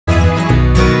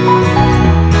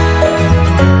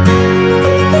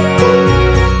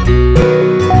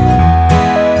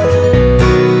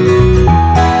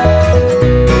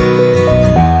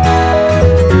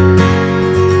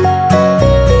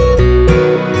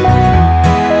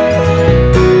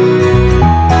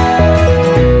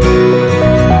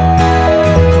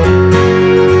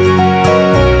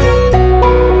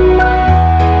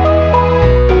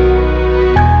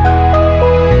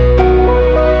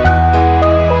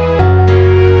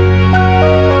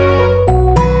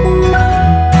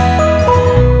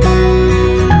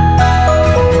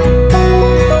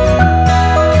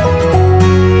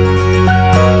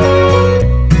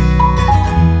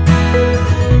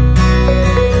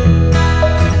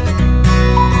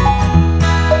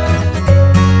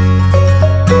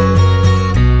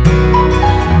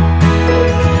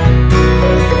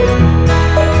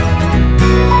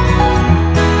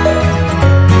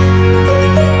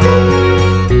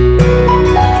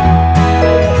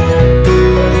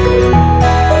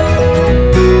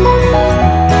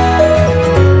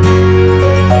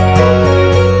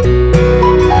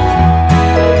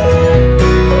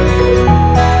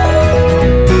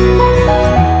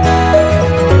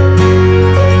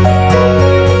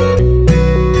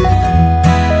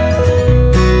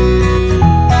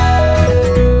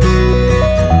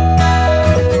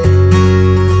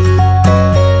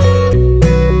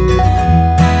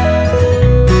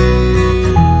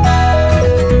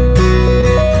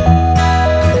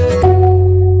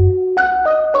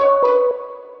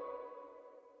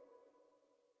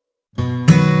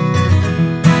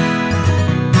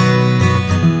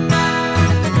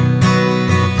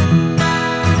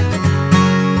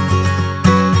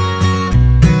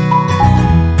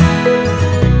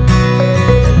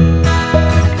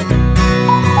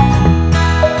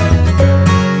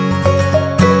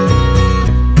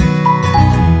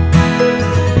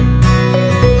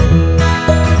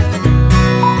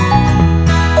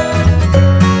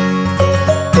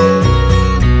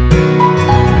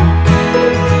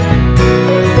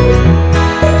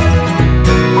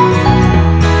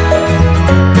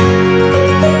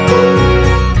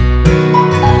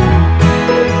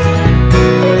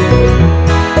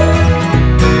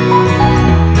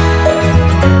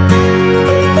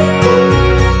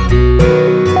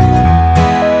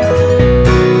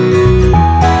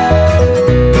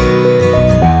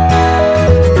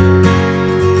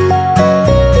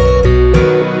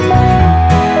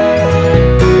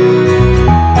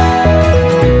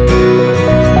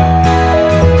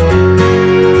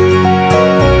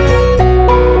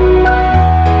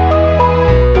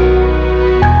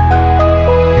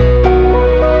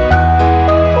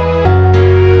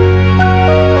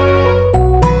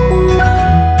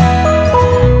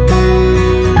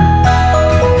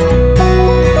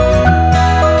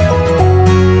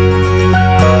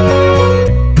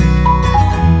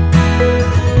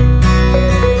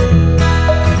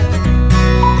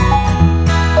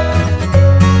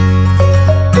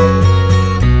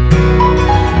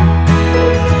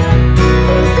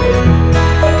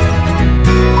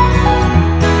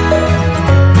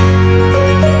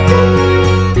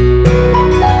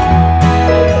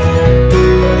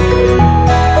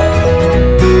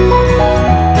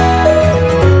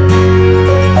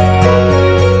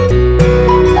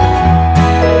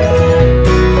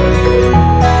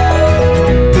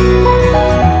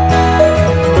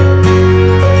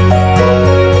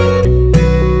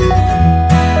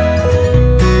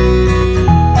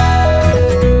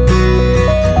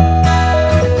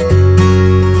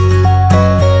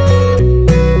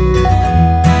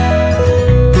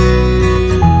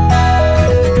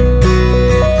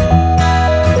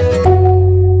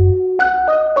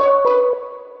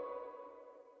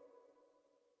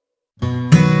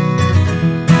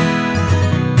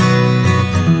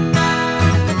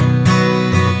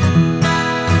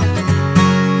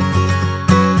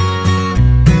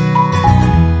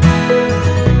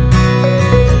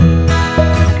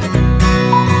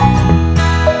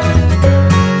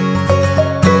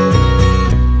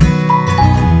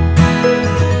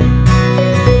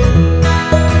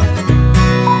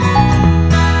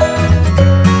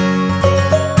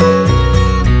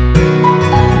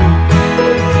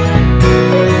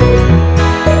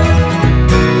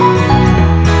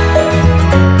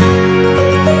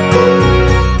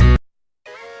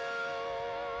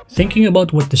Thinking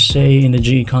about what to say in the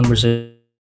GE conversation.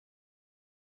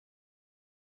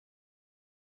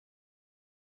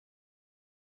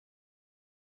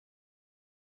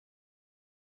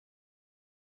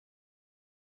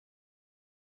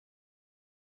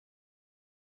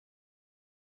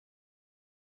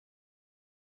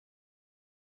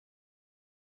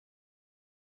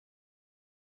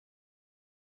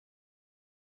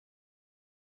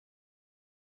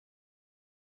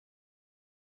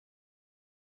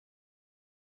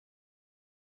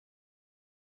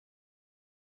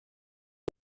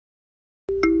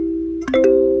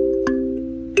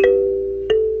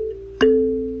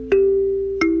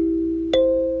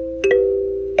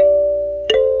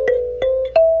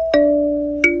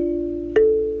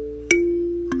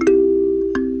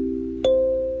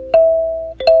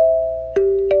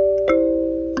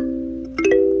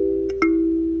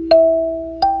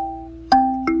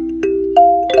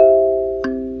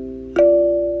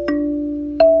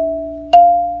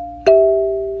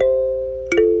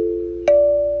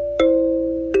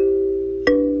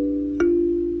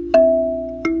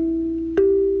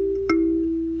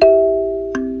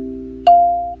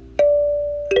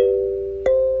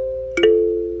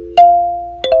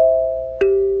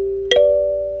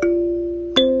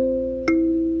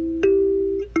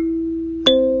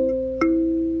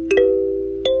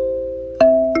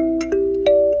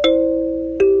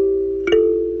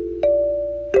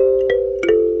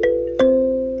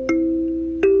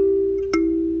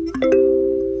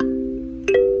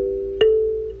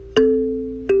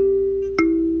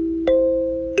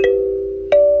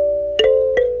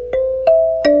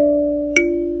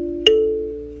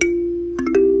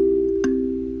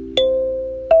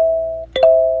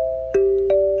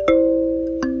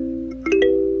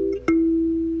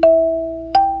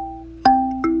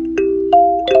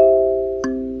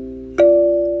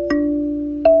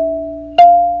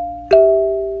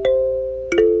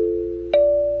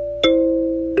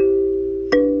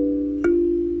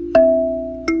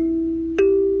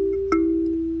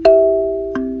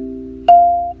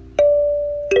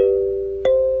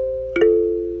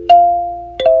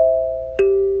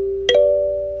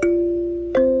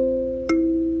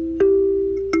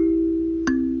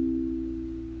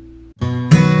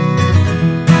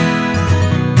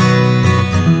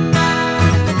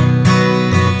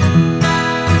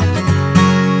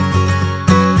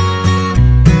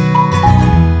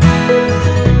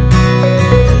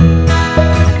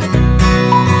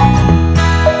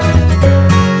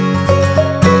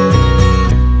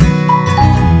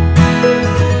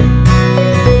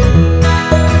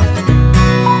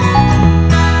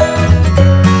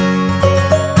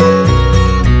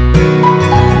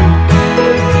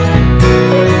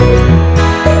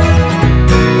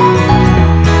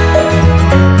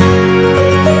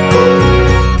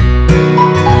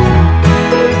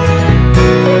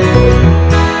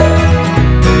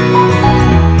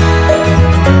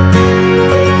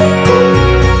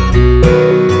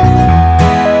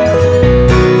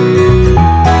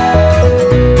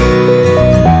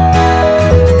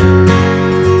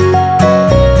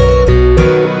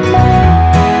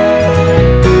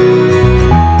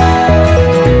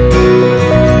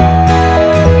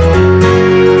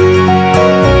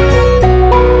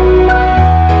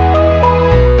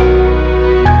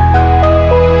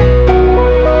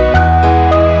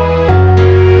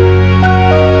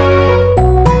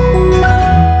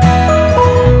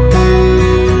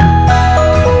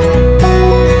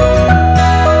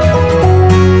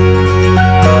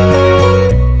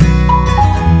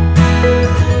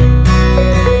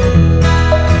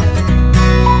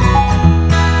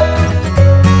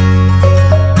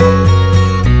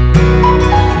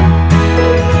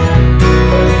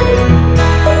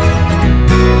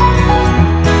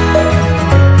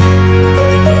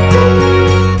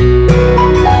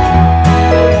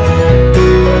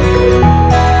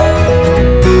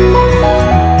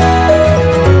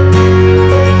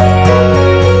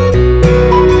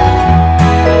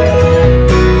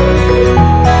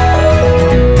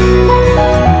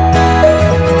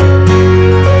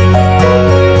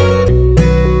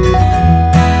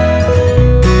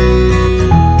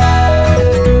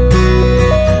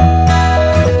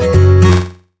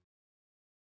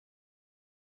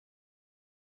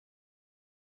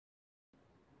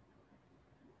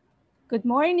 Good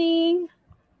morning.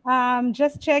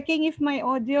 Just checking if my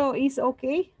audio is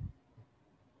okay.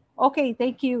 Okay,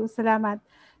 thank you. Salamat.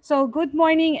 So, good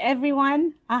morning,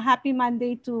 everyone. A happy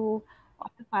Monday to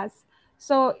all of us.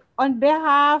 So, on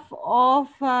behalf of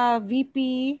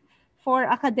VP for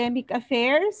Academic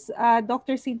Affairs,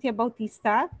 Dr. Cynthia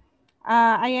Bautista,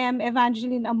 I am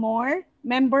Evangeline Amor,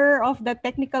 member of the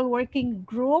technical working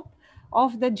group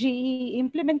of the GE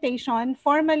implementation,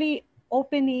 formally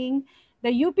opening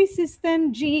the UP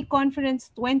System GE Conference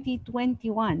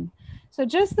 2021. So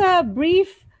just a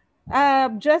brief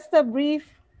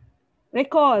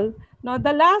recall. Now,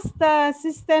 the last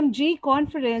System G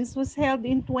conference was held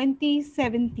in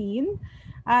 2017.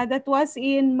 That was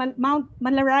in Mount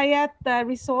Malarayat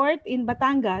Resort in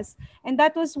Batangas, and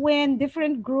that was when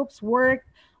different groups worked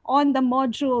on the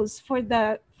modules for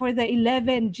the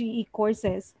 11 GE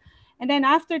courses. And then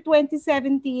after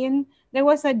 2017, there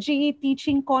was a GE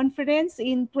teaching conference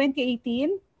in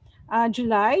 2018,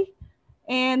 July,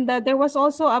 and there was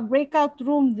also a breakout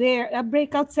room there,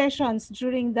 breakout sessions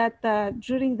during that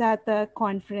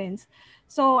conference.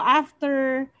 So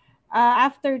after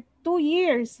 2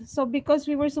 years, so because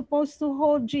we were supposed to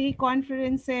hold GE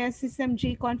conferences, system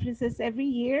G conferences every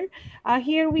year,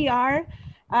 here we are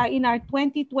in our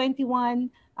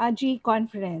 2021 GE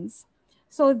conference.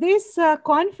 So this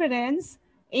conference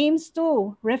aims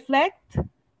to reflect,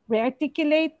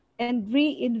 rearticulate, and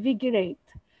reinvigorate.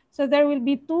 So there will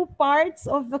be two parts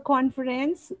of the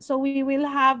conference. So we will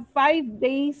have 5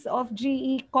 days of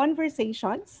GE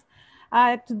conversations.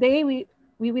 Today we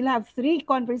will have 3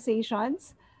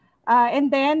 conversations.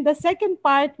 And then the second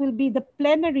part will be the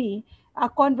plenary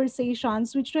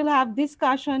conversations, which will have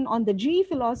discussion on the GE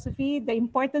philosophy, the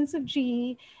importance of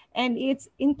GE, and its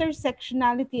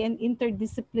intersectionality and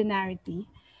interdisciplinarity.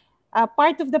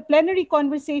 Part of the plenary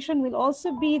conversation will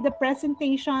also be the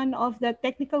presentation of the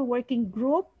technical working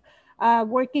group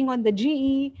working on the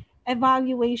GE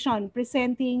evaluation,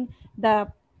 presenting the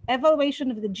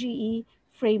evaluation of the GE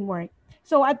framework.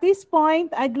 So at this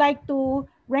point, I'd like to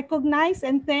recognize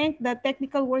and thank the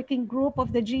technical working group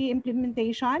of the GE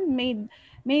implementation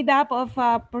made up of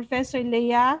Professor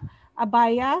Leia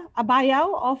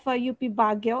Abayao of UP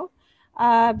Baguio,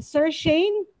 Sir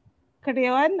Shane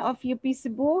Carreon of UP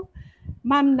Cebu,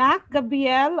 Ma'am Nak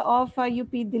Gabriel of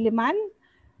UP Diliman,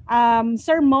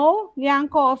 Sir Mo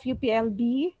Liangco of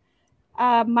UPLB,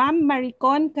 Ma'am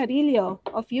Maricon Carillo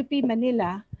of UP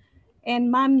Manila,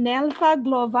 and Ma'am Nelfa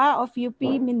Glova of UP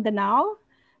Mindanao,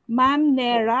 Ma'am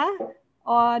Nera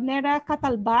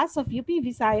Catalbas of UP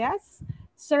Visayas,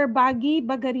 Sir Bagi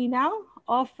Bagarinaw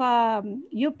of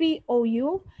UP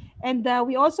OU, and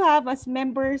we also have as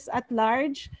members at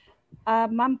large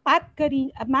Ma'am Pat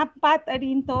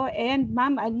Arinto and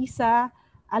Ma'am Alisa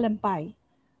Alampay.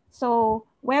 So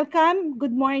welcome,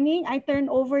 good morning. I turn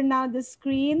over now the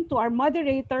screen to our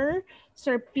moderator,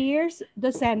 Sir Pierce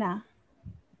Docena.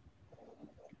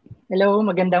 Hello,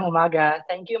 magandang umaga.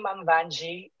 Thank you, Ma'am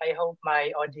Vanji. I hope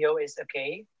my audio is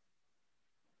okay.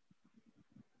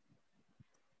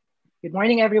 Good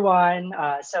morning, everyone.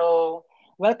 So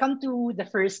welcome to the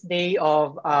first day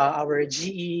of our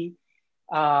GE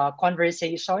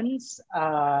conversations.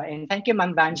 And thank you,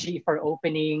 Ma'am Vanji, for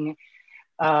opening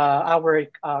our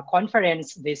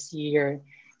conference this year.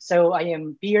 So I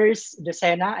am Pierce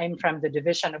Docena. I'm from the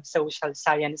Division of Social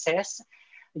Sciences,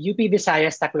 UP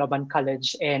Visayas Tacloban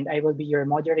College, and I will be your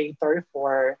moderator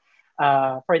for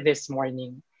this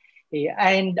morning. Okay.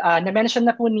 And na-mention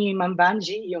na po ni Ma'am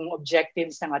Vanji yung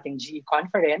objectives ng ating GE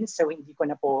conference, so hindi ko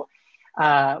na po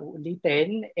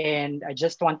ulitin. And I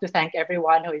just want to thank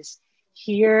everyone who is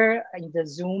here in the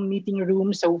Zoom meeting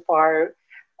room. So far,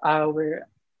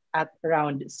 we're at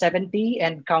around 70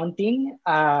 and counting.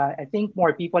 I think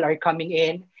more people are coming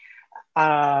in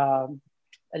a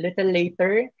little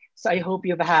later. So I hope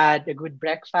you've had a good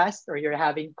breakfast or you're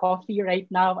having coffee right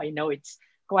now. I know it's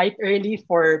quite early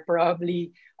for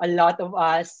probably a lot of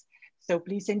us. So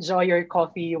please enjoy your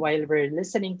coffee while we're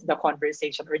listening to the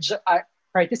conversation or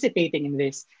participating in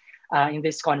this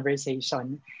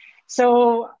conversation.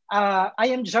 So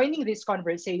I am joining this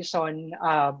conversation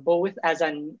both as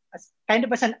kind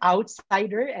of as an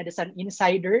outsider and as an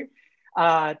insider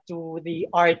to the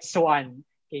arts one,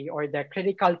 okay, or the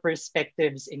critical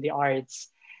perspectives in the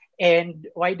arts. And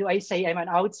why do I say I'm an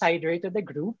outsider to the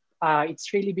group?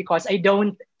 It's really because I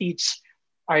don't teach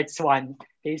Arts 1.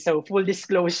 Okay, so full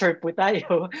disclosure po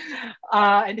tayo.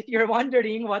 And if you're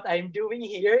wondering what I'm doing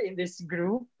here in this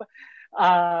group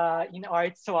in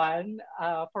Arts 1,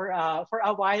 for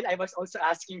a while, I was also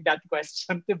asking that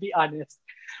question, to be honest.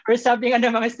 Or sabi nga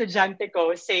ng mga estudyante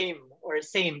ko, same or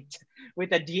same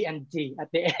with a D and D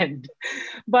at the end.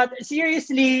 But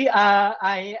seriously,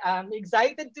 I am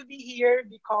excited to be here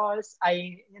because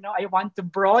I want to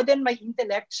broaden my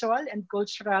intellectual and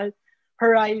cultural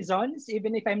horizons,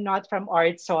 even if I'm not from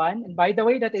Arts 1. And by the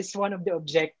way, that is one of the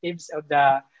objectives of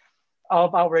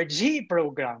our GE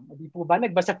program. Di po ba?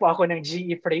 Nagbasa po ako ng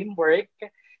GE framework.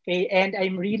 Okay, and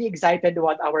I'm really excited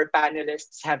what our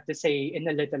panelists have to say in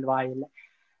a little while.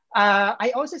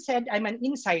 I also said I'm an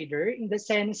insider in the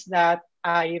sense that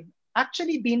I've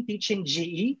actually been teaching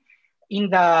GE in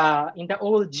the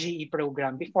old GE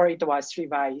program before it was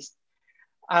revised.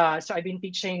 So I've been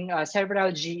teaching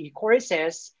several GE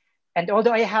courses, and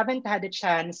although I haven't had a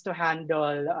chance to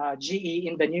handle GE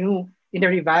in the newly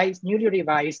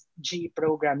revised GE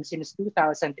program since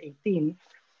 2018,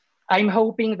 I'm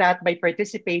hoping that by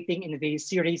participating in this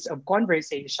series of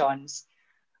conversations,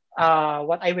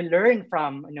 what I will learn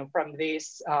from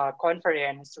this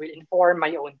conference will inform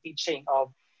my own teaching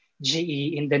of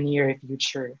GE in the near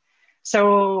future.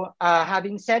 So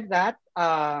having said that,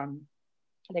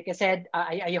 like I said,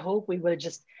 I hope we will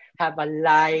just have a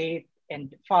light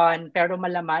and fun pero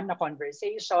malaman na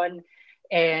conversation,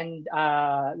 and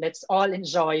let's all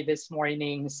enjoy this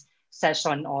morning's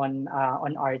session on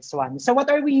Arts 1. So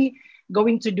what are we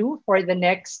going to do for the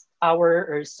next hour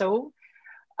or so?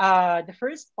 The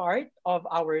first part of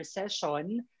our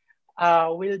session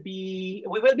we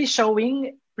will be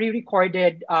showing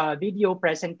pre-recorded video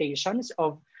presentations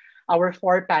of our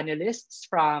 4 panelists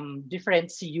from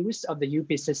different CUs of the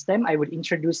UP system. I would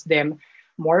introduce them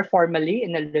more formally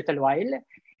in a little while.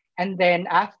 And then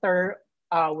after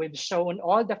we've shown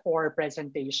all the 4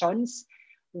 presentations,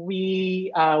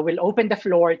 we will open the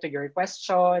floor to your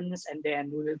questions, and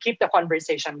then we will keep the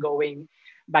conversation going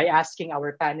by asking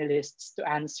our panelists to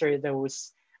answer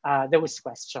those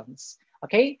questions.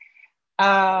 Okay.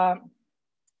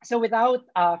 So without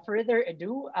further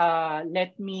ado,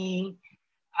 let me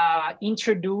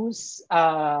introduce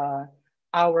our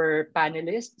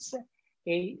panelists.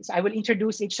 Okay, so I will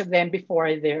introduce each of them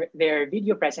before their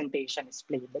video presentation is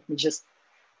played. Let me just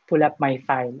pull up my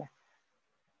file.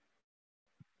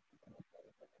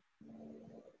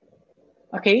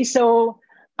 Okay, so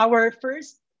our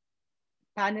first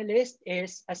panelist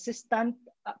is Assistant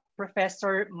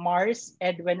Professor Mars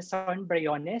Edwenson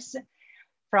Briones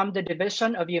from the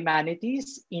Division of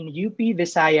Humanities in UP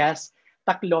Visayas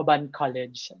Tacloban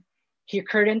College. He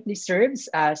currently serves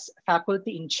as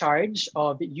faculty in charge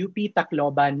of UP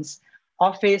Tacloban's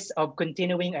Office of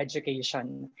Continuing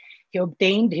Education. He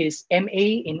obtained his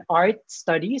MA in Art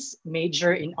Studies,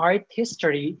 major in Art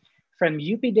History from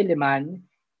UP Diliman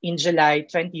in July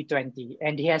 2020,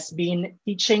 and he has been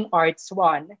teaching Arts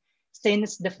 1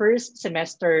 since the first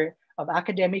semester of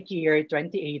academic year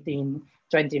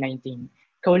 2018-2019.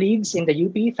 Colleagues in the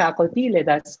UP faculty, let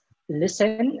us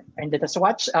listen and let us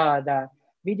watch the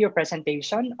video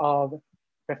presentation of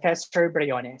Professor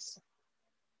Briones.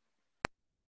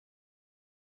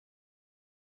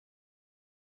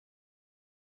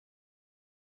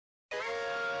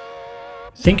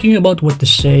 Thinking about what to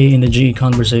say in the GE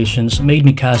conversations made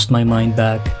me cast my mind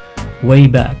back, way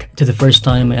back, to the first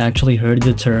time I actually heard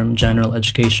the term general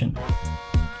education.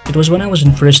 It was when I was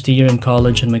in first year in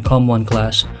college in my Com 1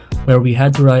 class, where we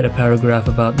had to write a paragraph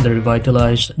about the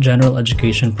revitalized general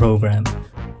education program.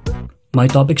 My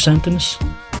topic sentence?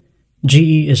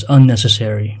 GE is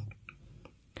unnecessary.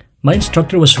 My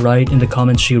instructor was right in the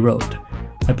comments she wrote.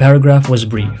 My paragraph was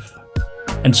brief,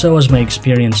 and so was my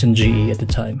experience in GE at the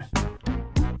time.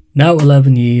 Now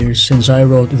 11 years since I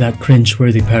wrote that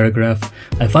cringe-worthy paragraph,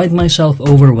 I find myself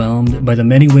overwhelmed by the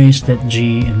many ways that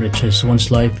GE enriches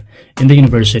one's life in the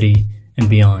university and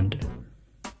beyond.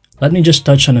 Let me just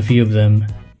touch on a few of them,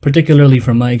 particularly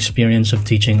from my experience of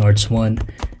teaching Arts 1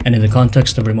 and in the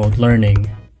context of remote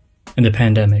learning and the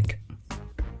pandemic.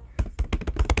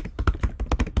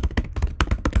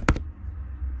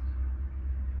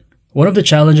 One of the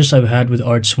challenges I've had with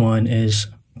Arts 1 is,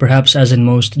 perhaps as in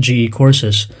most GE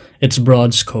courses, its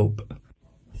broad scope.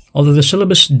 Although the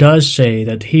syllabus does say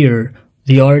that here,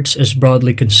 the arts is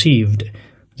broadly conceived,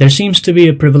 there seems to be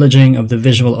a privileging of the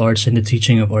visual arts in the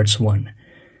teaching of Arts 1.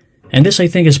 And this I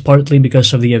think is partly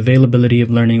because of the availability of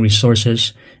learning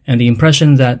resources and the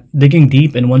impression that digging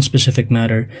deep in one specific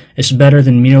matter is better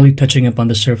than merely touching upon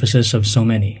the surfaces of so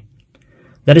many.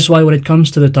 That is why when it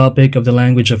comes to the topic of the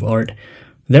language of art,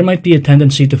 there might be a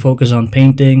tendency to focus on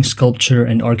painting, sculpture,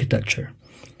 and architecture.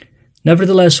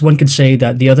 Nevertheless, one could say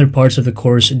that the other parts of the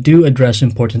course do address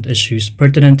important issues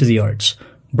pertinent to the arts,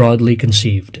 broadly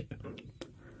conceived.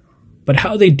 But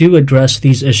how they do address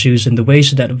these issues in the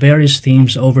ways that various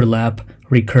themes overlap,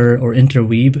 recur, or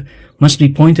interweave must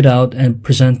be pointed out and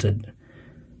presented.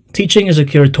 Teaching is a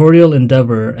curatorial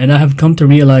endeavor, and I have come to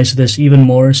realize this even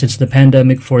more since the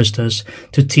pandemic forced us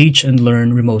to teach and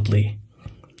learn remotely.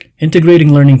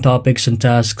 Integrating learning topics and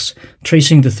tasks,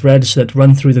 tracing the threads that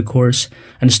run through the course,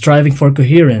 and striving for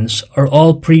coherence are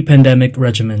all pre-pandemic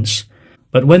regimens.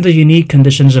 But when the unique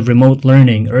conditions of remote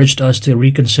learning urged us to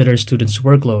reconsider students'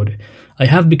 workload, I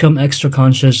have become extra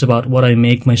conscious about what I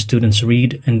make my students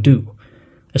read and do,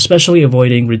 especially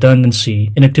avoiding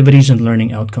redundancy in activities and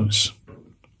learning outcomes.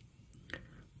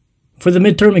 For the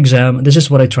midterm exam, this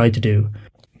is what I tried to do.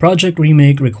 Project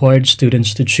Remake required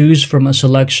students to choose from a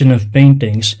selection of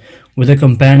paintings with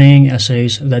accompanying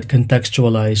essays that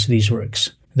contextualize these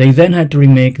works. They then had to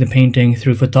remake the painting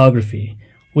through photography,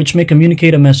 which may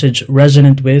communicate a message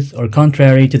resonant with or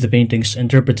contrary to the painting's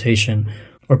interpretation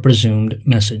or presumed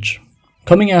message.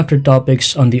 Coming after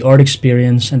topics on the art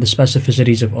experience and the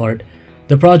specificities of art,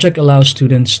 the project allows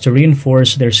students to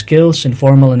reinforce their skills in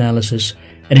formal analysis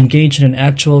and engage in an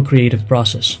actual creative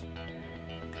process.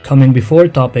 Coming before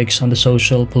topics on the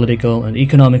social, political, and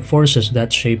economic forces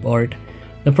that shape art,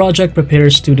 the project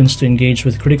prepares students to engage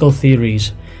with critical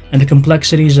theories and the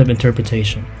complexities of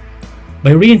interpretation.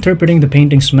 By reinterpreting the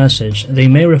painting's message, they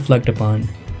may reflect upon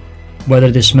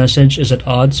whether this message is at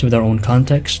odds with our own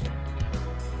context,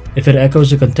 if it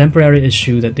echoes a contemporary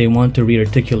issue that they want to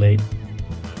rearticulate,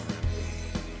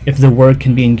 if the work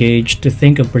can be engaged to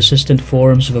think of persistent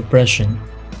forms of oppression,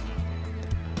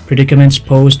 predicaments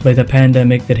posed by the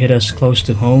pandemic that hit us close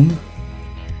to home,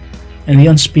 and the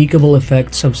unspeakable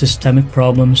effects of systemic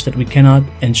problems that we cannot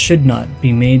and should not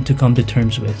be made to come to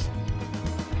terms with.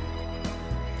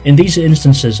 In these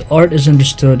instances, art is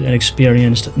understood and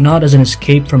experienced not as an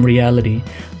escape from reality,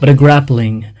 but a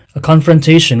grappling, a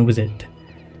confrontation with it.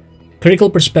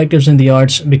 Critical perspectives in the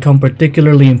arts become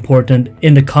particularly important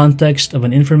in the context of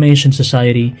an information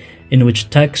society in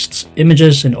which texts,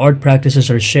 images, and art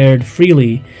practices are shared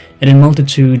freely and in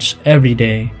multitudes every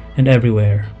day and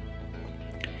everywhere.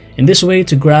 In this way,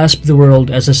 to grasp the world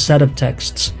as a set of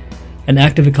texts, an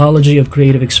active ecology of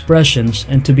creative expressions,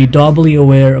 and to be doubly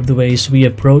aware of the ways we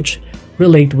approach,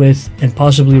 relate with, and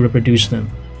possibly reproduce them.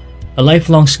 A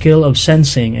lifelong skill of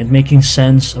sensing and making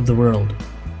sense of the world.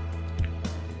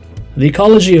 The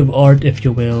ecology of art, if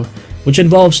you will, which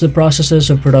involves the processes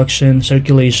of production,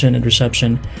 circulation, and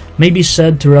reception, may be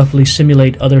said to roughly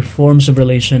simulate other forms of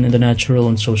relation in the natural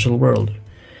and social world.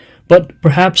 But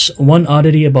perhaps one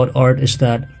oddity about art is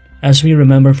that, as we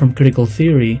remember from critical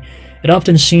theory, it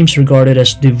often seems regarded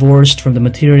as divorced from the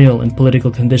material and political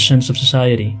conditions of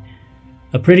society,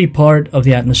 a pretty part of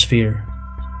the atmosphere,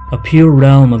 a pure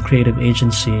realm of creative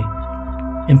agency,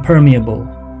 impermeable,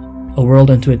 a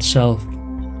world unto itself,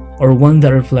 or one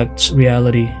that reflects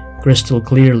reality crystal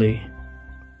clearly.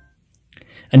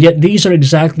 And yet these are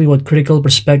exactly what critical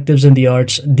perspectives in the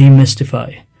arts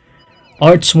demystify.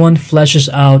 Arts one fleshes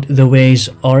out the ways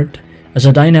art, as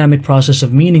a dynamic process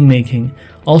of meaning-making,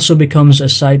 also becomes a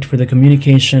site for the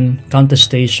communication,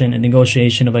 contestation, and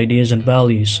negotiation of ideas and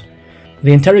values.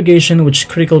 The interrogation which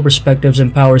critical perspectives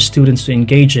empower students to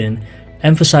engage in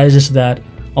emphasizes that,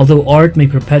 although art may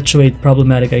perpetuate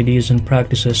problematic ideas and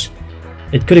practices,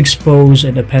 it could expose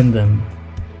and append them.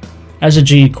 As a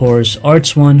GE course,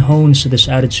 Arts 1 hones this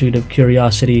attitude of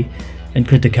curiosity and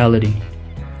criticality.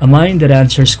 A mind that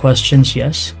answers questions,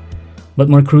 yes, but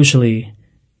more crucially,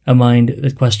 a mind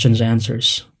that questions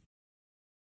answers.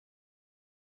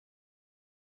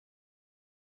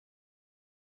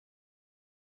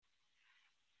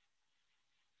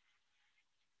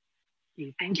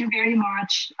 Thank you very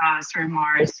much, Sir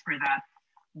Mars, for that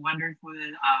wonderful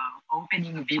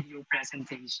opening video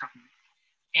presentation.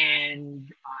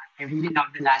 And I really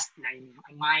love the last line,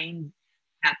 a mind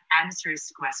that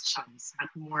answers questions, but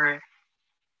more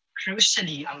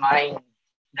crucially, a mind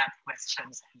that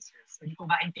questions answers. So, di ko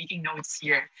ba, I'm taking notes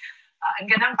here. Ang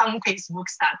ganang pang Facebook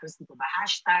status, di ko ba?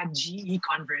 Hashtag GE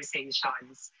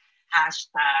Conversations,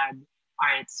 hashtag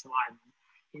Arts1.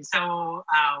 And so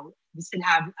we still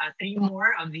have 3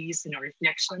 more of these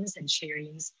reflections and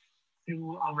sharings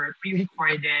through our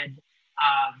pre-recorded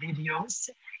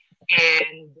videos.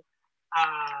 And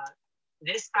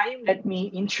this time, let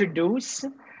me introduce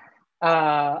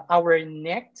our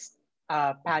next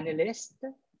panelist,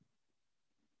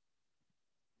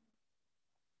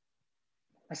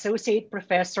 Associate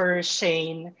Professor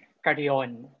Shane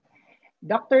Carreon.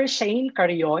 Dr. Shane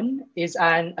Carreon is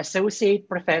an associate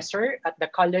professor at the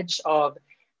College of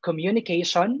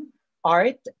Communication,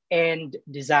 Art, and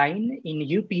Design in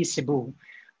UP Cebu,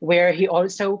 where he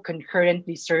also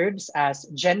concurrently serves as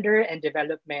Gender and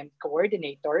Development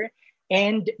Coordinator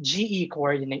and GE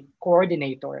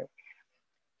Coordinator.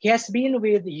 He has been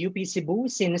with UP Cebu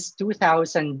since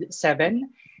 2007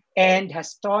 and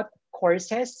has taught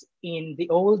courses in the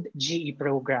old GE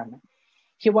program.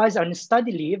 He was on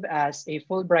study leave as a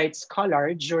Fulbright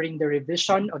Scholar during the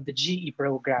revision of the GE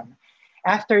program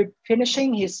After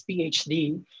finishing his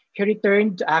PhD, he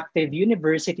returned to active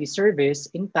university service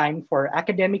in time for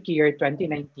academic year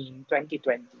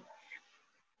 2019-2020.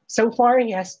 So far,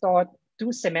 he has taught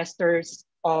 2 semesters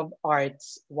of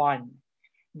Arts 1.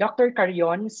 Dr.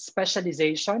 Carreon's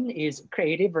specialization is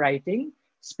creative writing,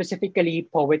 specifically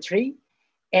poetry,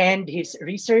 and his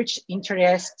research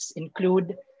interests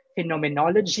include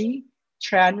phenomenology,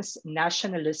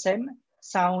 transnationalism,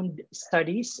 sound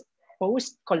studies,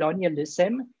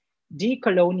 post-colonialism,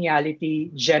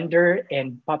 decoloniality, gender,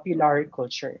 and popular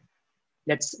culture.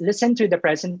 Let's listen to the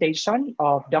presentation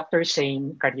of Dr.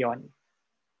 Shane Carreon.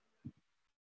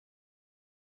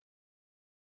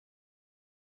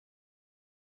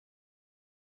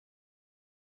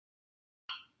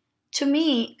 To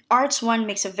me, Arts 1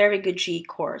 makes a very good GE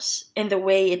course in the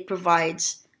way it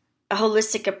provides a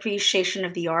holistic appreciation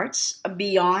of the arts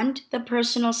beyond the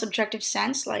personal subjective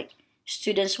sense. Like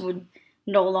students would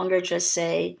no longer just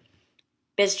say,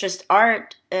 it's just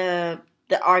art, the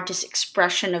artist's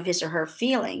expression of his or her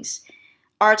feelings.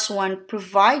 Arts 1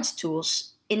 provides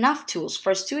tools, enough tools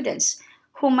for students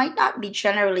who might not be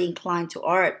generally inclined to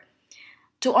art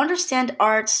to understand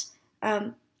art's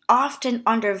often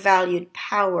undervalued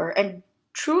power and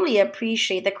truly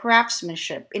appreciate the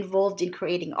craftsmanship involved in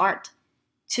creating art,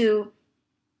 to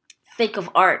think of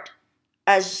art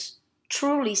as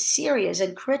truly serious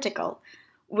and critical,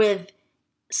 with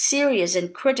serious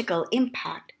and critical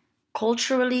impact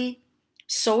culturally,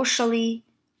 socially,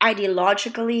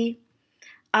 ideologically.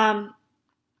 Um,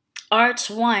 Arts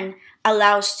 1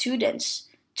 allows students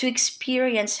to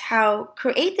experience how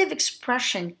creative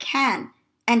expression can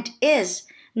and is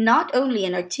not only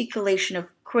an articulation of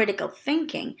critical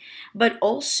thinking, but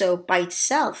also by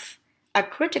itself a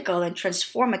critical and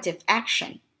transformative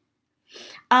action.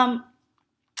 Um,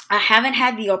 I haven't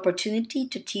had the opportunity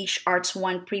to teach Arts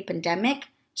 1 pre pandemic,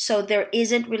 so there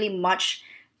isn't really much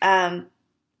um,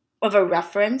 of a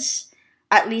reference,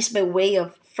 at least by way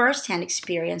of first-hand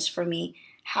experience for me,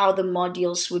 how the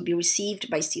modules would be received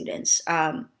by students,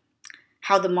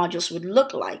 how the modules would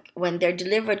look like when they're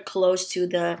delivered close to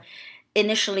the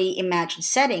initially imagined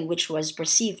setting, which was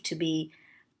perceived to be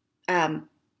um,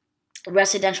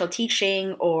 residential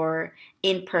teaching or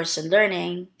in-person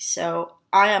learning. So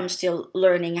I am still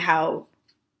learning how,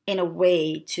 in a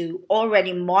way, to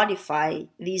already modify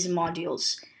these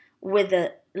modules with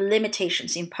the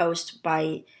limitations imposed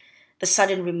by the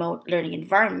sudden remote learning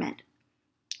environment.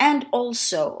 And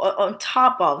also, on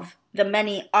top of the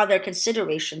many other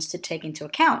considerations to take into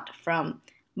account, from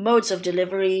modes of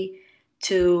delivery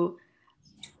to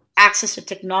access to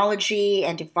technology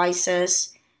and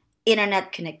devices,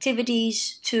 internet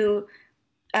connectivities, to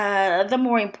the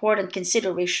more important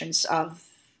considerations of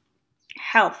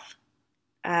health,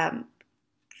 um,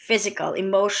 physical,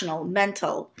 emotional,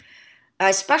 mental,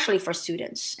 especially for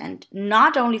students, and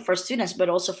not only for students, but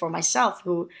also for myself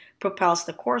who propels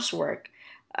the coursework.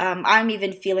 I'm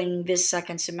even feeling this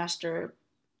second semester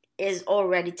is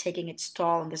already taking its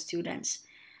toll on the students.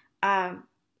 Um,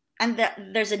 and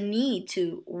that there's a need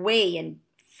to weigh and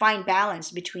find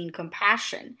balance between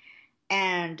compassion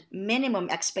and minimum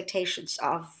expectations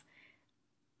of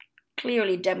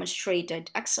clearly demonstrated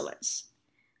excellence,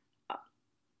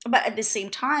 but at the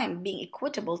same time being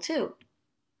equitable too.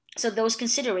 So those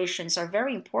considerations are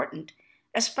very important,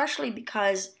 especially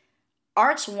because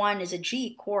Arts 1 is a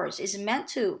GE course, is meant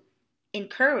to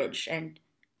encourage and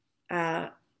uh,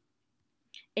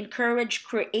 encourage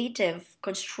creative,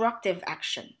 constructive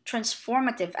action,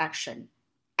 transformative action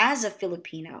as a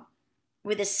Filipino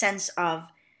with a sense of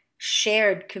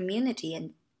shared community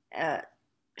and uh,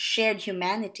 shared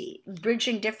humanity,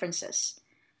 bridging differences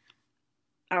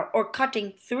or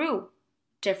cutting through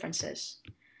differences.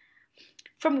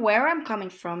 From where I'm coming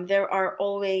from, there are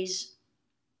always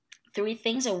three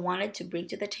things I wanted to bring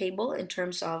to the table in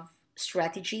terms of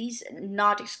strategies,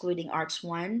 not excluding Arts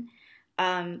 1,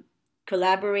 um,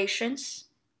 collaborations,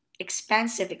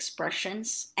 expansive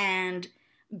expressions, and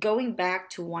going back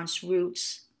to one's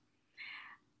roots.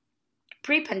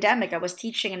 Pre pandemic, I was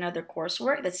teaching another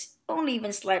coursework that's only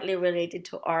even slightly related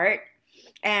to art,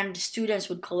 and students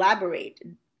would collaborate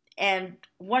and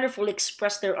wonderfully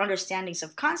express their understandings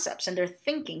of concepts and their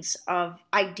thinkings of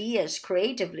ideas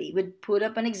creatively. Would put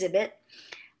up an exhibit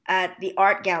at the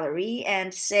art gallery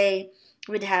and say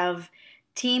we'd have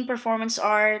team performance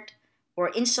art or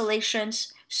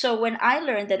installations. So when I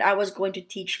learned that I was going to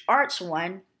teach Arts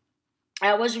 1,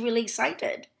 I was really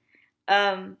excited.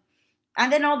 Um,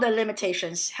 and then all the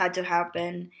limitations had to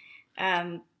happen.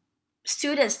 Um,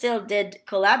 Students still did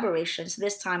collaborations,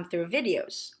 this time through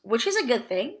videos, which is a good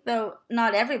thing, though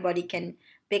not everybody can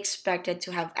be expected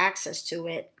to have access to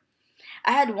it.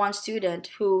 I had one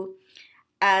student who,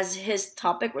 as his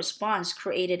topic response,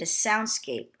 created a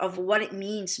soundscape of what it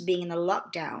means being in a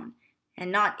lockdown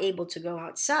and not able to go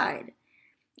outside.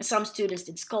 Some students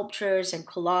did sculptures and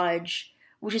collage,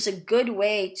 which is a good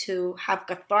way to have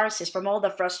catharsis from all the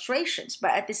frustrations,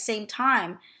 but at the same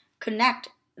time, connect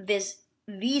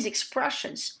these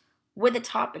expressions with the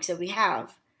topics that we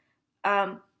have.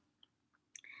 Um,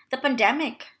 the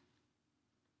pandemic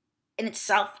in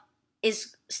itself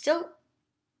is still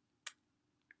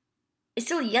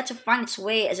yet to find its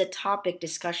way as a topic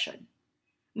discussion.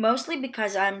 Mostly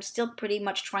because I'm still pretty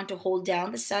much trying to hold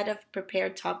down the set of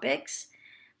prepared topics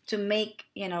to make,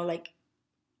 like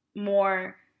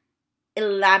more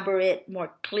elaborate,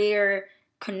 more clear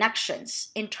connections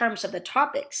in terms of the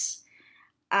topics.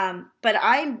 But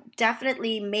I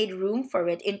definitely made room for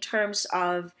it in terms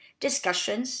of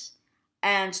discussions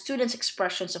and students'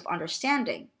 expressions of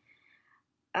understanding.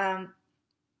 Um,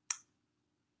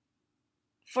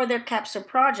 for their capstone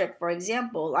project, for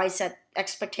example, I set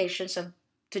expectations of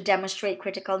to demonstrate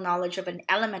critical knowledge of an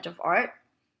element of art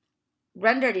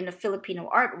rendered in a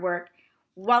Filipino artwork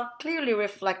while clearly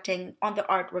reflecting on the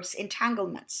artwork's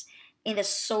entanglements in the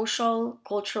social,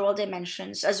 cultural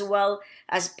dimensions, as well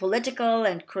as political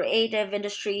and creative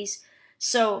industries.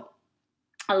 So,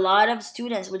 a lot of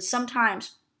students would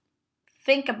sometimes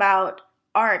think about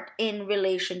art in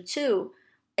relation to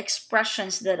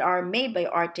expressions that are made by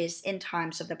artists in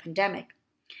times of the pandemic.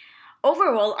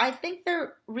 Overall, I think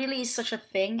there really is such a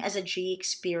thing as a G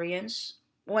experience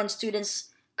when students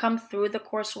come through the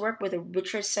coursework with a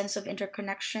richer sense of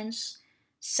interconnections,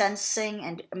 sensing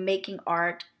and making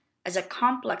art as a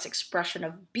complex expression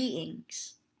of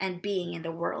beings and being in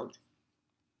the world.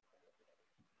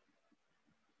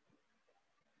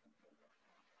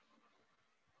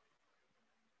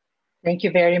 Thank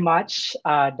you very much,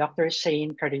 Dr.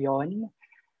 Shane Carreon.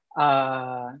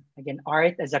 Again,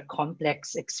 art as a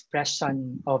complex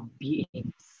expression of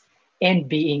beings and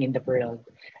being in the world.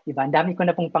 Diba? Ang dami ko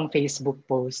na pong pang Facebook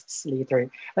posts later.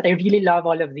 But I really love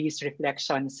all of these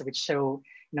reflections which show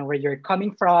where you're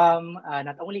coming from,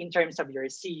 not only in terms of your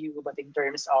CU, but in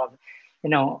terms of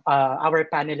our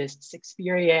panelists'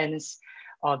 experience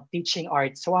of teaching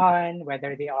Arts 1,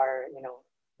 whether they are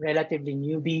relatively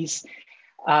newbies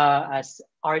as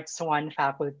Arts 1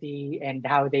 faculty and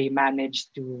how they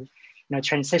managed to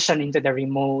transition into the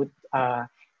remote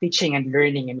teaching and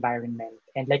learning environment.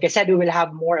 And like I said, we will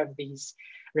have more of these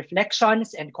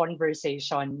reflections and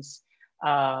conversations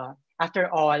after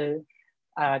all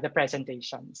the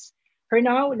presentations. For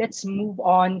now, let's move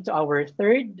on to our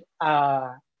third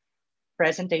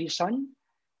presentation.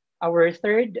 Our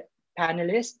third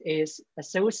panelist is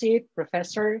Associate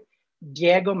Professor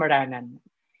Diego Maranan.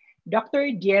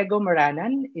 Dr. Diego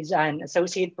Maranan is an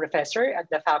associate professor at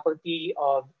the Faculty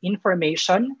of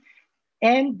Information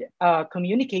and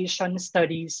Communication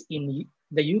Studies in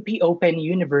the UP Open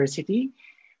University,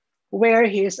 where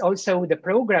he is also the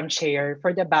program chair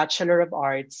for the Bachelor of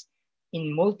Arts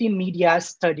in Multimedia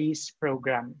Studies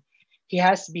program. He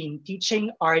has been teaching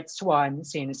Arts 1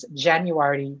 since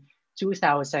January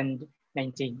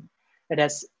 2019. Let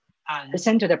us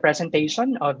listen to the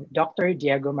presentation of Dr.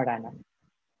 Diego Maranan.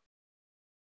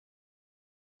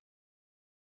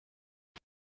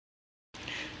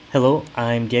 Hello,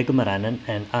 I'm Diego Maranan,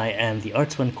 and I am the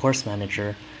Arts 1 course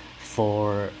manager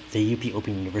for the UP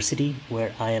Open University,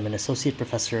 where I am an associate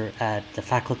professor at the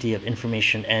Faculty of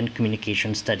Information and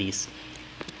Communication Studies.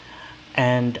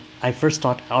 And I first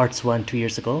taught Arts 1 2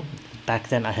 years ago. Back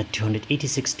then I had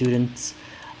 286 students.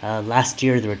 Last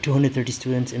year there were 230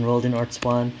 students enrolled in Arts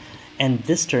 1. And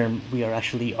this term we are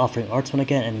actually offering Arts 1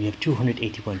 again, and we have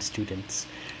 281 students.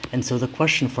 And so the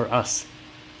question for us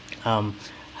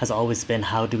has always been,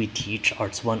 how do we teach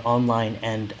Arts 1 online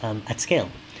and at scale?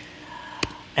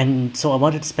 And so I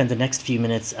wanted to spend the next few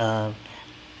minutes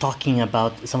talking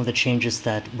about some of the changes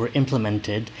that were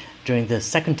implemented during the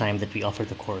second time that we offered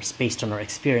the course, based on our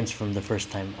experience from the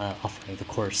first time offering the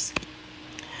course.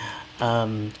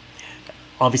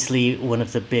 Obviously, one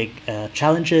of the big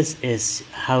challenges is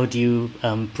how do you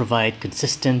provide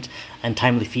consistent and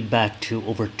timely feedback to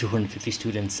over 250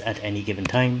 students at any given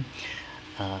time?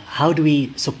 How do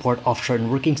we support offshore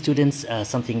and working students,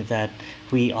 something that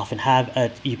we often have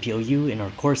at UPOU in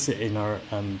our course, in our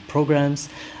programs,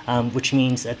 which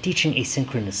means teaching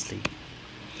asynchronously.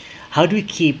 How do we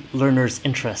keep learners'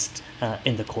 interest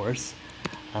in the course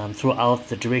throughout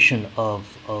the duration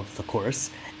of the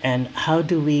course? And how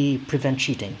do we prevent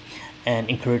cheating and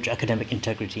encourage academic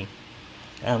integrity?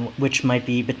 Which might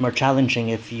be a bit more challenging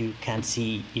if you can't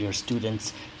see your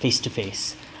students face to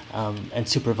face and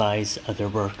supervise their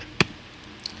work.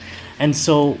 And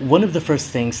so one of the first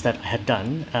things that I had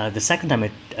done, the second time I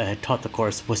taught the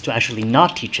course, was to actually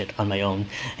not teach it on my own.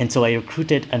 And so I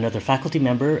recruited another faculty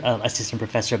member, Assistant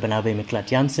Professor Banabe Miklat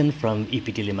Jansen from UP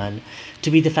Diliman,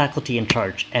 to be the faculty in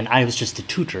charge. And I was just a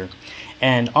tutor.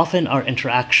 And often our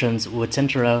interactions would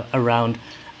center around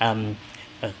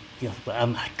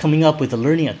coming up with a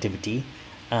learning activity.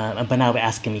 And Banabe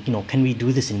asking me, can we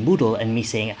do this in Moodle? And me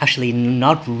saying, actually,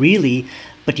 not really,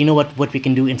 but you know what we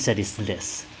can do instead is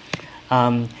this.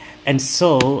 And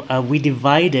so we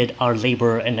divided our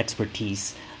labor and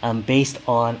expertise based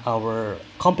on our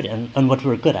competence, on what we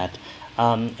were good at.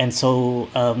 And so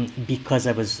because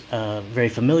I was very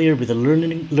familiar with the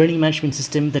learning management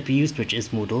system that we used, which is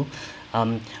Moodle,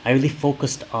 I really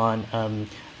focused on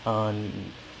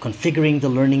configuring the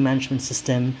learning management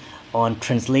system, on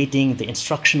translating the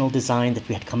instructional design that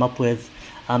we had come up with,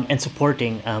 and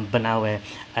supporting Banawe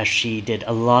as she did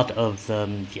a lot of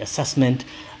the assessment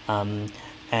and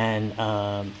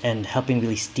helping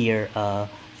really steer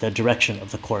the direction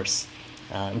of the course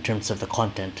in terms of the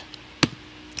content.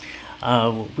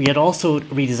 We had also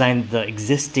redesigned the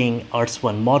existing Arts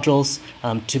 1 modules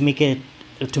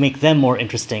to make them more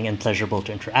interesting and pleasurable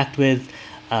to interact with,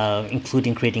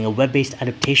 including creating a web-based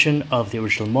adaptation of the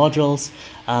original modules,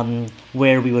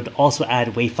 where we would also add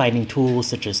wayfinding tools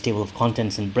such as table of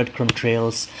contents and breadcrumb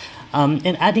trails,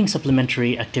 and adding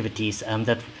supplementary activities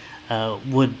that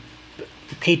would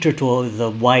cater to the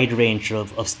wide range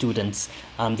of students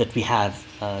that we have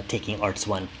taking Arts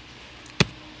 1.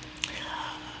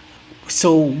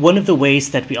 So one of the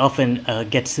ways that we often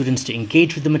get students to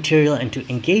engage with the material and to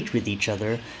engage with each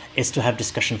other is to have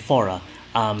discussion fora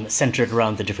centered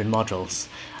around the different modules.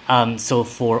 So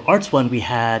for Arts 1, we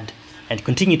had and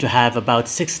continue to have about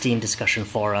 16 discussion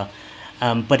fora.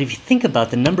 But if you think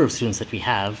about the number of students that we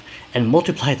have and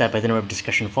multiply that by the number of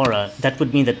discussion fora, that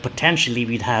would mean that potentially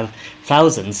we'd have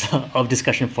thousands of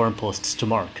discussion forum posts to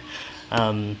mark.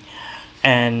 And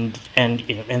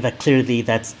that clearly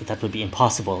that would be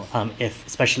impossible,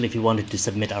 especially if you wanted to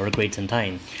submit our grades in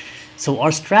time. So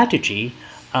our strategy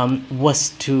was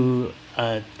to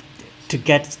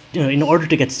get, in order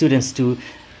to get students to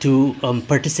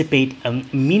participate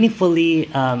meaningfully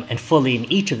and fully in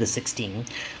each of the 16,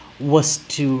 was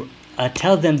to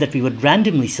tell them that we would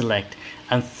randomly select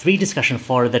 3 discussion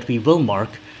fora that we will mark,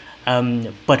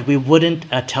 but we wouldn't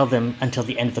tell them until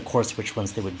the end of the course which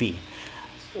ones they would be.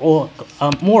 Or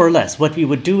more or less, what we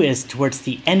would do is towards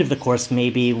the end of the course,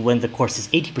 maybe when the course is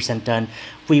 80% done,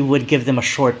 we would give them a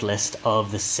short list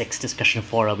of the 6 discussion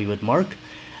fora we would mark.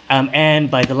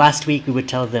 And by the last week, we would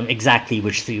tell them exactly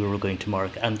which 3 we were going to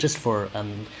mark, just for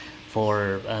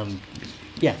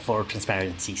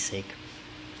transparency's sake.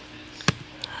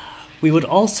 We would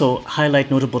also highlight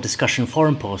notable discussion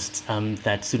forum posts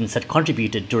that students had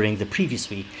contributed during the previous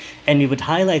week, and we would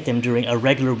highlight them during a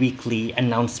regular weekly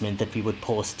announcement that we would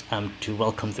post to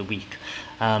welcome the week.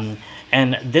 And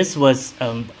this was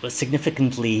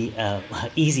significantly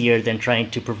easier than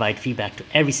trying to provide feedback to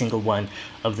every single one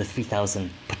of the 3,000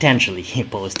 potentially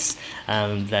posts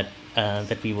that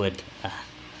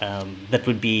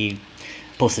would be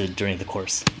posted during the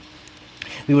course.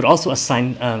 We would also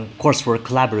assign coursework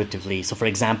collaboratively. So for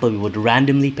example, we would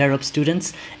randomly pair up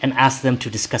students and ask them to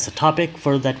discuss a topic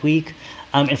for that week.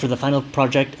 And for the final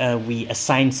project, we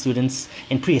assigned students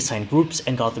in pre-assigned groups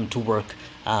and got them to work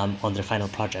on their final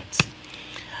projects.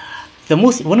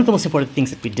 One of the most important things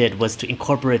that we did was to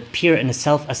incorporate peer and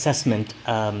self-assessment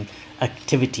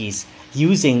activities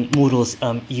using Moodle's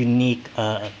unique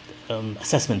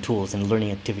assessment tools and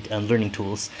learning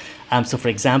tools. So for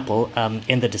example,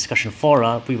 in the discussion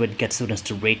fora, we would get students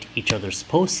to rate each other's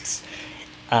posts.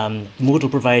 Moodle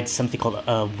provides something called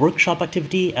a workshop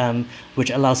activity, which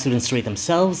allows students to rate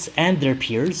themselves and their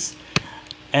peers.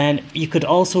 And we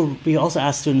also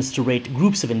ask students to rate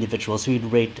groups of individuals. So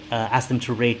we'd ask them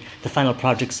to rate the final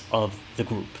projects of the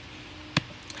group.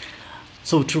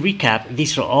 So to recap,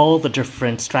 these are all the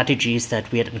different strategies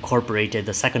that we had incorporated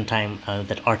the second time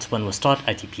that Arts 1 was taught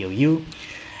at EPOU.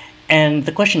 And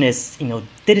the question is,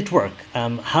 did it work?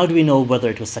 How do we know whether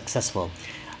it was successful?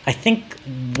 I think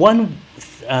one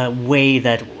piece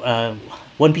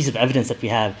of evidence that we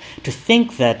have to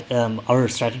think that our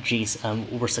strategies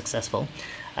were successful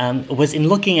was in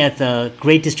looking at the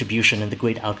grade distribution and the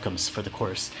grade outcomes for the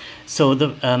course. So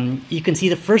you can see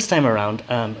the first time around,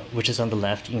 which is on the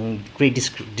left, in grade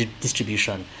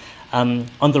distribution.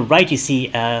 On the right, you see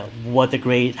how the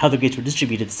grades were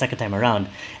distributed the second time around.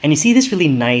 And you see this really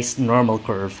nice normal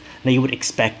curve that you would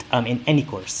expect in any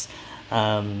course.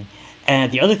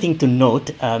 And the other thing to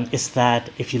note is that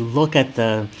if you look at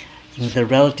the the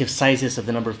relative sizes of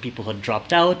the number of people who had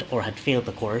dropped out or had failed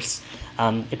the course,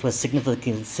 it was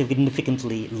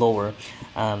significantly lower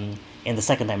in the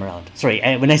second time around. Sorry,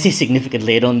 when I say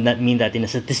significantly, I don't mean that in a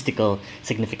statistical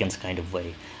significance kind of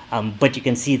way. But you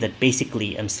can see that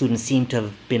basically students seem to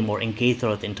have been more engaged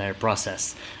throughout the entire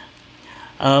process.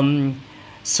 To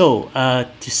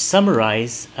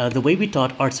summarize, the way we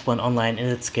taught Arts 1 online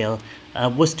and at scale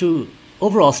was to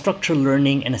overall structure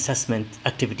learning and assessment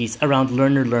activities around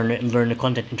learner-learner and learner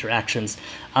content interactions,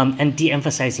 and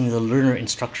de-emphasizing the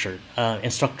learner-instructor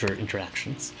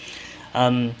interactions.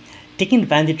 Taking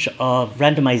advantage of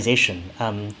randomization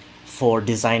for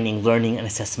designing learning and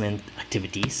assessment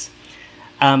activities.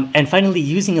 And finally,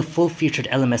 using a full-featured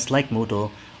LMS like Moodle,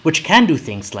 which can do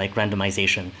things like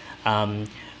randomization,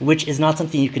 which is not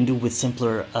something you can do with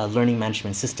simpler learning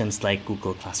management systems like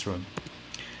Google Classroom.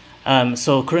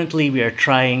 So currently we are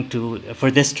trying to,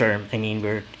 for this term,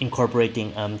 we're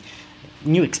incorporating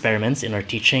new experiments in our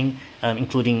teaching,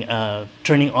 including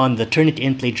turning on the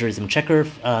Turnitin plagiarism checker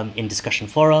in discussion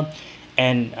fora,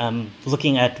 and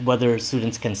looking at whether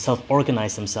students can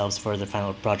self-organize themselves for their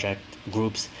final project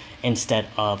groups instead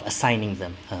of assigning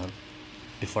them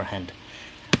beforehand.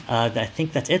 I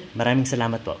think that's it. Maraming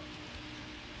salamat po.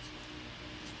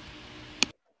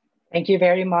 Thank you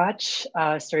very much,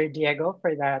 Sir Diego,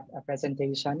 for that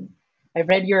presentation. I've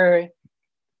read your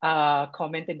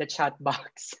comment in the chat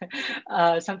box,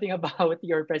 something about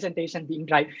your presentation being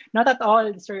dry. Not at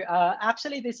all, sir.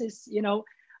 Actually, this is, one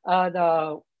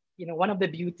of the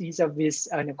beauties of this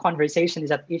conversation is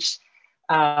that each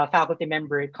faculty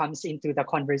member comes into the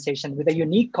conversation with a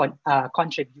unique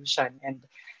contribution. And,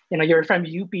 you're from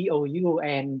UPOU,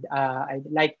 and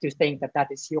I'd like to think that that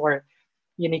is your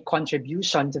unique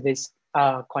contribution to this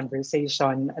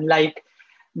conversation. Unlike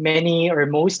many or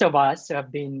most of us who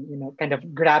have been, kind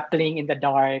of grappling in the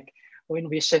dark when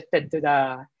we shifted to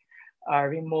the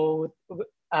remote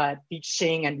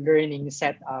teaching and learning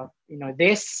setup.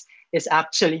 This is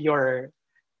actually your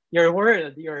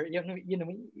world,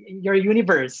 your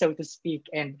universe, so to speak.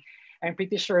 And I'm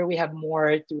pretty sure we have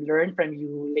more to learn from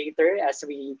you later as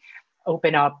we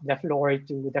open up the floor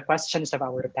to the questions of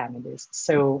our panelists.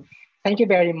 So thank you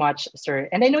very much, sir.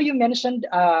 And I know you mentioned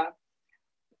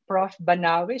Prof.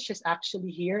 Banawish is actually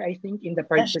here, I think, in the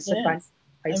participant.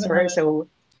 Yes. So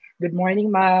good morning,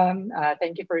 ma'am.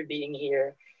 Thank you for being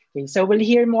here. Okay, so we'll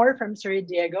hear more from Sir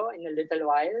Diego in a little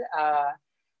while.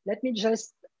 Let me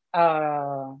just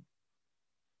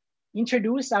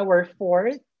introduce our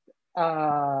fourth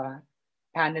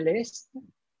panelist.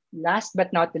 Last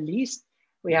but not the least,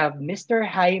 we have Mr.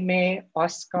 Jaime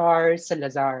Oscar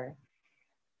Salazar.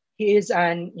 He is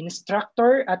an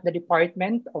instructor at the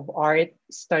Department of Art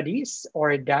Studies,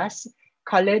 or DAS,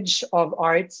 College of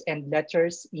Arts and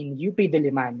Letters in UP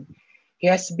Diliman. He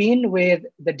has been with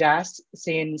the DAS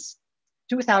since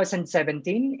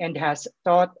 2017 and has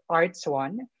taught Arts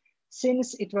 1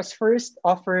 since it was first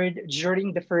offered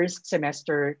during the first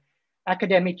semester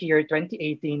academic year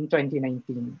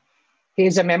 2018-2019. He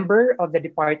is a member of the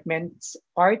department's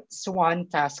Arts 1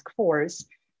 task force,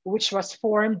 which was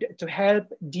formed to help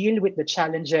deal with the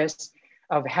challenges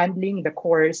of handling the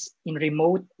course in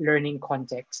remote learning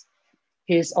context.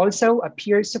 He is also a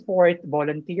peer support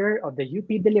volunteer of the UP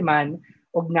Diliman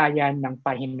Ugnayan ng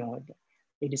Pahinod.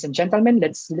 Ladies and gentlemen,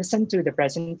 let's listen to the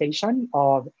presentation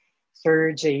of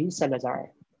Sir J.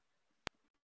 Salazar.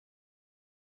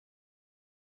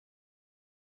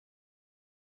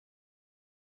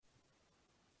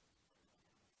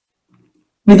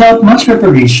 Without much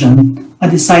preparation, a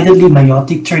decidedly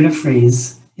myotic turn of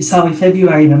phrase is how a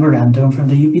February memorandum from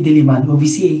the UP Diliman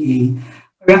OVCAA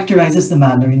characterizes the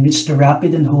manner in which the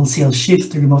rapid and wholesale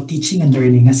shift to remote teaching and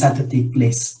learning has had to take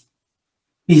place.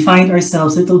 We find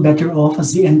ourselves little better off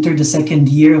as we enter the second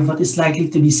year of what is likely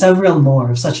to be several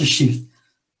more of such a shift,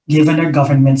 given our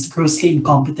government's grossly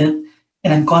incompetent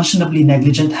and unconscionably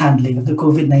negligent handling of the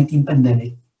COVID-19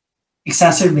 pandemic,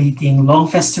 exacerbating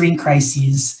long-festering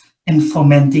crises and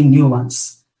fomenting new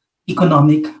ones: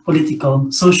 economic,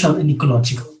 political, social, and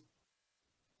ecological.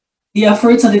 The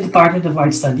efforts of the Department of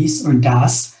Art Studies, or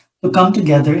DAS, to come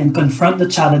together and confront the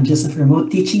challenges of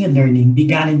remote teaching and learning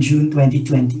began in June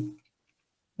 2020,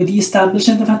 with the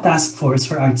establishment of a task force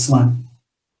for Arts 1.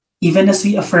 Even as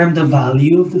we affirm the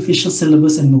value of the official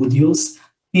syllabus and modules,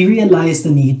 we realize the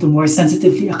need to more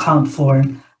sensitively account for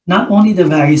not only the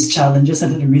various challenges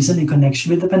that had arisen in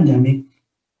connection with the pandemic,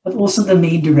 but also the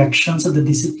main directions of the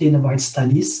discipline of art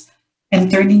studies and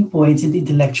turning points in the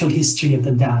intellectual history of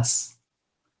the DAS.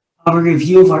 Our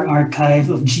review of our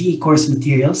archive of GE course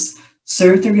materials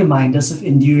served to remind us of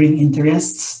enduring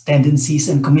interests, tendencies,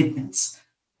 and commitments,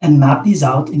 and map these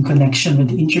out in connection with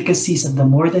the intricacies of the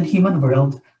more than human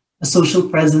world, the social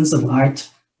presence of art,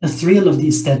 the thrill of the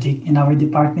aesthetic, and our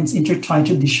department's intertwined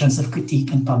traditions of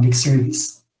critique and public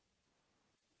service.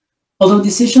 Although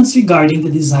decisions regarding the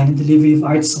design and delivery of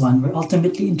Arts 1 were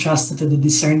ultimately entrusted to the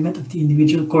discernment of the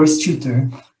individual course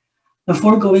tutor, the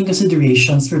foregoing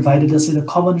considerations provided us with a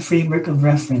common framework of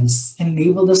reference and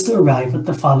enabled us to arrive at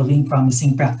the following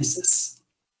promising practices.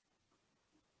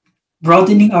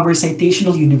 Broadening our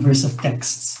citational universe of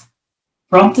texts.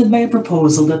 Prompted by a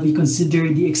proposal that we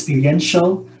consider the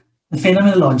experiential, the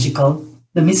phenomenological,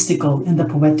 the mystical, and the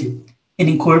poetic, and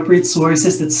incorporate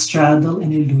sources that straddle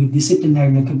and elude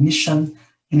disciplinary recognition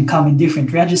and come in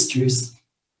different registers,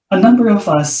 a number of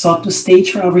us sought to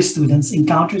stage for our students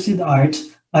encounters with art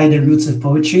by the roots of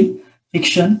poetry,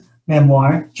 fiction,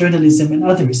 memoir, journalism, and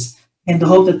others, in the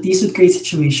hope that these would create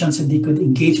situations where they could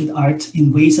engage with art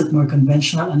in ways that more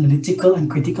conventional analytical and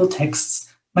critical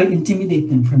texts might intimidate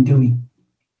them from doing.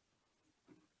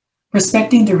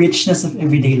 Respecting the richness of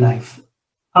everyday life.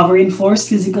 Our enforced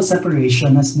physical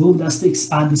separation has moved us to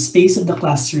expand the space of the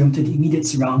classroom to the immediate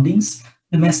surroundings,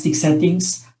 domestic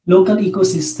settings, local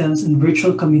ecosystems, and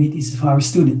virtual communities of our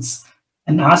students,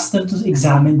 and ask them to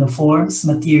examine the forms,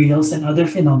 materials, and other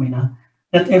phenomena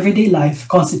that everyday life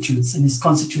constitutes and is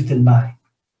constituted by.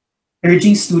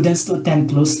 Urging students to attend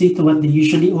closely to what they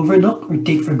usually overlook or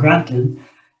take for granted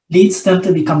leads them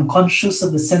to become conscious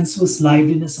of the sensuous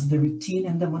liveliness of the routine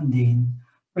and the mundane,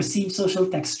 perceive social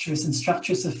textures and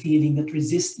structures of feeling that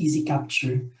resist easy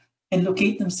capture, and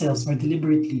locate themselves more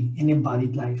deliberately in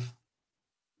embodied life.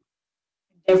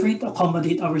 Endeavoring to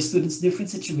accommodate our students' different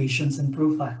situations and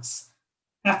profiles.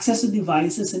 Access to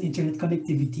devices and internet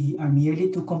connectivity are merely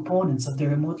two components of the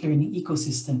remote learning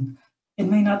ecosystem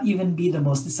and may not even be the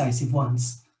most decisive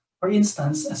ones. For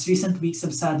instance, as recent weeks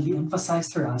have sadly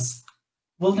emphasized for us,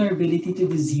 vulnerability to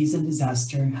disease and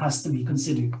disaster has to be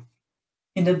considered.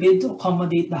 In the bid to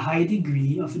accommodate the high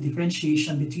degree of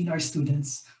differentiation between our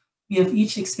students, we have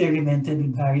each experimented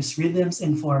with various rhythms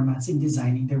and formats in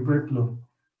designing their workload.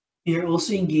 We are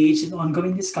also engaged in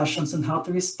ongoing discussions on how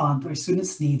to respond to our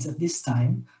students' needs at this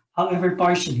time, however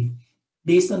partially,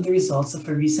 based on the results of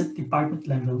a recent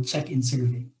department-level check-in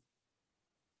survey.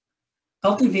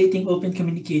 Cultivating open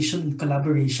communication and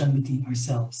collaboration between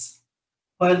ourselves.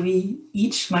 While we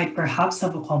each might perhaps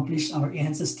have accomplished our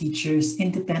ends as teachers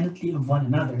independently of one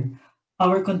another,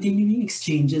 our continuing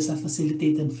exchanges have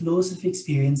facilitated flows of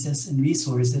experiences and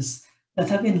resources that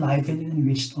have enlivened and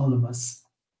enriched all of us.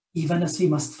 Even as we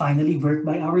must finally work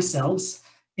by ourselves,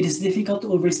 it is difficult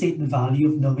to overstate the value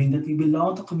of knowing that we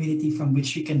belong to a community from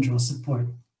which we can draw support.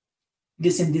 It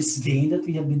is in this vein that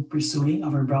we have been pursuing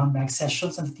our brown bag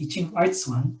sessions on the teaching of Arts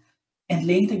 1 and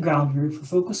laying the groundwork for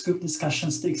focus group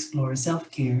discussions to explore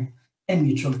self-care and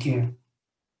mutual care.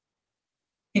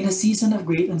 In a season of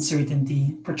great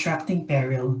uncertainty, protracting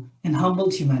peril, and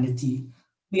humbled humanity,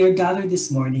 we are gathered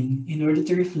this morning in order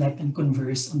to reflect and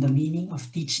converse on the meaning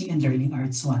of teaching and learning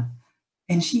Arts 1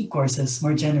 and GE courses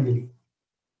more generally.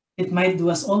 It might do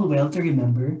us all well to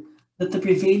remember that the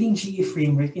prevailing GE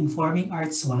framework informing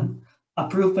Arts 1,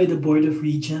 approved by the Board of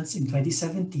Regents in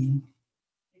 2017,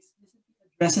 explicitly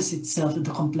addresses itself to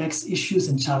the complex issues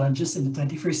and challenges in the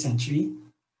 21st century,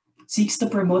 seeks to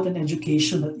promote an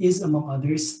education that is, among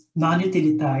others,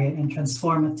 non-utilitarian and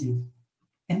transformative,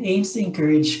 and aims to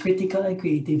encourage critical and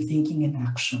creative thinking and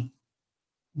action.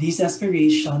 These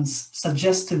aspirations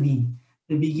suggest to me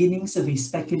the beginnings of a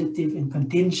speculative and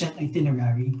contingent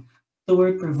itinerary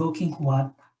toward provoking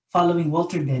what, following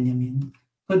Walter Benjamin,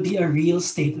 could be a real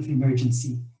state of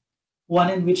emergency, one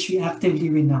in which we actively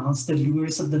renounce the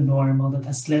lures of the normal that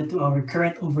has led to our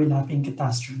current overlapping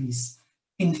catastrophes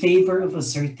in favor of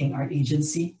asserting our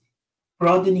agency,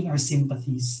 broadening our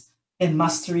sympathies, and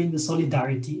mastering the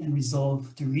solidarity and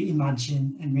resolve to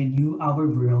reimagine and renew our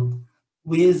world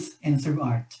with and through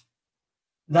art.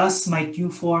 Thus might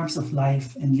new forms of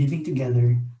life and living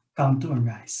together come to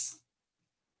arise.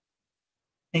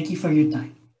 Thank you for your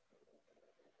time.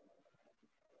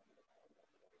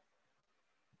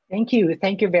 Thank you.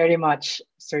 Thank you very much,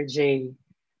 Sir Jay.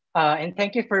 And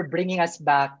thank you for bringing us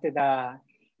back to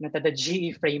the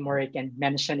GE framework and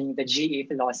mentioning the GE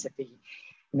philosophy,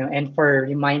 and for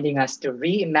reminding us to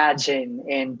reimagine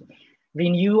and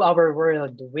renew our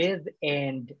world with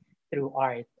and through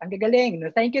art. Ang gagaling.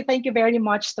 Thank you very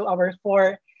much to our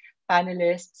 4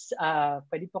 panelists.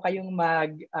 Pwede po kayong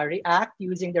mag-react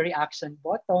using the reaction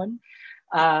button.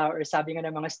 Or sabi nga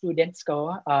ng mga students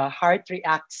ko, heart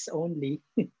reacts only.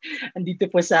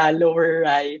 Andito po sa lower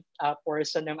right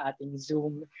portion ng ating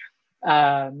Zoom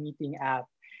meeting app.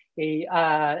 Okay.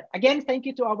 Again, thank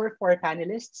you to our four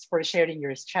panelists for sharing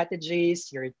your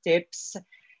strategies, your tips,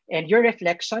 and your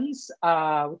reflections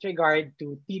with regard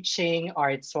to teaching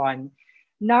Arts 1.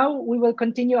 Now, we will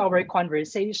continue our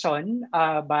conversation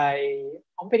by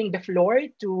opening the floor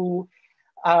to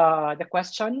the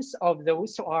questions of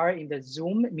those who are in the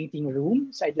Zoom meeting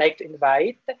room. So I'd like to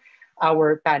invite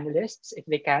our panelists, if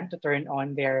they can, to turn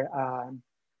on their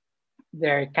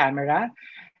camera.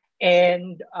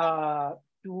 And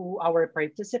to our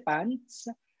participants,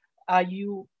 I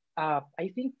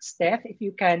think, Steph, if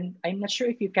you can, I'm not sure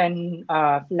if you can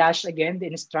flash again the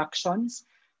instructions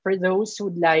for those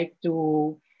who'd like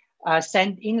to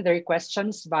send in their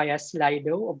questions via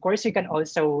Slido. Of course, you can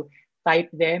also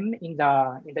type them in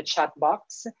the chat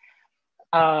box.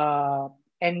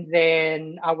 And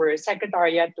then our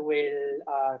secretariat will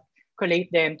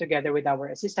collate them together with our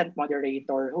assistant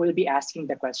moderator, who will be asking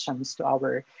the questions to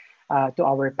our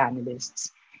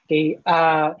panelists. Okay.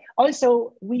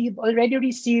 Also, we've already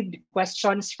received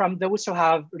questions from those who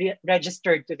have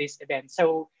registered to this event.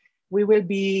 So we will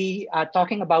be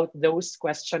talking about those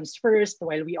questions first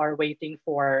while we are waiting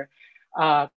for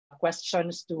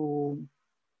questions to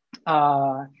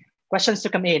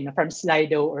come in from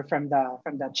Slido or from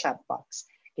the chat box.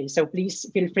 Okay, so please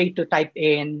feel free to type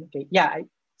in. Okay, yeah,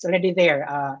 it's already there.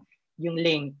 Yung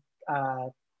link.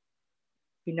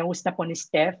 Pinost na po ni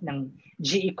Steph ng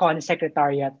GE Con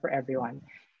Secretariat for everyone.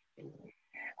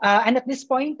 And at this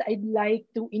point, I'd like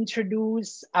to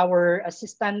introduce our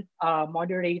assistant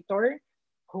moderator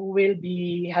who will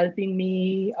be helping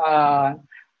me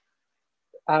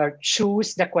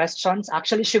choose the questions.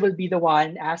 Actually, she will be the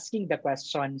one asking the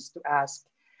questions to ask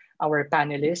our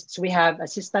panelists. We have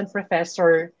Assistant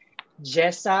Professor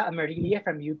Jessa Amarille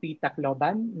from UP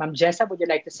Tacloban. Ma'am Jessa, would you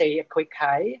like to say a quick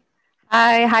hi?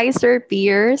 Hi, Sir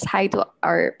Pierce. Hi to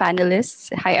our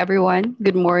panelists. Hi, everyone.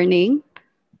 Good morning.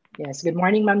 Yes, good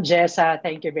morning, Ma'am Jessa.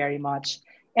 Thank you very much.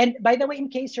 And by the way,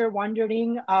 in case you're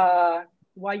wondering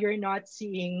why you're not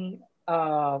seeing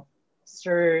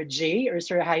Sir Jay or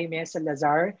Sir Jaime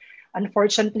Salazar,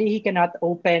 unfortunately, he cannot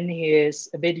open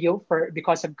his video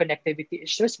because of connectivity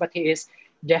issues, but he is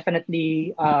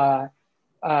definitely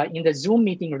in the Zoom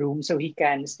meeting room, so he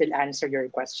can still answer your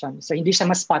questions. So hindi siya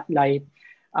ma-spotlight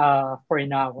for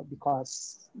now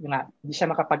because hindi siya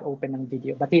makapag-open ng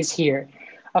video, but he's here.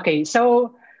 Okay,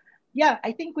 so yeah,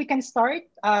 I think we can start.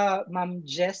 Ma'am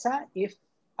Jessa, if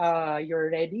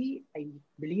you're ready, I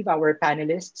believe our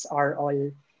panelists are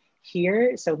all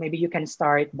here. So maybe you can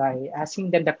start by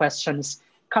asking them the questions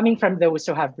coming from those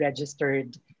who have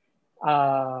registered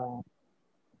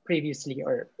previously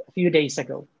or a few days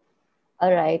ago.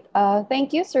 All right.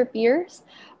 Thank you, Sir Pierce.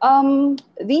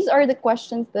 These are the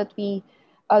questions that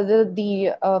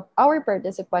our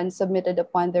participants submitted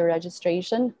upon their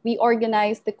registration. We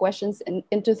organized the questions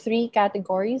into three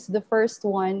categories. The first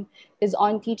one is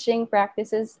on teaching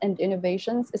practices and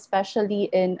innovations, especially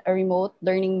in a remote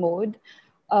learning mode.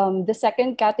 The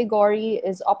second category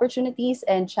is opportunities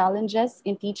and challenges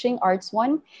in teaching Arts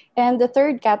 1. And the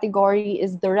third category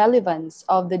is the relevance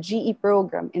of the GE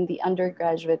program in the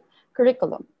undergraduate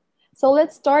curriculum. So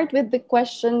let's start with the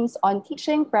questions on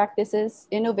teaching practices,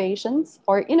 innovations,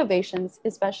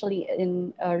 especially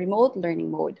in a remote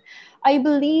learning mode. I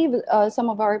believe some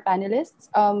of our panelists,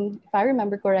 if I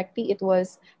remember correctly, it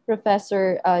was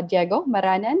Professor Diego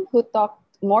Maranan who talked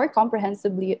more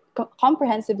comprehensively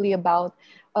about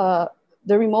the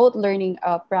remote learning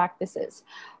practices.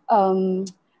 But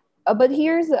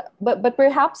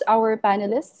perhaps our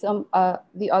panelists,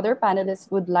 the other panelists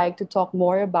would like to talk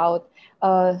more about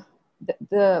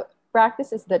the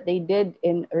practices that they did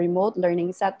in a remote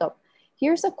learning setup.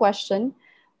 Here's a question.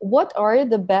 What are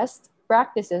the best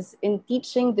practices in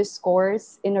teaching this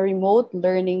course in a remote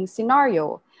learning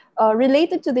scenario?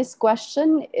 Related to this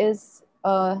question is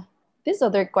this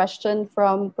other question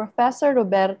from Professor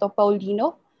Roberto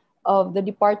Paulino of the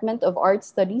Department of Art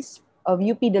Studies of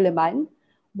UP Diliman.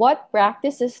 What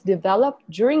practices developed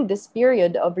during this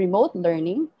period of remote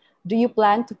learning do you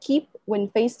plan to keep when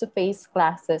face-to-face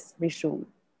classes resume?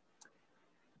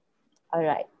 All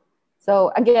right.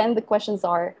 So again, the questions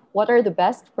are, what are the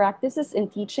best practices in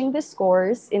teaching this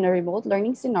course in a remote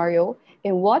learning scenario?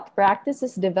 And what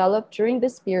practices developed during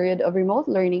this period of remote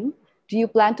learning do you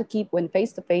plan to keep when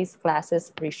face-to-face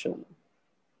classes resume?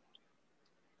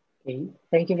 Okay,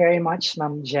 thank you very much,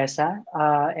 Ma'am Jessa.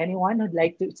 Anyone who'd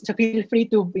like to, so feel free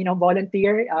to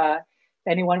volunteer. If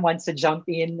anyone wants to jump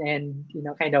in and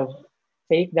kind of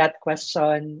take that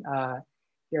question,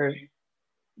 you're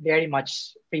very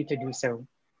much free to do so.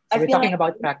 So we're talking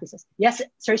about practices. Yes,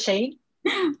 Sir Shane?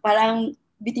 Parang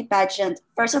beauty pageant?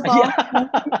 First of all,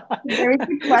 very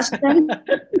good question.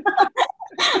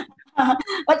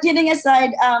 But kidding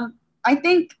aside, I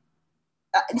think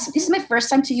this is my first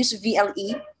time to use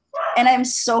VLE, and I'm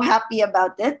so happy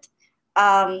about it.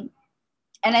 And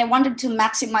I wanted to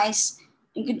maximize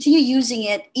and continue using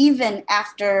it even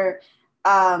after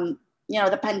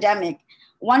the pandemic.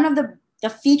 One of the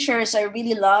features I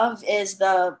really love is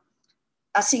the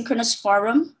asynchronous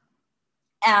forum.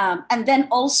 And then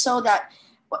also that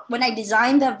when I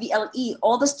designed the VLE,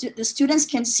 all the students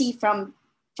can see from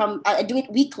I do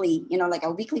it weekly, like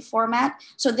a weekly format.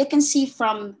 So they can see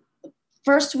from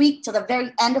first week to the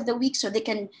very end of the week, so they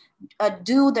can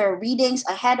do their readings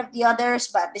ahead of the others.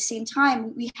 But at the same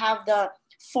time, we have the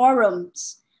forum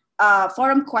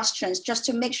questions just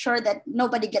to make sure that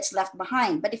nobody gets left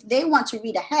behind. But if they want to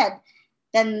read ahead,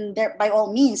 then by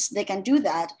all means, they can do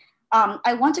that.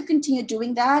 I want to continue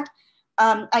doing that.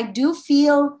 I do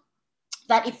feel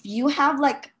that if you have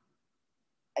like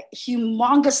a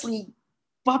humongously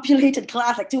populated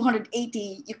class, like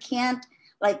 280, you can't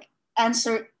like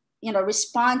answer,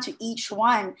 respond to each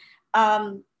one.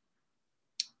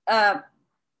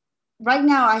 Right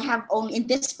now, I have only, in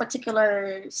this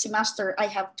particular semester, I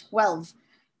have 12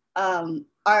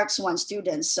 Arts 1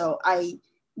 students. So I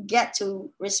get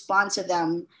to respond to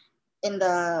them in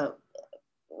the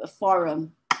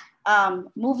forum.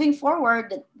 Moving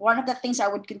forward, one of the things I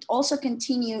would also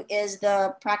continue is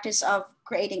the practice of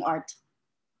creating art.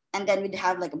 And then we'd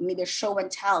have like maybe a show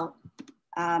and tell,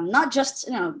 not just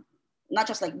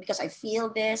like because I feel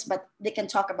this, but they can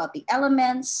talk about the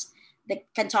elements. They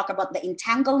can talk about the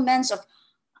entanglements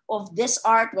of this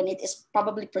art when it is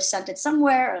probably presented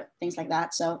somewhere, or things like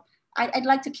that. So I'd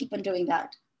like to keep on doing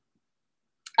that.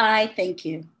 I thank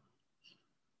you.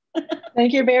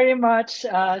 Thank you very much,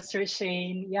 Sir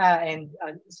Shane. Yeah, and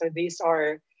so these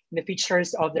are the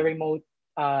features of the remote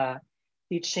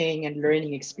teaching and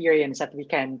learning experience that we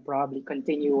can probably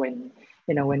continue when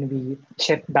we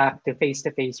shift back to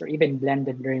face-to-face or even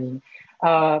blended learning.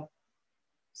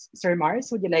 Sir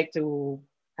Mars, would you like to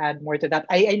add more to that?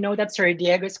 I know that Sir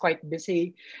Diego is quite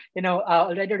busy,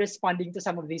 already responding to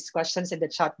some of these questions in the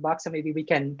chat box. So maybe we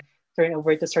can turn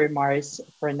over to Sir Mars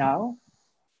for now.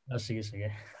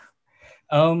 Sige.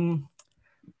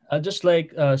 Just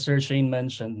like Sir Shane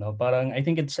mentioned, no, parang I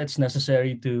think it's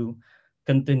necessary to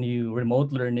continue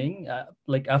remote learning.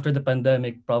 Like after the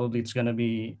pandemic, probably it's gonna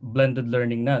be blended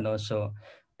learning na, no? So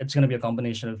it's gonna be a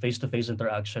combination of face-to-face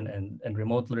interaction and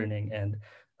remote learning. And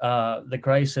the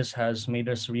crisis has made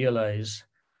us realize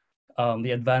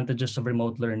the advantages of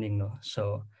remote learning, no?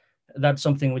 So that's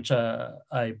something which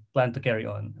I plan to carry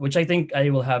on, which I think I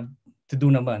will have to do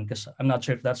naman, because I'm not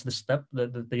sure if that's the step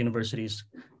that the university is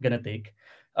gonna take.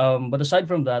 But aside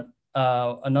from that,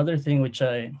 another thing which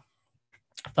I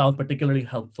found particularly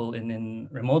helpful in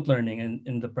remote learning and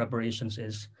in the preparations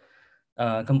is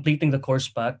completing the course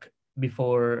pack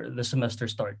before the semester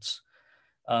starts.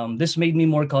 This made me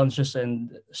more conscious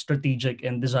and strategic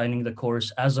in designing the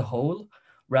course as a whole,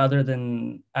 rather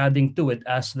than adding to it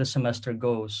as the semester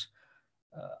goes.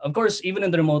 Of course, even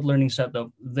in the remote learning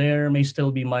setup, there may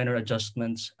still be minor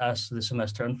adjustments as the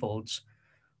semester unfolds.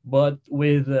 But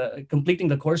with completing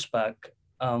the course pack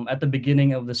at the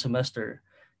beginning of the semester,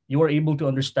 you are able to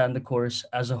understand the course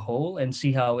as a whole and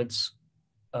see how its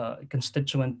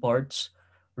constituent parts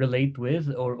relate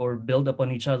with or build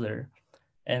upon each other.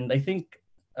 And I think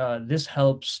this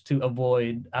helps to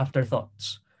avoid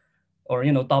afterthoughts or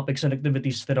topics and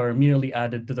activities that are merely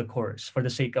added to the course for the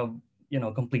sake of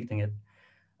completing it.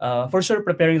 For sure,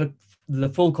 preparing the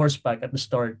full course pack at the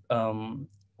start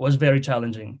was very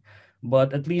challenging,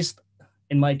 but at least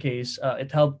in my case,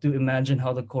 it helped to imagine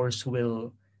how the course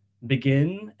will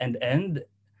begin and end.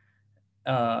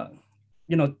 To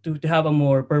have a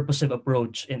more purposive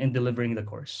approach in delivering the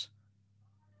course.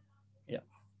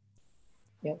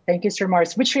 Yeah, thank you, Sir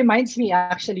Mars. Which reminds me,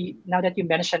 actually, now that you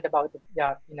mentioned about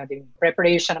the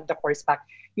preparation of the course pack,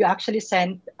 you actually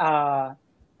sent a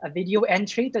video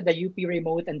entry to the UP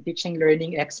Remote and Teaching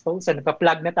Learning Expo. So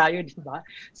nagpa-plug na tayo, di ba?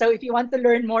 So if you want to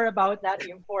learn more about that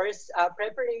in course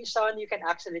preparation, you can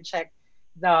actually check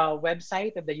the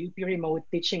website of the UP Remote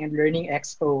Teaching and Learning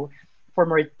Expo for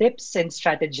more tips and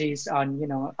strategies on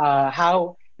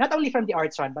how, not only from the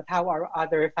Arts One, but how our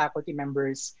other faculty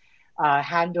members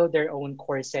handle their own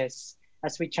courses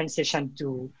as we transition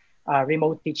to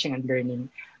remote teaching and learning.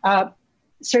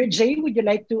 Sir Jay, would you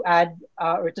like to add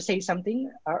or to say something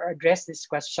or address this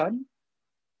question?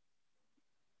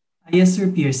 Yes, Sir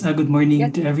Pierce. Good morning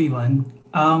Yes. to everyone.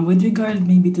 With regard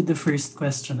maybe to the first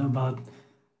question about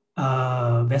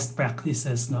best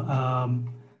practices, no,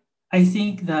 I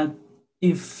think that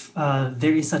if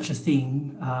there is such a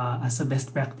thing as a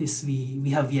best practice, we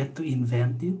have yet to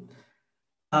invent it.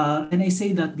 And I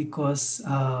say that because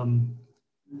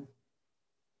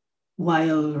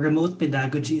while remote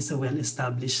pedagogy is a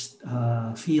well-established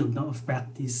field of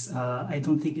practice, I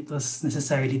don't think it was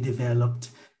necessarily developed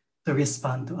to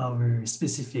respond to our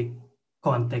specific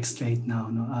context right now,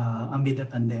 amid the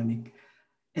pandemic.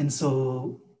 And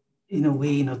so, in a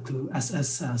way, to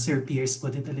as Sir Pierce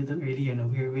put it a little earlier,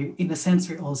 we're in a sense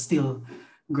we're all still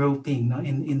groping,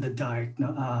 in the dark,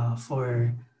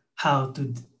 for how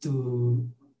to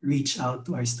reach out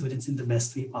to our students in the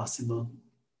best way possible.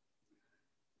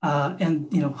 And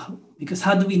because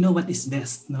how do we know what is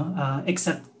best,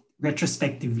 except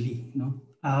retrospectively,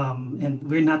 and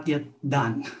we're not yet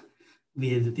done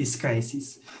with this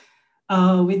crisis.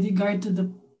 With regard to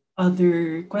the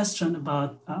other question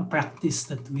about practice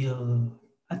that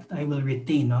I will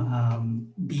retain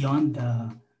beyond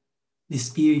this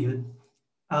period,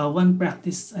 one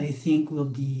practice I think will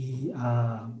be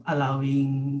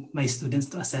allowing my students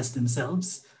to assess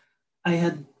themselves. I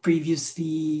had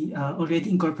previously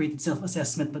already incorporated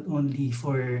self-assessment, but only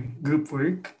for group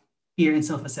work, peer and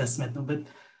self-assessment. But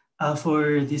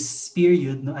for this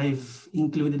period, I've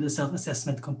included a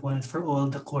self-assessment component for all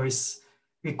the course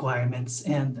requirements.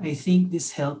 And I think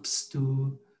this helps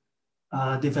to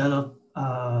develop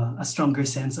a stronger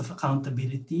sense of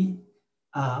accountability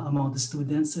among the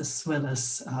students, as well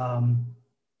as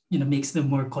makes them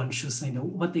more conscious.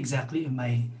 What exactly am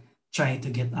I trying to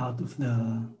get out of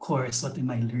the course? What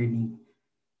am I learning?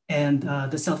 And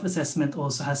the self-assessment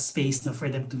also has space for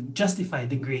them to justify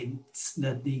the grades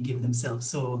that they give themselves.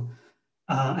 So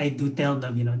I do tell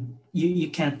them, you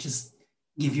can't just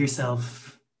give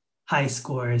yourself high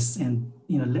scores and,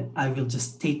 I will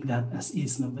just take that as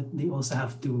is. But they also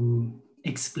have to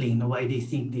explain why they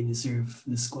think they deserve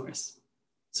the scores.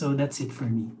 So that's it for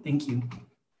me. Thank you.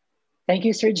 Thank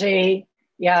you, Sir Jay.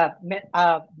 Yeah,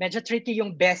 medyo tricky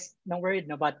yung best na word,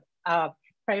 but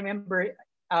if I remember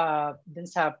dun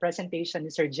sa presentation ni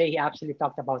Sir Jay, he actually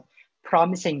talked about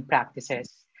promising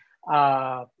practices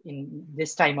in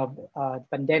this time of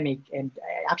pandemic. And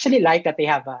I actually like that they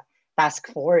have a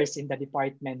task force in the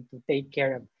department to take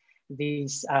care of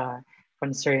these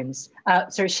concerns.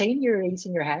 Sir Shane, you're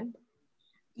raising your hand.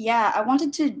 Yeah, I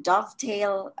wanted to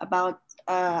dovetail about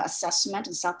assessment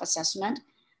and self-assessment.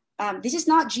 This is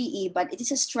not GE, but it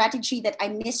is a strategy that I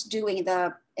miss doing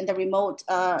in the remote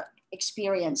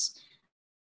experience,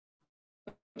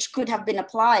 which could have been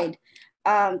applied.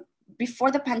 Before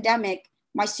the pandemic,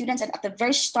 my students, at the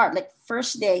very start, like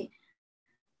first day,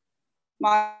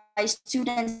 my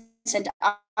students and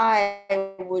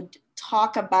I would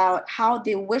talk about how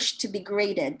they wish to be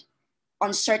graded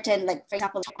on certain, like for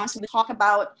example, we talk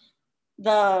about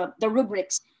the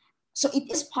rubrics. So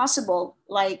it is possible,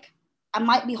 like I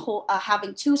might be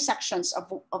having two sections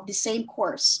of the same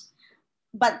course,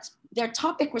 but their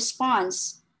topic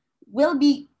response will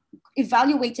be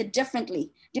evaluated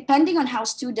differently depending on how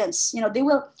students,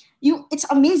 it's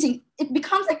amazing. It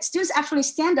becomes like students actually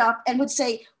stand up and would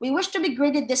say, we wish to be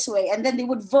graded this way. And then they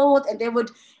would vote and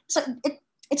so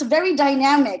it's very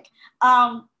dynamic.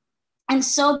 And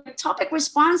so the topic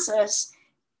responses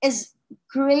is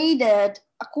graded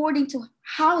according to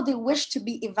how they wish to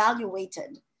be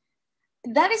evaluated.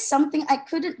 That is something I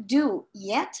couldn't do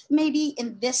yet, maybe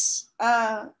in this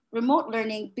remote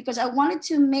learning, because I wanted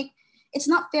to make, it's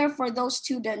not fair for those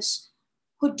students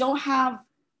who don't have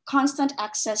constant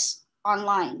access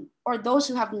online or those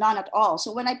who have none at all.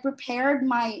 So when I prepared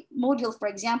my module, for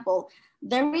example,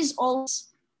 there is always,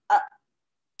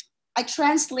 I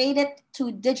translate it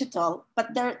to digital,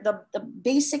 but the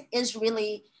basic is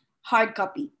really hard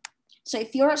copy. So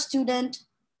if you're a student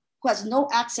who has no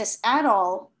access at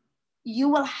all, you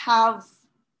will have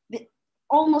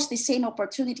almost the same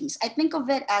opportunities. I think of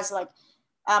it as like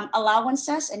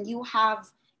allowances, and you have,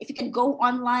 if you can go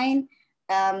online,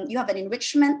 you have an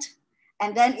enrichment.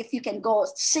 And then if you can go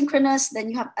synchronous, then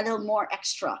you have a little more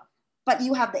extra, but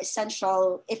you have the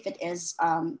essential if it is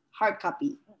hard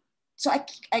copy. So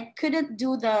I couldn't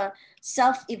do the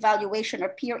self-evaluation or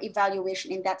peer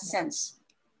evaluation in that sense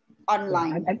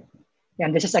online.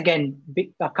 And this is again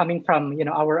coming from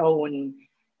our own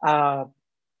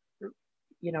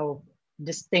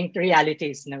distinct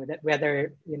realities, that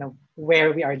whether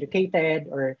where we are located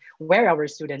or where our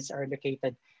students are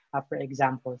located, for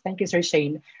example. Thank you, Sir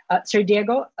Shane. Sir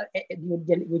Diego,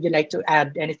 would you like to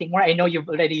add anything more? I know you've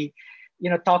already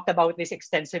talked about this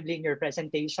extensively in your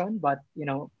presentation, but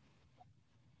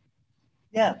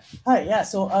Yeah. Hi. Yeah.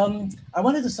 So I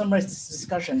wanted to summarize this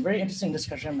discussion. Very interesting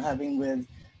discussion I'm having with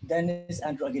Dennis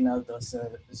Andrew Aguinaldo's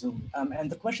Zoom. And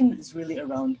the question is really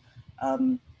around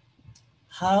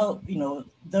how,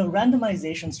 the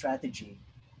randomization strategy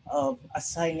of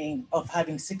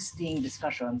having 16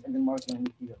 discussions and then marking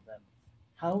only 3 of them.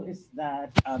 How is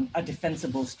that a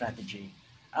defensible strategy?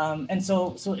 And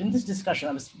so in this discussion,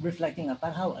 I was reflecting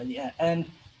about how,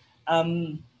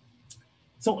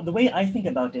 so the way I think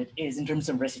about it is in terms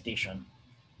of recitation.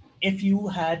 If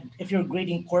you're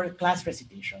grading core class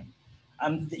recitation,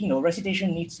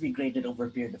 recitation needs to be graded over a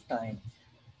period of time.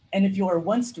 And if you are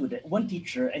one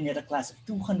teacher, and you have a class of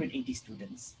 280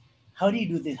 students, how do you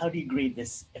do this? How do you grade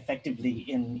this effectively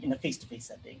in a face-to-face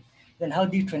setting? Then how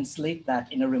do you translate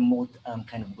that in a remote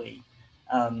kind of way?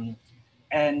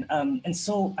 And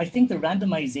so I think the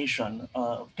randomization,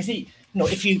 because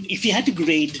if you had to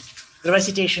grade the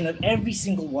recitation of every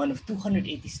single one of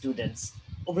 280 students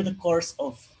over the course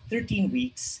of 13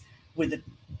 weeks with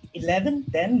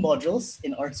 10 modules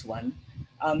in Arts 1,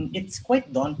 it's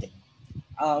quite daunting.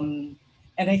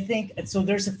 And I think, so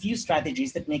there's a few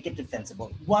strategies that make it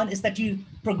defensible. One is that you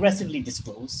progressively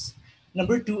disclose.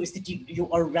 Number 2 is that you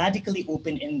are radically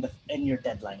open in your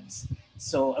deadlines.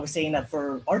 So I was saying that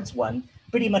for Arts 1,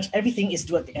 pretty much everything is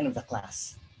due at the end of the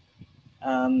class.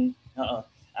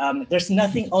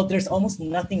 There's almost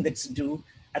nothing that's due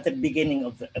at the beginning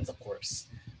of the course.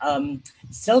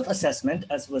 Self-assessment,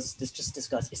 as was just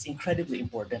discussed, is incredibly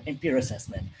important, and peer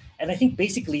assessment. And I think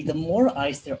basically the more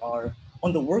eyes there are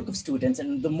on the work of students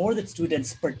and the more that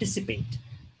students participate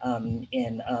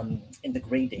in the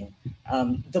grading,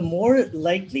 the more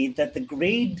likely that the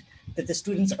grade that the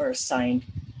students are assigned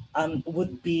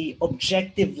would be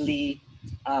objectively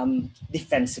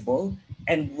defensible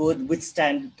and would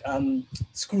withstand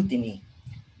scrutiny.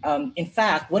 In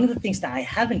fact, one of the things that I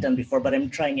haven't done before, but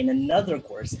I'm trying in another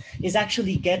course, is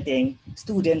actually getting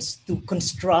students to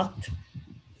construct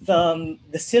the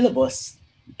syllabus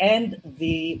and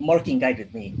the marking guide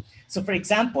with me. So for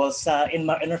example, in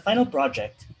our final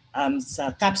project,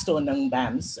 sa capstone ng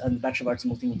BAMS, the Bachelor of Arts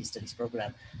Multimedia Studies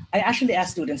program, I actually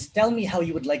asked students, tell me how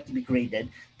you would like to be graded.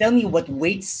 Tell me what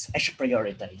weights I should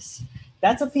prioritize.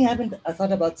 That's something I haven't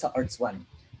thought about sa Arts 1.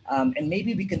 And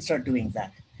maybe we can start doing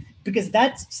that, because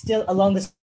that's still along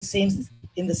the same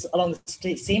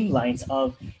lines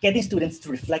of getting students to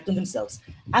reflect on themselves.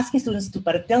 Asking students to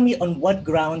tell me on what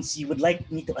grounds you would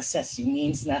like me to assess you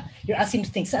means na you're asking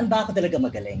to think, saan ba ako talaga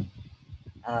magaling?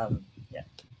 Yeah.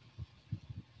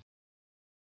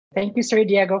 Thank you, Sir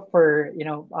Diego, for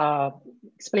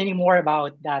explaining more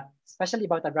about that, especially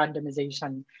about the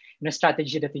randomization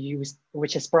strategy that you used,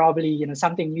 which is probably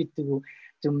something new to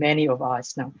many of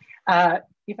us now.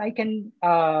 If I can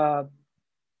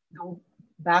go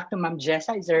back to Ma'am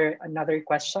Jessa, is there another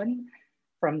question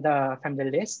from the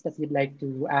list that you'd like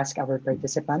to ask our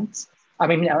participants?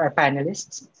 Our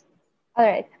panelists. All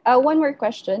right. One more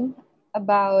question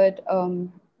about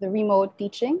the remote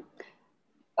teaching.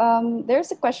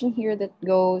 There's a question here that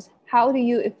goes, how do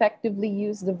you effectively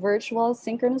use the virtual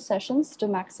synchronous sessions to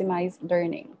maximize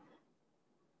learning?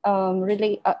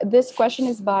 This question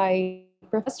is by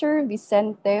Professor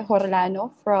Vicente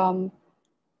Horlano from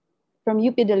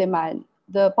UP Diliman,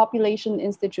 the Population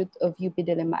Institute of UP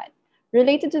Diliman.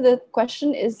 Related to the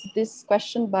question is this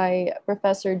question by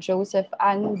Professor Joseph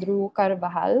Andrew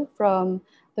Carvajal from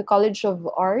the College of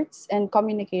Arts and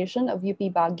Communication of UP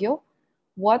Baguio.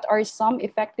 What are some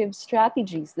effective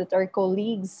strategies that our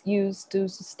colleagues use to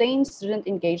sustain student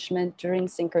engagement during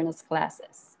synchronous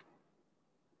classes?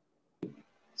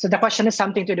 So the question is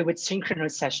something to do with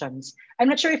synchronous sessions. I'm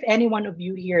not sure if any one of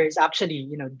you here is actually,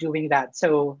 doing that.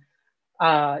 So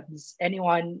is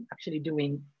anyone actually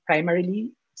doing primarily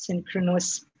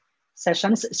synchronous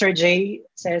sessions? Sir Jay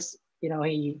says,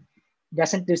 he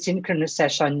doesn't do synchronous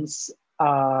sessions.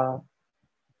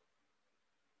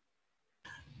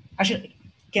 Actually,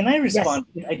 can I respond?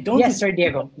 Yes. I don't. Yes, Sir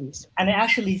Diego, please. And I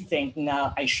actually think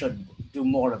now I should do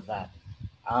more of that.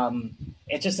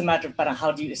 It's just a matter of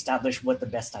how do you establish what the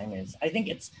best time is. I think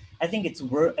it's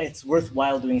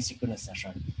worthwhile doing a synchronous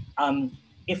session.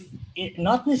 If it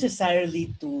not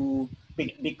necessarily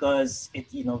because it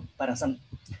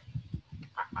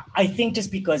I think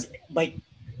just because by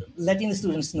letting the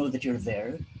students know that you're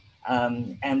there,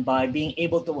 and by being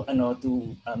able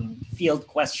to field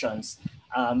questions,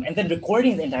 and then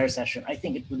recording the entire session, I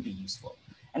think it would be useful.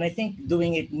 And I think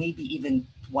doing it maybe even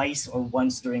twice or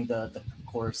once during the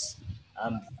course,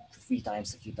 a few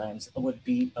times, would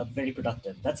be very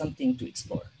productive. That's something to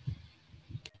explore.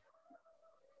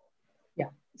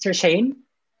 Yeah. Sir Shane?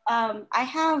 I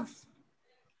have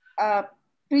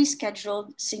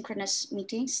pre-scheduled synchronous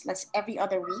meetings. That's every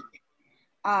other week.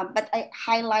 But I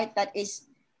highlight that is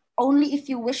only if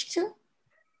you wish to,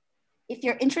 if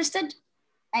you're interested,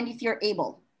 and if you're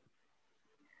able.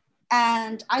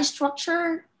 And I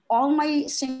structure all my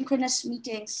synchronous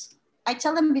meetings. I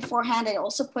tell them beforehand. I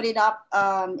also put it up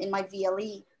in my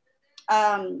VLE.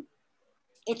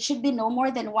 It should be no more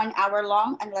than 1 hour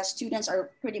long unless students are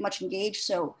pretty much engaged.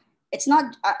 So it's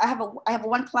not, I have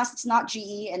one class that's not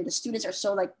GE and the students are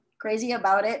so like crazy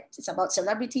about it. It's about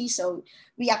celebrity. So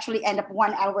we actually end up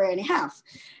 1 hour and a half.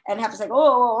 And half is like,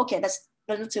 oh, okay, that's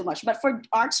a little too much. But for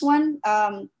arts one,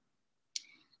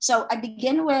 so I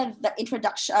begin with the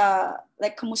introduction,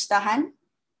 like kumustahan.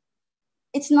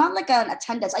 It's not like an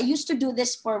attendance. I used to do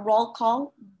this for roll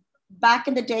call back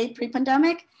in the day,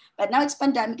 pre-pandemic, but now it's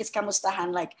pandemic, it's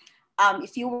kamustahan. Like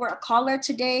if you were a caller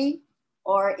today,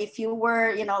 or if you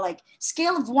were, like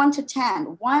scale of 1 to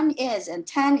 10, 1 is, and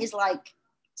 10 is like,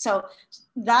 so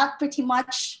that pretty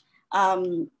much,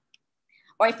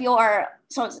 or if you are,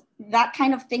 so that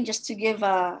kind of thing, just to give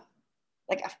how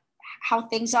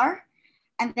things are.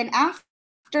 And then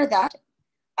after that,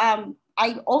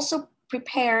 I also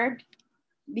prepared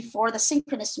before the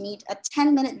synchronous meet a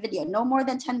 10-minute video, no more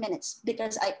than 10 minutes,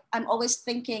 because I'm always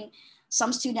thinking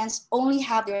some students only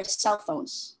have their cell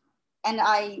phones. And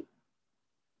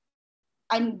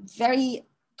I'm very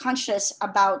conscious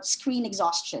about screen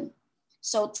exhaustion.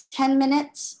 So 10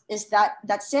 minutes is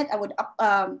that's it. I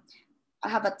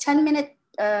have a 10-minute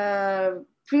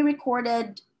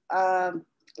pre-recorded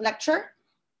lecture.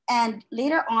 And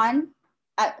later on,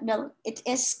 it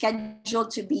is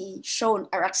scheduled to be shown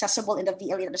or accessible in the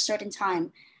VLE at a certain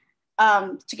time.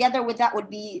 Together with that would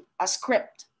be a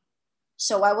script.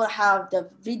 So I will have the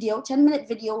video, 10-minute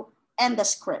video, and the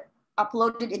script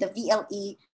uploaded in the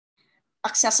VLE,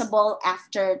 accessible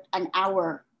after an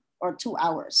hour or 2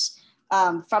 hours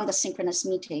from the synchronous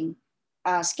meeting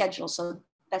schedule. So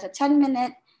that's a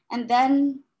 10-minute. And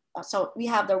then, so we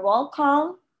have the roll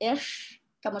call-ish,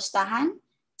 kamustahan,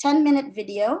 10-minute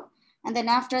video. And then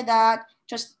after that,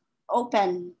 just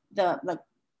open the, like,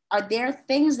 are there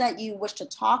things that you wish to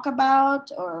talk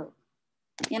about, or,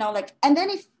 and then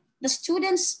if the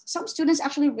students, some students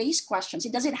actually raise questions.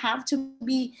 It doesn't have to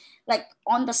be like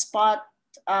on the spot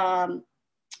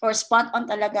or spot on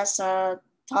talaga sa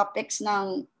topics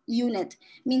ng unit.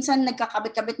 Minsan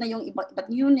nagkakabit-kabit na yung iba't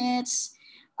units.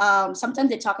 Sometimes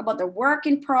they talk about their work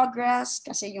in progress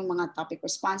kasi yung mga topic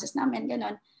responses namin,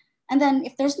 ganon. And then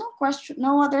if there's no question,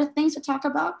 no other things to talk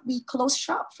about, we close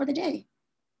shop for the day.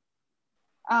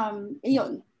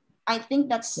 Yun. I think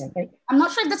that's, I'm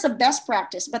not sure if that's the best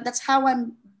practice, but that's how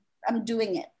I'm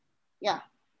doing it. Yeah.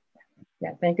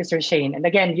 Yeah, thank you, Sir Shane. And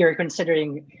again,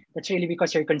 that's really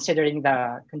because you're considering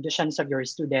the conditions of your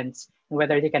students and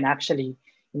whether they can actually,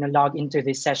 log into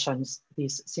these sessions,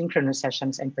 these synchronous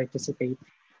sessions, and participate.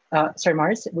 Sir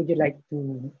Mars, would you like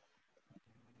to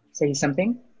say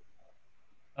something?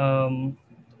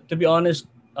 To be honest,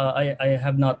 I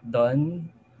have not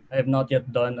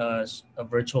yet done a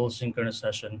virtual synchronous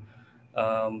session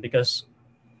because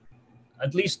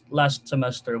at least last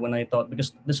semester when I thought,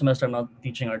 because this semester I'm not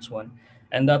teaching Arts 1,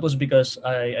 and that was because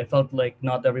I felt like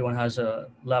not everyone has a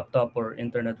laptop or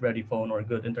internet ready phone or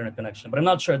good internet connection. But I'm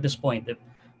not sure at this point if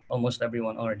almost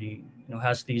everyone already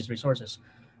has these resources.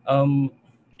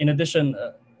 In addition,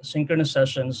 synchronous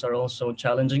sessions are also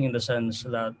challenging in the sense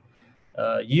that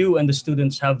you and the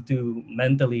students have to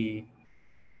mentally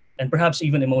and perhaps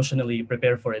even emotionally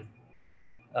prepare for it.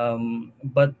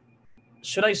 But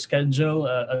should I schedule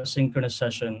a synchronous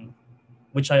session,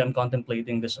 which I am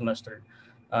contemplating this semester?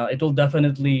 It will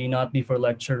definitely not be for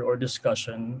lecture or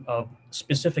discussion of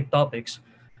specific topics,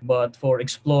 but for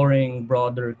exploring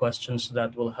broader questions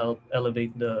that will help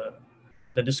elevate the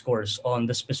discourse on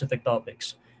the specific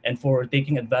topics, and for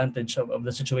taking advantage of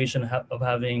the situation of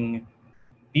having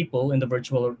people in the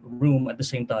virtual room at the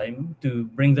same time to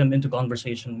bring them into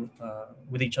conversation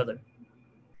with each other.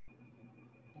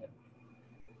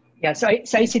 Yeah, so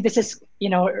I see this is,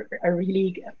 a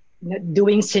really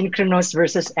doing synchronous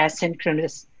versus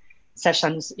asynchronous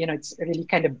sessions, it's really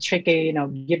kind of tricky,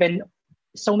 given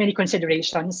so many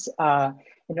considerations,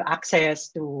 access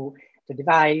to the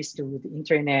device, to the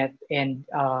internet, and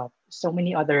so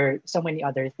many other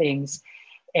things.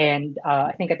 And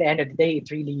I think at the end of the day,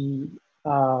 it really,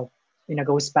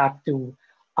 goes back to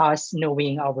us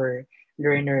knowing our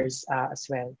learners as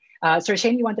well. Sir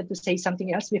Shane, you wanted to say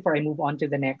something else before I move on to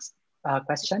the next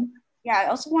question? Yeah, I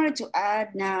also wanted to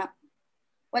add na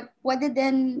what did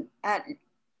then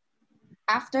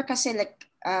after kasi like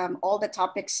all the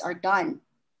topics are done.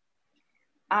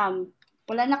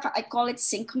 Wala na, I call it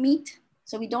sync meet.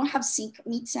 So we don't have sync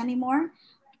meets anymore,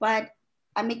 but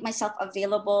I make myself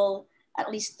available at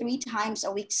least 3 times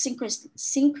a week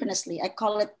synchronously. I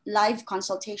call it live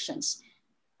consultations.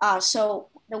 So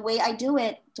the way I do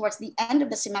it towards the end of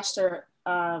the semester,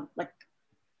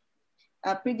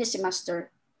 previous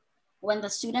semester, when the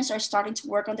students are starting to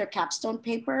work on their capstone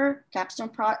paper, capstone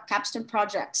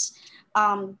projects,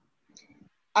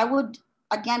 I would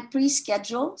again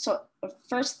pre-schedule. So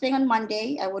first thing on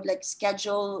Monday, I would like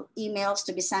schedule emails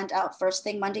to be sent out first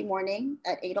thing Monday morning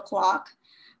at 8 o'clock.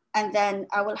 And then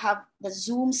I will have the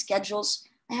Zoom schedules.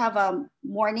 I have a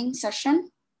morning session,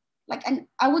 and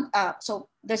I would, so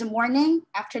there's a morning,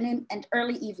 afternoon, and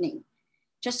early evening,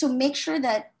 just to make sure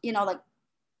that,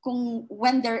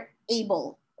 when they're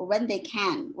able, or when they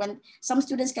can. When some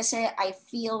students can say, I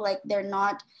feel like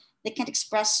they can't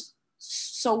express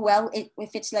so well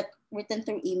if it's like written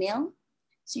through email.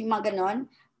 So yung mga ganon.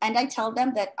 And I tell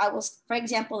them that for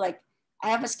example, like I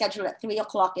have a schedule at 3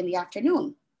 o'clock in the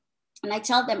afternoon. And I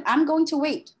tell them, I'm going to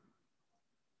wait,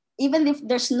 even if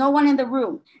there's no one in the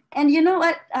room. And you know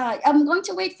what? I'm going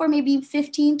to wait for maybe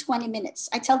 15, 20 minutes.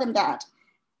 I tell them that.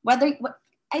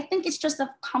 I think it's just a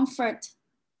comfort,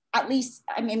 at least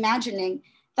I'm imagining,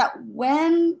 that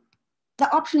when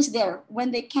the option is there, when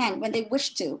they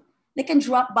wish to, they can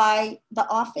drop by the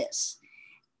office.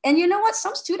 And you know what?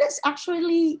 Some students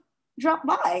actually drop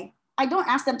by. I don't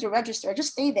ask them to register. I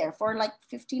just stay there for like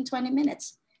 15, 20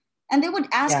 minutes. And they would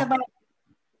ask about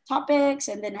topics,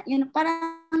 and then,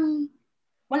 parang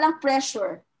walang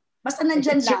pressure. Basta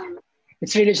nandyan lang.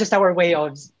 It's really just our way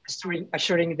of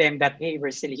assuring them that, hey,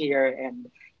 we're still here, and,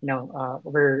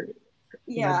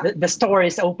 the store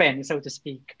is open, so to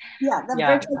speak. Yeah, the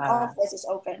virtual office is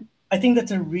open. I think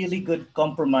that's a really good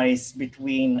compromise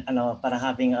between para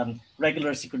having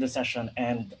regular synchronous session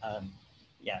and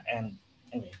and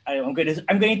anyway,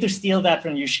 I'm going to steal that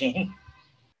from you, Shane.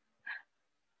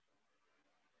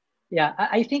 Yeah,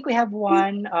 I think we have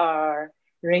one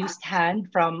raised hand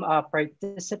from a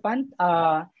participant.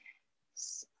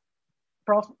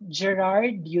 Prof.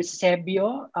 Gerard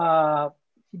Eusebio, if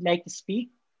you'd like to speak,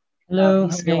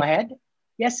 please go ahead.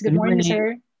 Yes, good morning,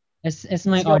 sir. Is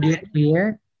my audio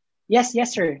clear? Yes,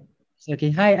 sir.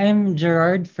 Okay. Hi, I'm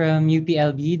Gerard from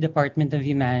UPLB, Department of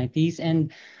Humanities,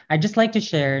 and I'd just like to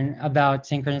share about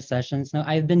synchronous sessions. Now,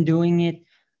 I've been doing it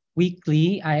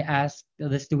weekly. I ask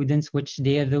the students which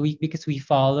day of the week because we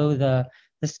follow the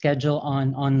schedule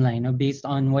online based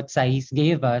on what SAIS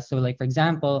gave us. So like, for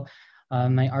example,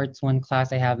 my Arts 1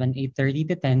 class, I have an 8:30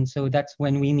 to 10. So that's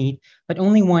when we meet, but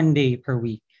only one day per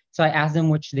week. So I ask them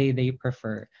which day they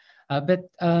prefer. But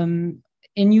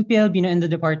in UPLB, in the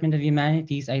Department of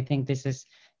Humanities, I think this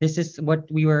is what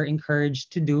we were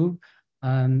encouraged to do.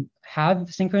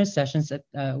 Have synchronous sessions at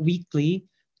weekly,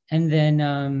 and then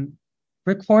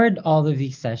record all of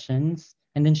these sessions,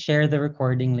 and then share the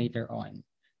recording later on.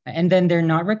 And then they're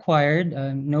not required,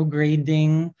 no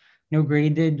grading, no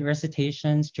graded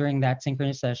recitations during that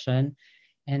synchronous session.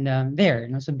 And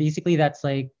so basically that's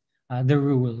like the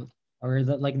rule, or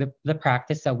the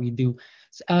practice that we do.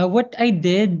 So, what I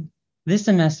did this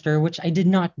semester, which I did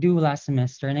not do last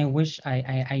semester, and I wish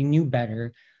I knew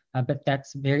better, but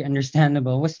that's very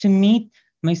understandable, was to meet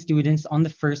my students on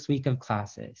the first week of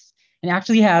classes, and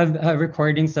actually have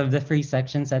recordings of the 3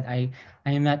 sections that I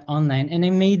met online. And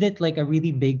I made it like a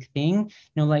really big thing.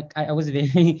 I was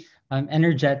very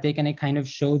energetic, and I kind of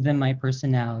showed them my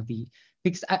personality,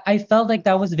 because I felt like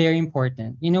that was very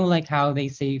important. Like how they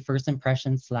say first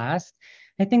impressions last.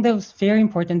 I think that was very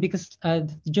important because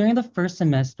during the first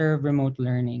semester of remote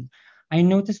learning, I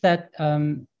noticed that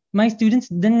my students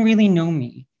didn't really know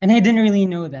me, and I didn't really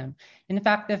know them. In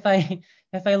fact, if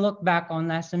I look back on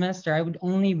last semester, I would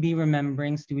only be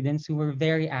remembering students who were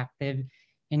very active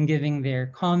in giving their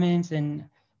comments and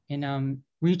in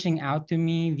reaching out to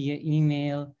me via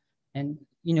email, and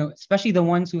especially the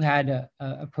ones who had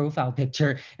a profile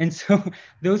picture. And so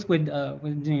those would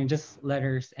just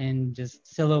letters and just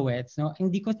silhouettes. No,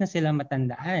 hindi ko na sila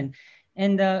matandaan.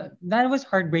 And that was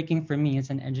heartbreaking for me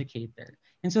as an educator.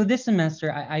 And so this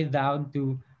semester, I vowed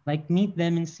to meet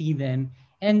them and see them.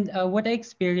 And what I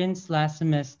experienced last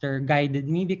semester guided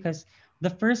me, because the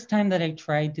first time that I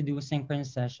tried to do a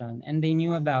synchronous session and they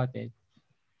knew about it,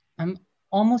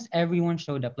 almost everyone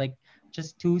showed up. Like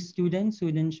just 2 students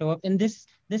who didn't show up. And this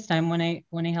time when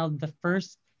I held the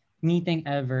first meeting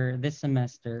ever this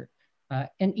semester,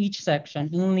 in each section,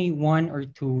 only 1 or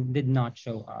 2 did not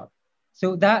show up.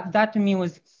 So that to me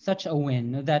was such a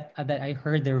win, that I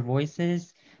heard their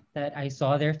voices, that I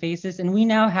saw their faces, and we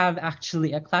now have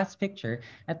actually a class picture.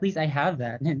 At least I have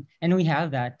that, and we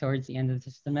have that towards the end of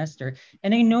the semester.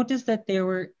 And I noticed that they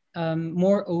were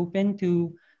more open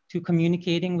to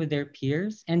communicating with their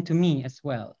peers and to me as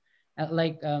well.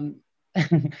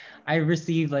 I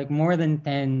received like more than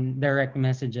 10 direct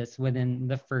messages within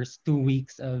the first 2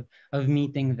 weeks of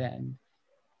meeting them.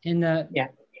 And Yeah.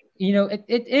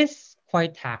 it is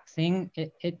quite taxing.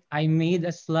 I made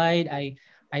a slide.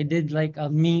 I did like a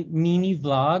mini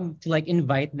vlog to like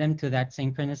invite them to that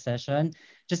synchronous session,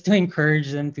 just to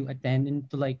encourage them to attend and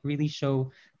to like really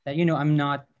show that I'm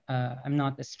not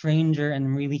a stranger, and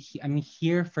I'm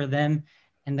here for them,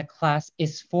 and the class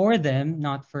is for them,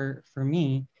 not for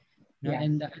me. Yeah.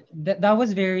 And that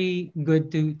was very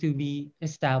good to be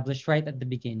established right at the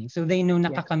beginning. So they know Yeah.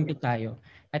 nakakampi tayo.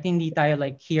 At hindi tayo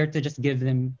like here to just give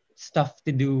them stuff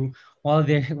to do while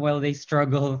they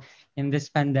struggle in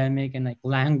this pandemic and like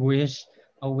languish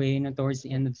away towards the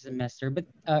end of the semester. But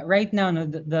right now, no,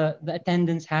 the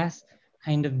attendance has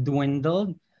kind of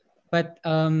dwindled, but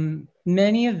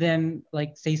many of them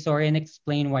like say sorry and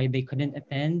explain why they couldn't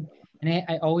attend. And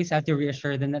I always have to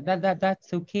reassure them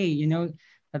that's okay.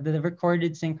 That the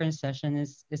recorded synchronous session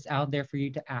is out there for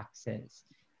you to access.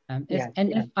 Yeah.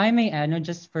 If I may add, no,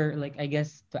 just for like I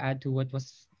guess to add to what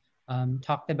was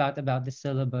talked about the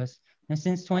syllabus. Now,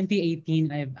 since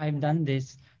 2018, I've done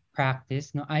this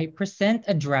practice. No, I present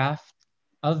a draft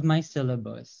of my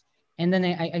syllabus, and then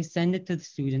I send it to the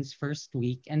students first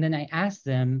week, and then I ask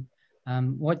them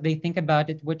what they think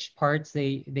about it, which parts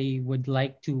they would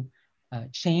like to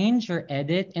change or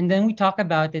edit, and then we talk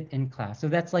about it in class.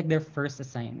 So that's like their first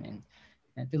assignment,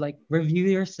 to like review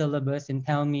your syllabus and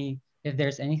tell me if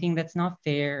there's anything that's not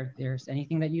fair, if there's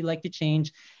anything that you like to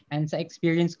change. And sa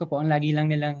experience ko po, ang lagi lang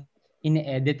nilang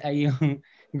ine-edit ay yung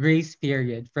grace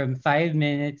period from 5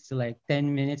 minutes to like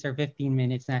 10 minutes or 15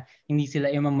 minutes na hindi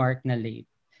sila i-mark na late.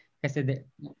 Kasi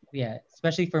yeah,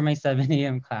 especially for my 7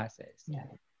 a.m. classes. Yeah.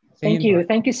 So Thank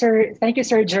you, sir. Thank you,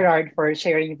 Sir Gerard, for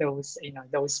sharing those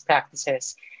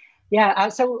practices. Yeah.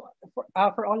 So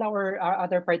for all our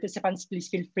other participants, please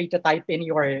feel free to type in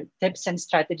your tips and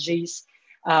strategies.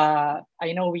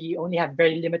 I know we only have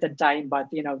very limited time, but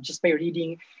just by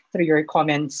reading through your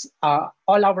comments,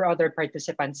 all our other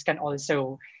participants can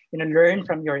also learn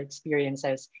from your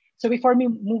experiences. So before we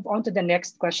move on to the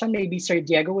next question, maybe Sir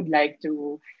Diego would like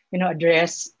to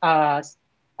address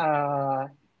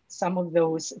some of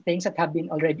those things that have been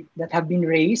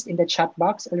raised in the chat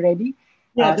box already.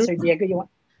 Yeah, Sir Diego, you want?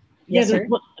 Yeah, Yes, sir.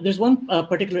 There's one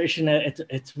particular issue that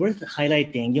it's worth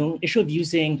highlighting. Yung issue of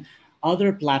using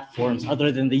other platforms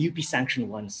other than the UP sanctioned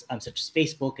ones, such as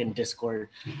Facebook and Discord.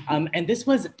 And this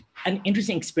was an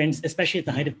interesting experience, especially at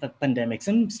the height of the pandemic.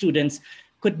 Some students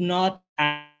could not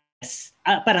access,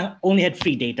 parang only had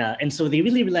free data. And so they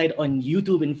really relied on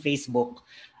YouTube and Facebook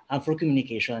for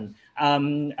communication.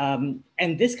 And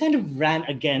this kind of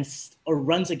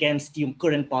runs against yung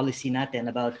current policy natin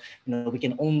about, we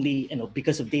can only,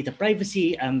 because of data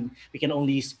privacy, we can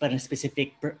only use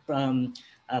specific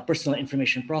personal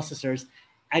information processors.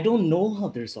 I don't know how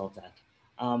to resolve that.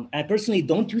 I personally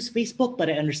don't use Facebook, but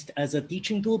I understand as a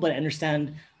teaching tool, but I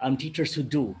understand teachers who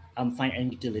do find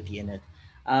any utility in it.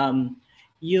 I'll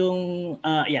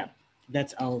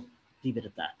leave it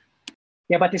at that.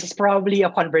 Yeah, but this is probably a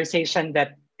conversation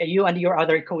that you and your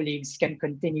other colleagues can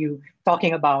continue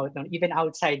talking about even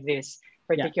outside this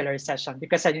particular session,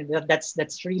 because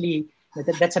that's really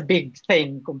that's a big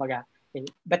thing, kumbaga. Okay.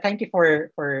 But thank you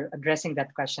for addressing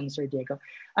that question, Sir Diego.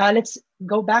 Let's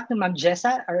go back to Ma'am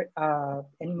Jessa.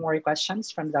 Any more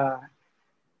questions from the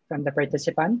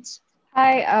participants?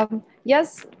 Hi.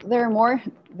 Yes, there are more.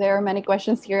 There are many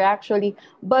questions here actually,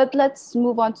 but let's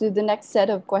move on to the next set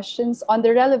of questions on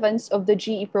the relevance of the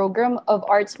GE program of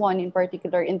Arts 1 in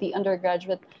particular in the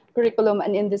undergraduate curriculum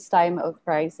and in this time of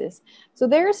crisis. So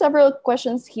there are several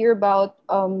questions here about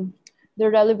the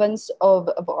relevance of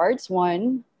Arts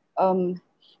 1.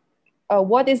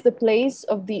 What is the place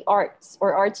of the arts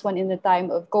or Arts 1 in the time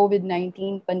of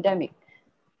COVID-19 pandemic?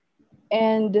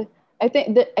 And I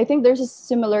think there's a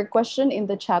similar question in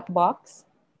the chat box.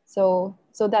 So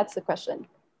that's the question.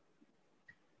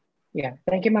 Yeah,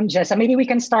 thank you, Ma'am Jessa. Maybe we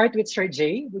can start with Sir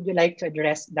Jay. Would you like to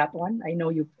address that one? I know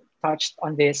you touched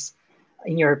on this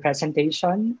in your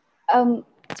presentation.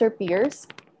 Sir Pierce?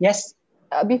 Yes.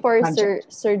 Before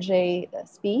Sir Jay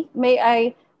speak, may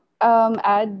I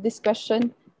add this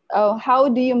question? How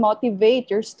do you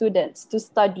motivate your students to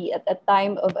study at a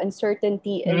time of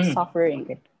uncertainty and suffering?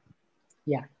 Okay.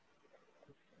 Yeah.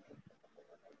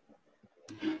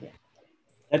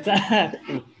 That's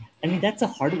a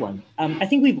hard one. I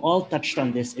think we've all touched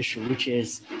on this issue, which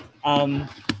is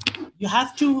you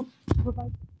have to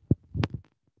provide,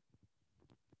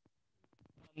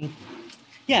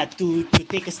 to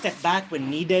take a step back when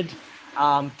needed,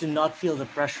 to not feel the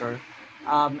pressure.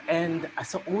 And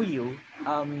as a OU,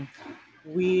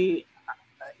 we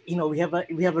we have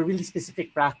a really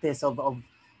specific practice of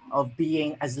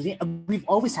being as lean. We've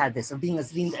always had this of being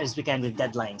as lean as we can with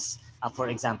deadlines, for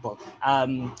example.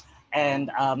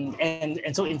 And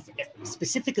so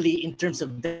specifically in terms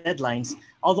of deadlines,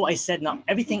 although I said now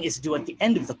everything is due at the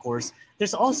end of the course,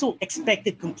 there's also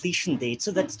expected completion dates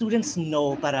so that students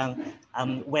know parang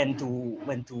when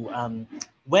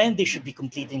they should be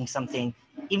completing something,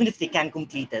 even if they can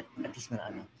complete it at least.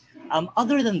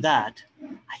 Other than that,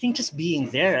 I think just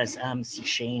being there, as si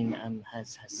Shane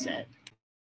has said.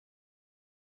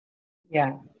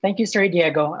 Yeah, thank you, Sir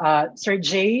Diego. Sir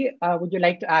Jay, would you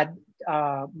like to add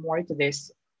more to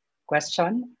this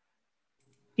question?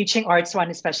 Teaching Arts 1,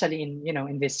 especially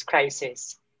in this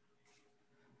crisis.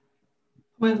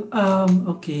 Well,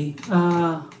 okay.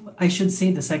 I should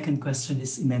say the second question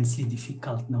is immensely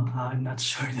difficult. No, I'm not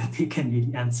sure that we can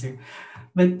really answer.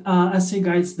 But as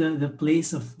regards the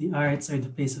place of the arts or the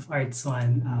place of Arts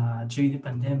 1 during the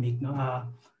pandemic, no,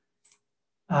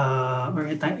 or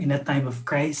in a time of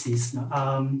crisis, no,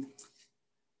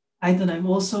 I don't know. I'm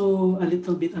also a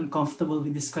little bit uncomfortable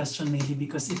with this question, mainly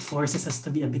because it forces us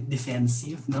to be a bit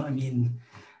defensive. No, I mean.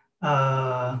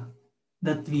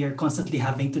 That we are constantly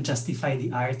having to justify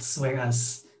the arts,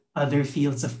 whereas other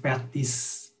fields of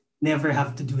practice never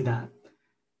have to do that.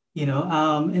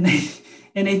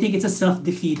 And I think it's a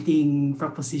self-defeating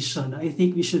proposition. I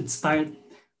think we should start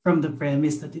from the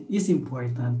premise that it is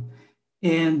important.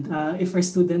 And if our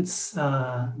students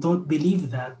don't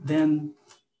believe that, then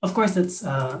of course that's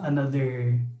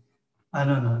another, I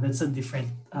don't know, that's a different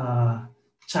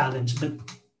challenge. But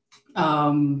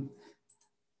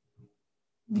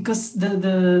because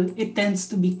it tends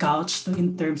to be couched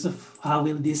in terms of how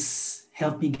will this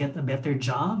help me get a better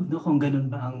job, no? Kung ganun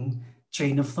ba ang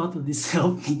train of thought, will this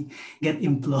help me get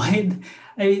employed?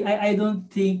 I don't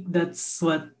think that's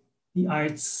what the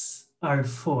arts are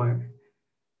for.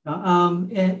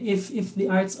 If the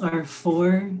arts are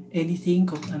for anything,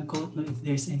 quote unquote, no, if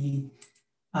there's any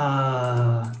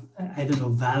I don't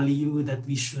know, value that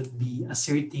we should be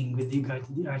asserting with regard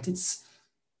to the arts,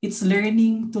 it's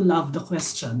learning to love the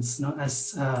questions, no?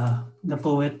 As the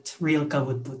poet Rilke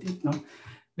would put it, no?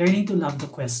 Learning to love the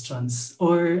questions,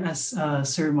 or as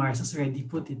Sir Mars has already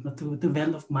put it, no? To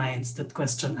develop minds that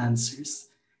question answers.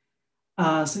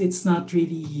 So it's not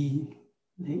really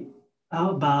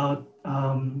about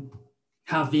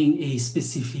having a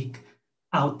specific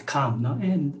outcome, no?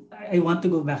 And I want to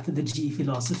go back to the GE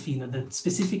philosophy, no? That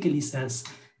specifically says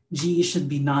GE should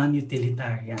be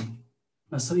non-utilitarian.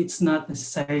 So it's not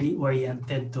necessarily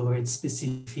oriented towards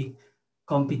specific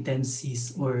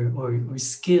competencies or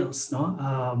skills, no.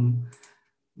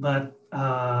 But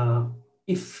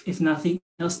if nothing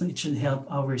else, no, it should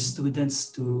help our students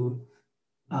to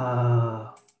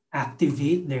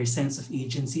activate their sense of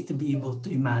agency to be able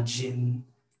to imagine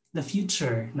the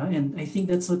future, no. And I think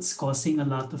that's what's causing a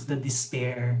lot of the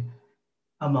despair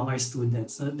among our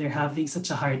students. So they're having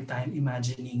such a hard time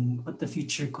imagining what the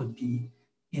future could be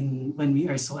when we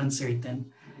are so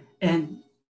uncertain. And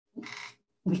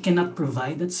we cannot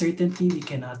provide that certainty, we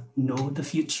cannot know the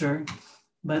future,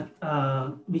 but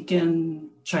we can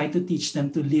try to teach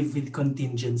them to live with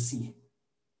contingency.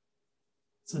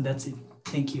 So that's it.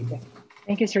 Thank you. Yeah.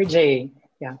 Thank you, Sir Jay.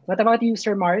 Yeah. What about you,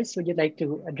 Sir Mars? Would you like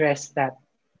to address that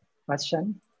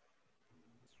question?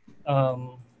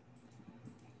 I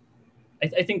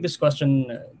think this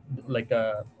question, like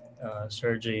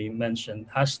Sergey mentioned,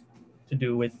 has to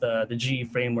do with the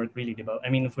GE framework, really. I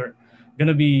mean, if we're going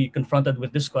to be confronted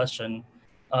with this question,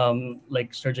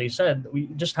 like Sergey said, we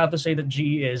just have to say that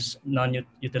GE is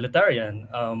non-utilitarian.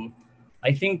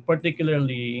 I think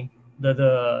particularly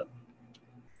the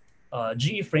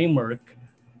GE framework,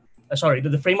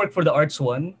 the framework for the Arts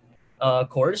 1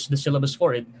 course, the syllabus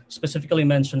for it, specifically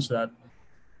mentions that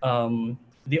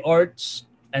the arts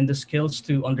and the skills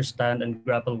to understand and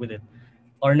grapple with it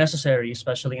are necessary,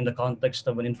 especially in the context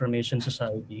of an information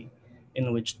society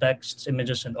in which texts,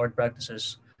 images, and art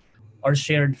practices are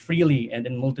shared freely and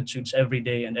in multitudes every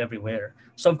day and everywhere.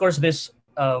 So, of course, this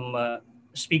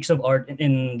speaks of art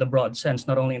in the broad sense,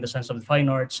 not only in the sense of the fine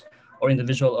arts or in the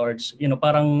visual arts.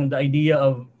 Parang the idea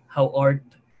of how art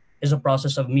is a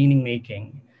process of meaning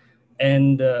making.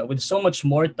 And with so much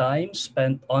more time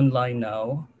spent online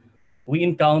now, we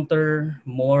encounter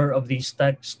more of these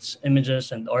texts,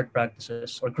 images, and art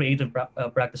practices, or creative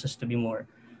practices, to be more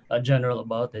general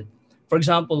about it. For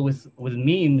example, with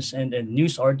memes and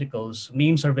news articles,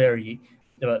 memes are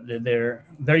they're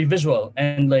very visual,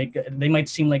 and like they might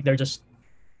seem like they're just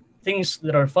things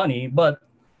that are funny, but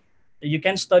you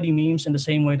can study memes in the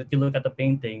same way that you look at a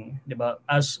painting, diba?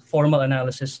 As formal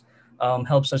analysis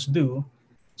helps us do.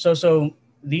 So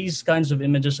these kinds of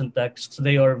images and texts,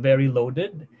 they are very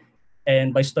loaded.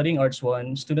 And by studying Arts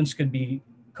 1, students could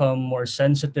become more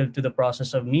sensitive to the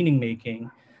process of meaning making,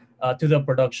 to the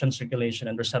production, circulation,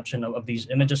 and reception of these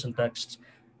images and texts.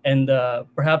 And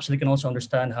perhaps they can also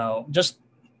understand how, just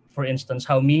for instance,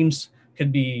 how memes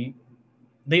could be,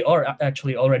 they are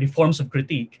actually already forms of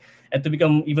critique. And to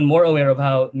become even more aware of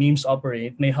how memes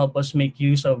operate may help us make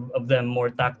use of them more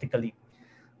tactically.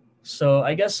 So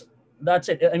I guess that's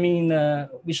it. I mean,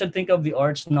 we should think of the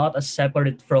arts not as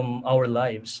separate from our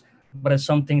lives, but as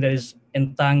something that is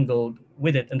entangled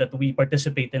with it and that we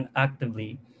participate in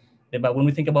actively. But when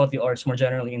we think about the arts more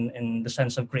generally in the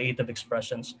sense of creative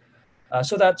expressions,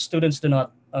 so that students do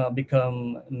not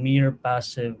become mere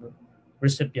passive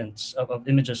recipients of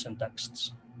images and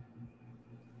texts.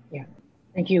 Yeah.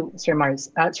 Thank you, Sir Mars.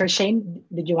 Sir Shane,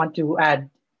 did you want to add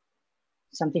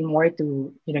something more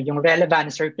to yung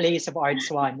relevance or place of Arts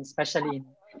 1, especially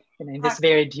in these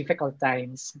very difficult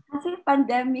times? Kasi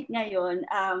pandemic ngayon,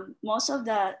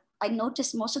 I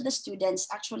noticed most of the students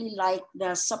actually like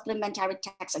the supplementary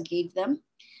text I gave them,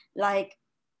 like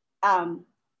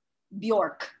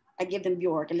Bjork. I gave them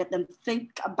Bjork and let them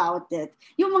think about it.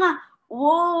 Yung mga,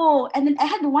 whoa! And then I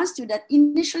had one student,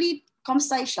 initially,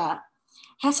 kamsay siya,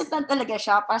 hesitant talaga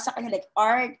siya para sa kanya, like,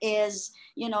 art is,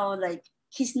 like,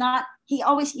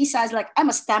 he says, like, I'm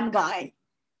a STEM guy.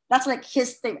 That's like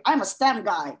his thing. I'm a STEM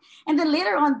guy. And then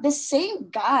later on, this same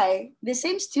guy, the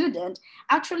same student,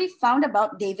 actually found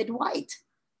about David White,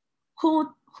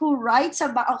 who writes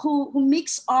about, who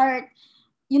makes art,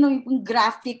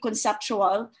 graphic,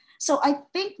 conceptual. So I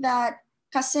think that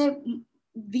kasi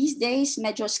these days,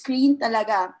 medyo screen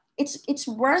talaga, it's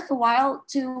worthwhile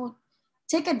to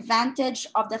take advantage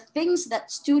of the things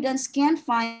that students can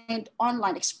find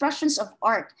online, expressions of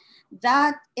art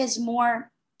that is more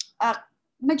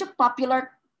medyo popular,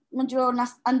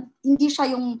 hindi siya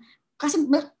yung, kasi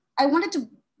I wanted to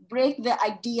break the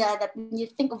idea that when you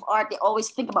think of art, they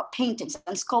always think about paintings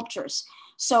and sculptures.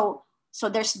 So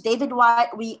there's David White.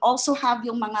 We also have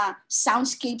yung mga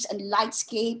soundscapes and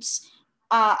lightscapes.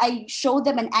 I showed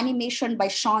them an animation by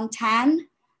Sean Tan,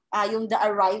 yung The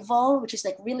Arrival, which is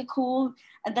like really cool.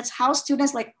 And that's how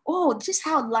students like, oh, this is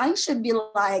how lines should be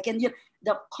like. And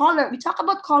the color, we talk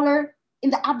about color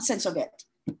in the absence of it.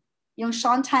 Yung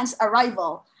Sean Tan's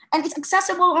Arrival. And it's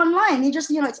accessible online. You just,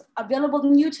 it's available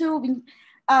on YouTube.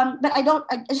 But I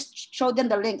just showed them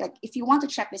the link. Like, if you want to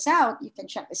check this out, you can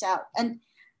check this out. And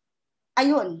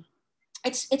ayun,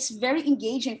 it's very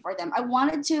engaging for them. I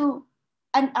wanted to,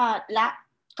 and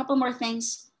couple more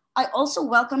things. I also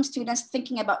welcome students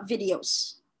thinking about video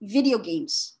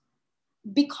games,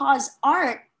 because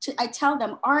I tell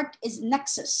them art is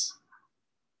nexus.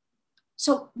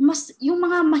 So yung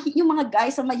mga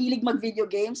guys na mahilig mag video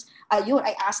games, ayun,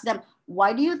 I ask them,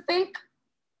 why do you think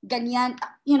ganyan,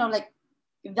 like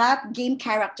that game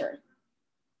character,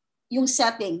 yung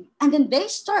setting, and then they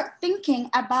start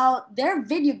thinking about their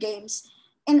video games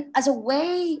as a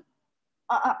way,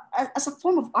 as a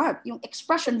form of art, yung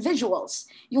expression, visuals,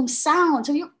 yung sound.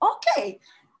 So okay,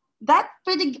 that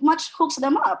pretty much hooks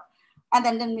them up. And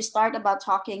then we start about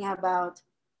talking about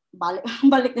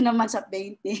balik na naman sa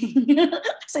painting.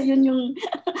 So yun yung,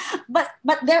 but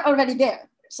they're already there.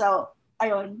 So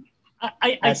ayun.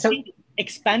 I think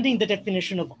expanding the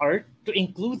definition of art to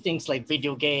include things like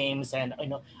video games and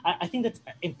I think that's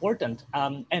important.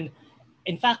 And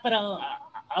in fact, parang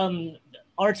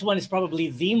Arts 1 is probably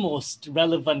the most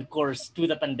relevant course to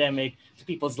the pandemic, to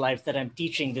people's lives, that I'm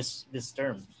teaching this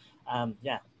term.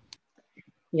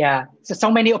 Yeah, so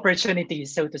many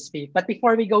opportunities, so to speak. But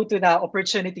before we go to the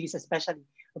opportunities, especially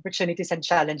opportunities and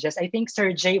challenges, I think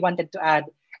Sir Jay wanted to add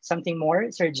something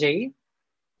more. Sir Jay?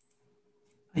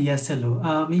 Yes,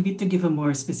 hello. Maybe to give a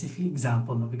more specific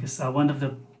example, because one of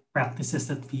the practices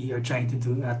that we are trying to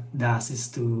do at DAS is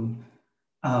to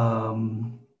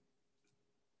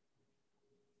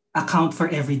account for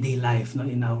everyday life,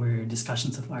 in our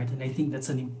discussions of art, and I think that's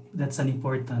an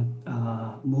important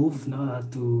move,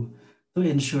 to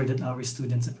ensure that our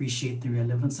students appreciate the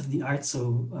relevance of the art.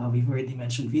 So we've already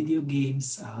mentioned video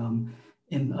games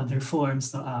in other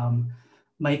forms. I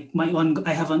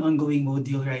have an ongoing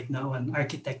module right now on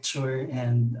architecture,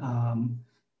 and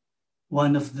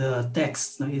one of the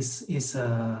texts is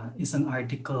an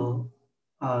article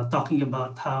talking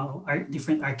about how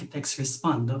different architects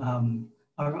respond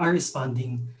or are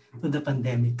responding to the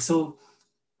pandemic. So,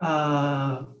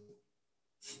 and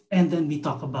then we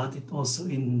talk about it also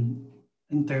in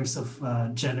terms of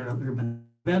general urban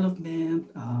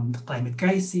development, the climate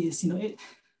crisis, and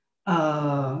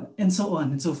so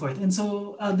on and so forth. And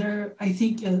so I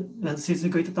think, since we're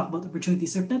going to talk about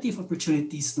opportunities, there are plenty of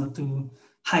opportunities to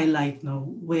highlight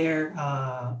where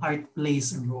art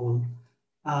plays a role.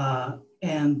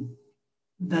 And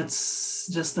that's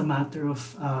just a matter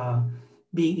of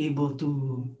being able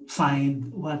to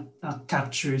find what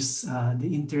captures the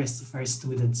interest of our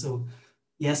students. So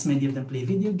yes, many of them play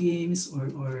video games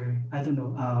or I don't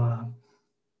know,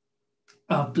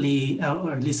 play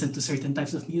or listen to certain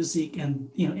types of music, and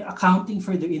accounting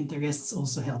for their interests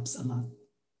also helps a lot.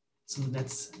 So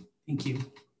that's, thank you.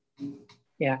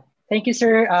 Yeah, thank you,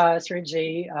 sir, Sir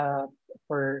Jay,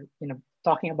 for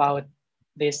talking about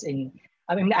this. I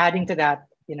mean, adding to that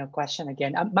question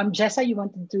again. Ma'am Jessa, you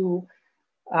wanted to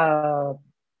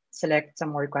select some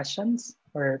more questions,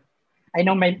 or I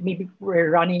know maybe we're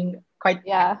running quite.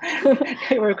 Yeah.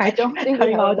 We're quite don't think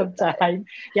we running have out of time.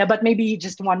 Yeah, but maybe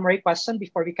just one more question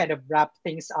before we kind of wrap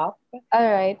things up.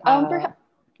 All right.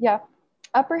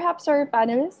 Perhaps our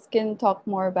panelists can talk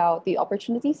more about the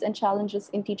opportunities and challenges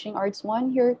in teaching Arts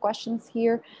 1. Here are questions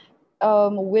here.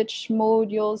 Which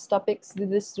modules, topics do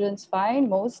the students find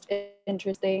most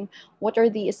interesting? What are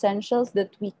the essentials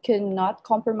that we cannot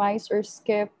compromise or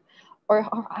skip? Or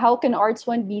how can Arts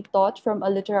 1 be taught from a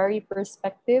literary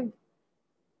perspective?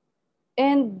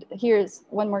 And here's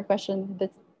one more question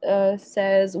that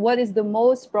says, what is the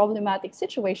most problematic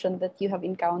situation that you have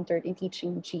encountered in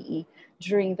teaching GE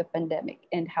during the pandemic,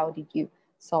 and how did you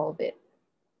solve it?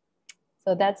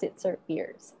 So that's it, Sir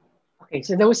Piers. Okay,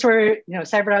 so those were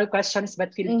several questions,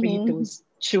 but feel free to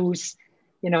choose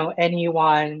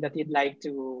anyone that you'd like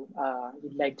to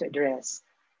address.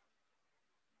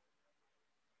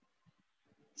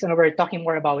 So now we're talking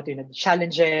more about the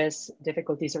challenges,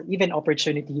 difficulties, or even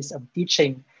opportunities of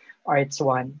teaching Arts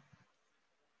 1.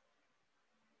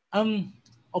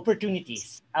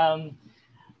 Opportunities. I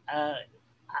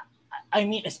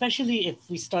mean, especially if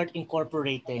we start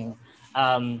incorporating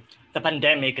the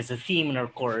pandemic as a theme in our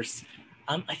course,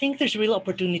 I think there's real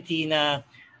opportunity na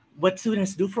what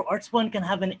students do for Arts 1 can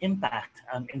have an impact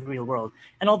in the real world.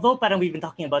 And although parang we've been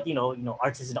talking about,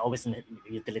 arts isn't always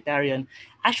utilitarian,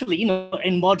 actually,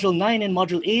 in Module 9 and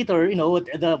Module 8, or,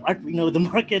 the art, the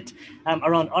market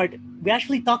around art, we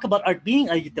actually talk about art being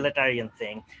a utilitarian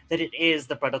thing, that it is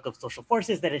the product of social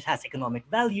forces, that it has economic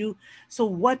value. So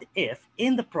what if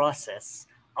in the process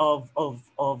of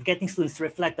getting students to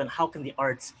reflect on how can the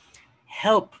arts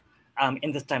help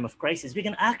in this time of crisis, we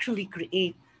can actually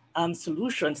create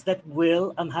solutions that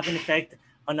will have an effect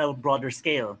on a broader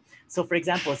scale. So for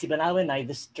example, si Banaw and I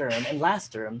this term and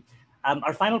last term,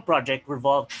 our final project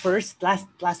revolved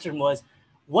last term was,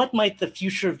 what might the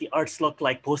future of the arts look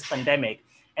like post-pandemic?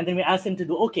 And then we asked them to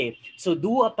do, okay, so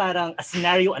do a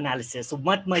scenario analysis of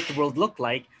what might the world look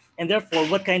like, and therefore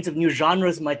what kinds of new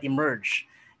genres might emerge.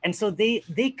 And so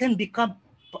they can become,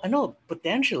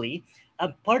 potentially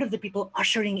part of the people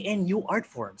ushering in new art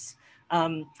forms.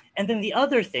 And then the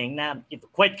other thing, now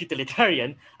quite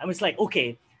utilitarian, I was like,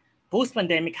 okay,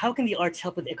 post-pandemic, how can the arts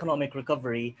help with economic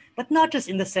recovery? But not just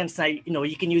in the sense that,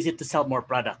 you can use it to sell more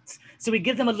products. So we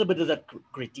give them a little bit of that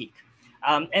critique.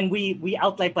 And we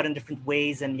outline it in different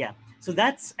ways. And yeah, so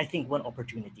that's, I think, one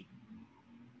opportunity.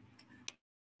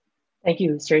 Thank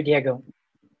you, Sir Diego.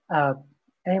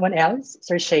 Anyone else?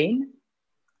 Sir Shane?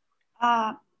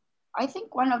 I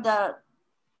think one of the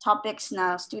topics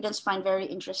now students find very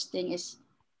interesting is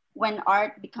when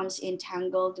art becomes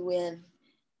entangled with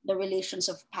the relations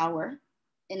of power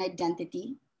and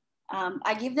identity.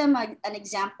 I give them an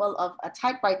example of a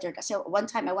typewriter. So one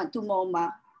time I went to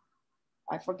MoMA,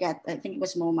 I forget, I think it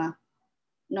was MoMA.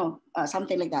 No,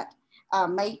 something like that.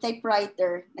 May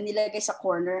typewriter na nilagay sa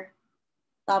corner.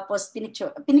 Tapos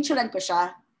pinicturan ko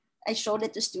siya. I showed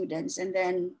it to students, and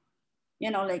then,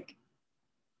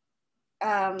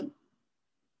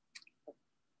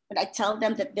 but I tell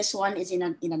them that this one is in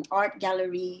an art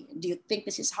gallery. Do you think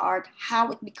this is art?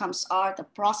 How it becomes art, the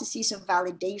processes of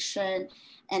validation,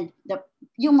 and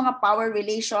yung mga power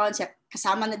relations,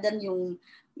 kasama na din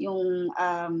yung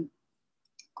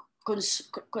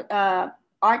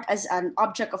art as an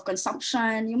object of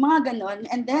consumption, yung mga ganon.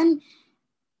 And then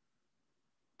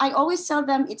I always tell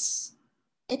them it's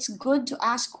good to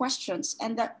ask questions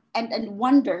and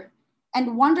wonder.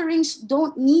 And wonderings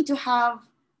don't need to have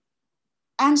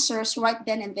answers right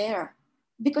then and there,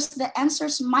 because the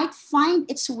answers might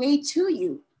find its way to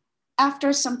you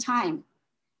after some time.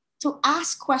 To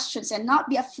ask questions and not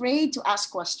be afraid to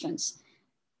ask questions.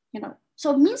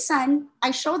 So minsan,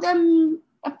 I show them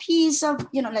a piece of,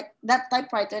 like that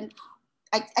typewriter, and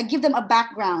I give them a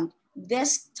background.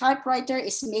 This typewriter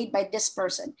is made by this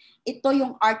person. Ito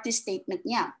yung artist statement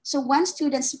niya. So when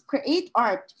students create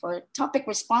art for topic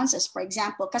responses, for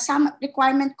example, kasama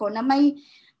requirement ko na may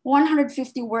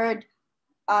 150 word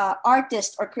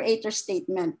artist or creator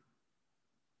statement.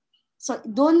 So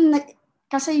doon,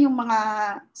 kasi yung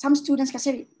some students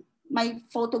kasi may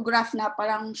photograph na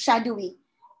parang shadowy,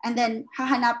 and then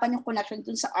hahanapan yung connection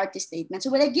dun sa artist statement.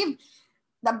 So when I give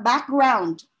the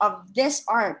background of this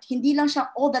art, hindi lang siya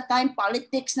all the time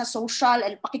politics na social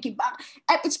and pakikibang.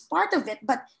 It's part of it,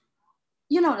 but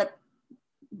like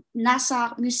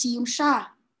nasa museum siya.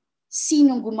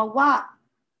 Sinong gumawa?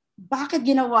 Bakit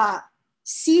ginawa?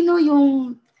 Sino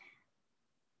yung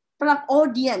parang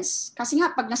audience? Kasi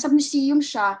nga, pag nasa museum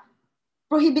siya,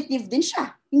 prohibitive din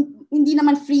siya. Hindi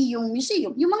naman free yung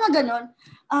museum. Yung mga ganon.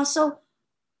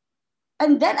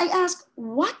 And then I ask,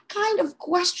 what kind of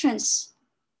questions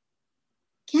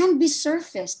can be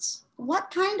surfaced? What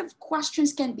kind of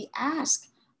questions can be asked?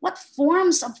 What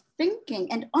forms of thinking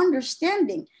and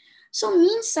understanding? So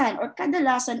minsan or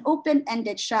kadalasan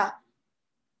open-ended siya.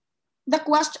 The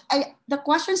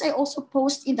questions I also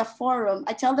post in the forum,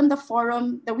 I tell them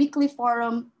the weekly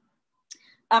forum,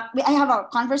 I have a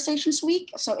conversations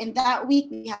week. So in that week,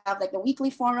 we have like the weekly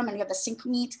forum and we have the sync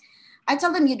meet. I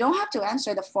tell them you don't have to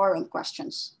answer the forum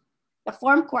questions. The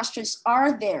forum questions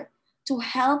are there to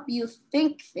help you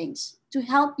think things, to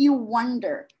help you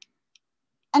wonder.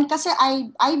 And kasi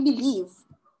I believe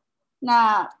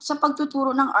na sa pagtuturo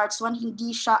ng Arts 1,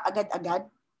 hindi siya agad-agad.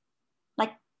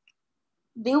 Like,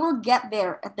 they will get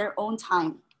there at their own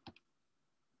time.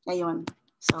 Ayun.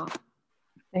 So.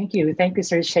 Thank you. Thank you,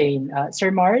 Sir Shane.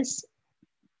 Sir Mars?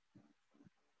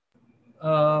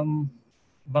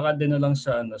 Baka din na lang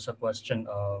sa question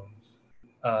of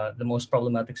the most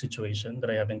problematic situation that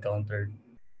I have encountered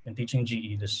in teaching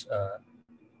GE this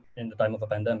in the time of a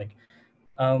pandemic.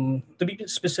 To be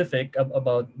specific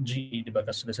about GE,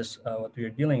 because this is what we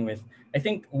are dealing with, I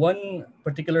think one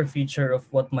particular feature of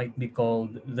what might be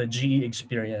called the GE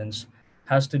experience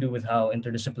has to do with how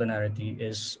interdisciplinarity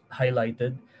is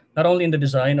highlighted, not only in the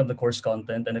design of the course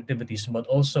content and activities, but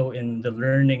also in the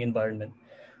learning environment.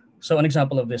 So an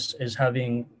example of this is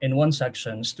having in one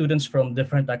section students from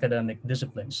different academic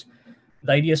disciplines.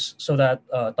 The idea is so that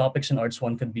topics in Arts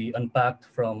 1 could be unpacked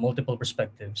from multiple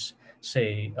perspectives,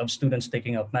 say of students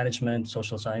taking up management,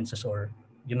 social sciences, or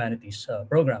humanities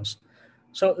programs.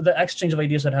 So the exchange of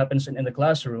ideas that happens in the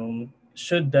classroom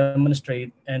should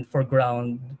demonstrate and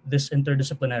foreground this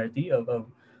interdisciplinarity of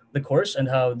the course and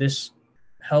how this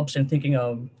helps in thinking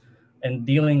of and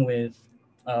dealing with,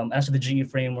 as the GE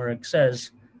framework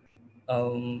says,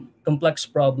 complex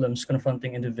problems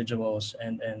confronting individuals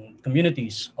and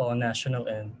communities on national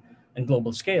and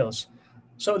global scales.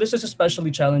 So this is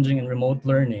especially challenging in remote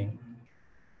learning.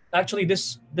 Actually,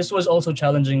 this was also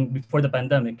challenging before the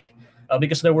pandemic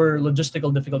because there were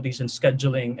logistical difficulties in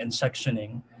scheduling and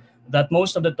sectioning that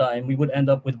most of the time we would end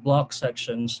up with block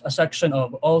sections, a section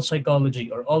of all psychology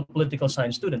or all political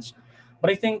science students. But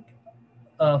I think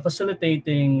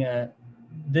facilitating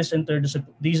these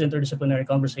interdisciplinary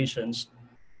conversations,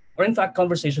 or in fact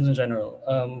conversations in general,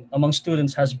 among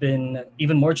students has been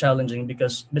even more challenging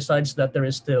because besides that there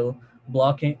is still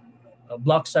block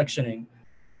sectioning.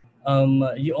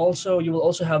 You will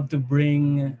also have to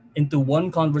bring into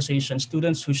one conversation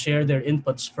students who share their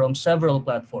inputs from several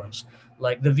platforms,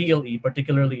 like the VLE,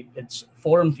 particularly its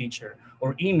forum feature,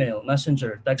 or email,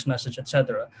 messenger, text message,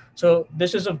 etc. So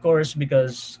this is of course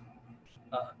because,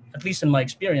 at least in my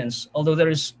experience, although there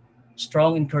is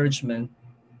strong encouragement,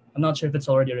 I'm not sure if it's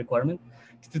already a requirement,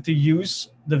 to use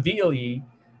the VLE.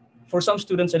 For some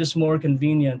students, it is more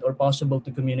convenient or possible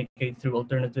to communicate through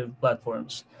alternative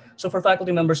platforms. So for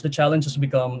faculty members, the challenge has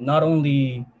become not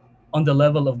only on the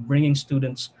level of bringing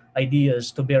students'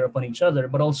 ideas to bear upon each other,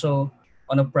 but also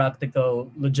on a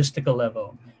practical, logistical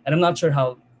level. And I'm not sure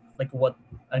how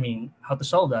to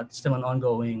solve that. It's still an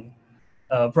ongoing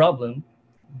problem,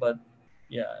 but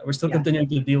yeah, we're still continuing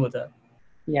to deal with that.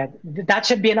 Yeah, that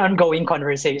should be an ongoing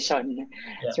conversation,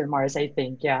 Sir Mars, I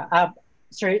think. Yeah.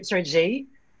 Sir Jay,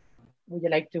 would you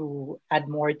like to add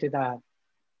more to the,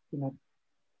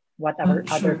 what our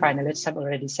other panelists have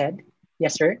already said?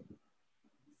 Yes, sir.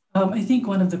 I think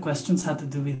one of the questions had to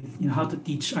do with how to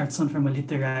teach Arts 1 from a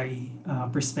literary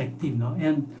perspective, no?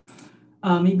 And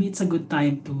maybe it's a good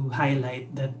time to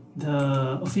highlight that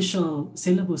the official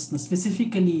syllabus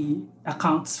specifically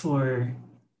accounts for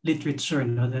literature,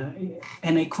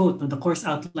 and I quote, the course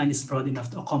outline is broad enough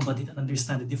to accommodate and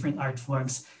understand the different art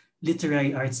forms,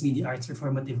 literary arts, media arts,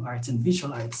 performative arts, and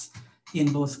visual arts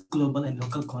in both global and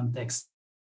local contexts.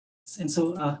 And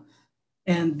so,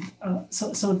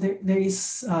 there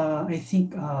is, I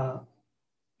think,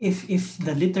 if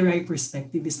the literary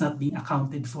perspective is not being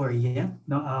accounted for yet,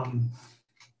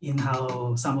 in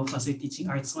how some of us are teaching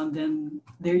Arts 1, then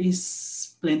there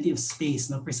is plenty of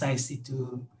space, precisely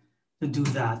to do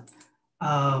that.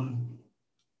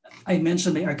 I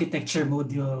mentioned the architecture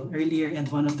module earlier, and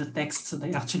one of the texts that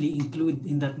I actually include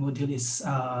in that module is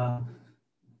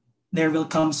There Will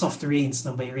Come Soft Rains,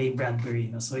 by Ray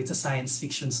Bradbury. So it's a science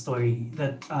fiction story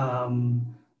that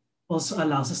also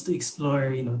allows us to explore,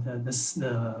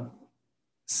 the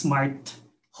smart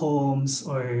homes,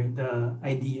 or the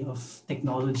idea of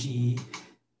technology,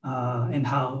 and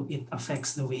how it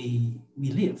affects the way we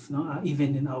live,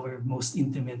 even in our most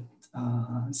intimate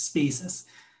spaces.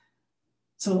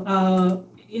 So,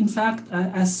 in fact,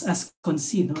 as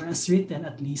conceived, or as written,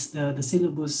 at least, the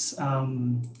syllabus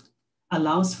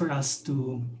allows for us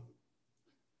to,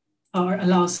 or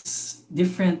allows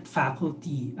different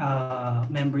faculty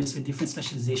members with different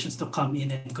specializations to come in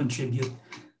and contribute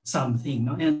something.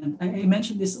 And I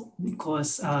mentioned this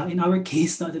because in our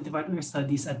case, the Department of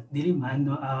Studies at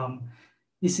Diliman,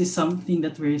 this is something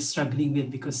that we're struggling with,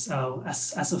 because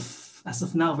as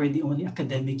of now, we're the only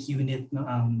academic unit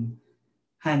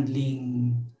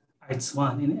handling Arts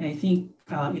 1. And I think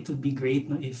it would be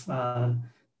great if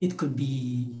it could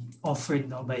be offered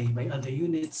by other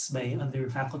units, by other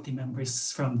faculty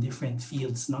members from different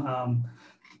fields.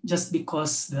 Just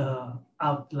because the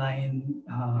outline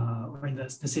or the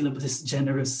syllabus is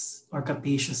generous or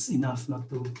capacious enough not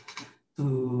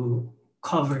to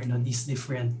cover these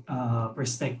different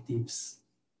perspectives.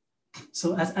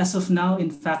 So as of now,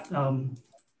 in fact,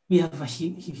 we have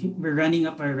we're running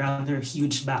up a rather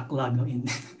huge backlog.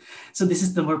 So this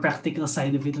is the more practical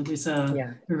side of it.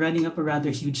 We're running up a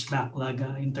rather huge backlog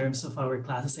in terms of our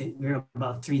classes. We're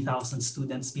about 3,000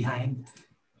 students behind.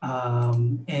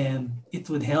 And it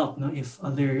would help if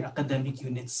other academic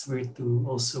units were to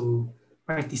also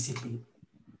participate.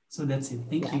 So that's it.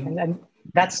 Thank you. And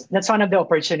that's one of the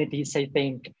opportunities, I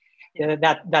think,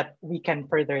 that we can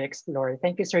further explore.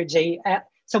 Thank you, Sir Jay.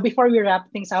 So before we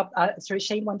wrap things up, Sir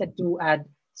Shane wanted to add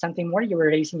something more. You were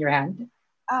raising your hand.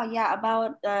 Oh yeah,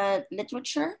 about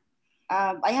literature.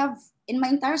 I have in my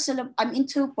entire syllabus, I'm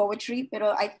into poetry,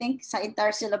 pero I think sa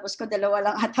entire syllabus ko, dalawa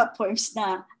lang ata poems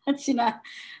na.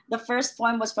 The first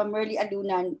poem was from Merle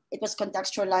Alunan. It was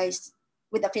contextualized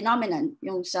with a phenomenon.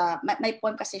 Yung may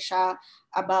poem kasi siya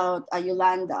about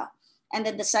Yolanda. And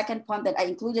then the second poem that I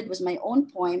included was my own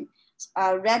poem,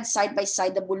 read side by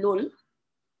side the Bulul,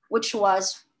 which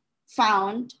was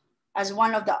found as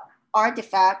one of the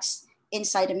artifacts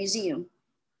inside a museum.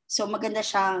 So maganda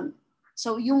siyang,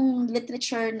 so yung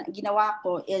literature na ginawa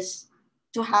ko is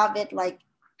to have it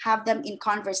have them in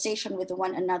conversation with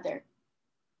one another.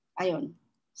 Ayun.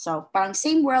 So parang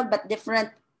same world but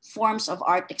different forms of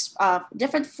art,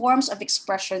 different forms of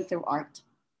expression through art.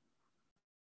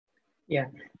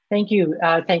 Yeah, thank you.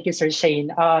 Thank you, Sir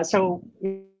Shane. So,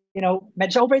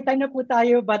 medyo overtime na po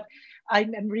tayo, but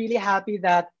I'm really happy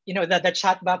that, that the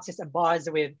chat box is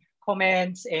abuzz with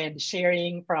comments and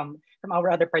sharing from our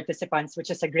other participants, which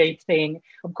is a great thing.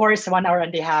 Of course, 1 hour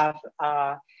and a half,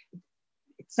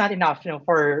 it's not enough,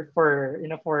 for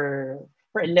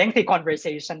a lengthy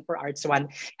conversation for Arts 1.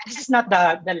 And this is not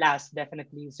the last,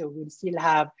 definitely. So we'll still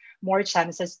have more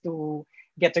chances to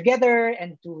get together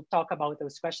and to talk about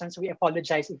those questions. We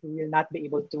apologize if we will not be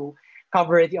able to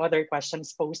cover the other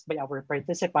questions posed by our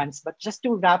participants. But just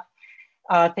to wrap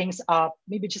things up,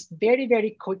 maybe just very,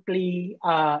 very quickly,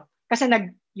 kasi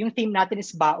yung theme natin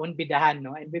is Baon-Bidahan,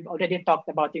 no? And we've already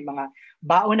talked about yung mga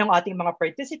baon ng ating mga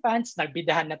participants,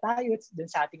 nagbidahan na tayo dun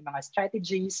sa ating mga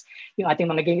strategies, yung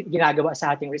ating mga ginagawa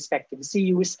sa ating respective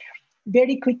CUs.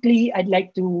 Very quickly, I'd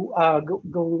like to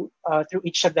go through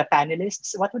each of the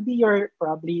panelists. What would be your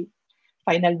probably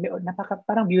final,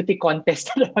 parang beauty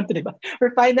contest, diba?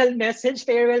 Or final message,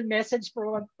 farewell message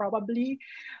probably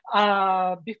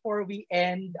before we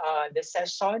end the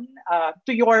session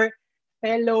to your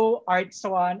fellow Arts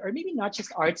 1, or maybe not just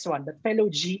Arts 1, but fellow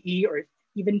GE or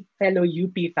even fellow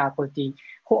UP faculty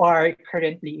who are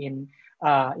currently in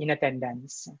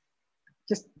attendance.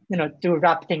 Just to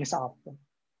wrap things up.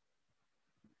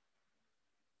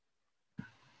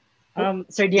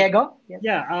 Sir Diego? Yes.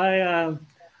 Yeah,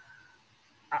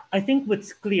 I think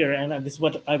what's clear, and this is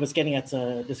what I was getting at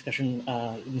the discussion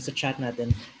in the chat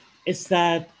natin, is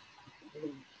that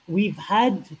we've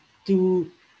had to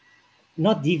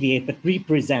not deviate, but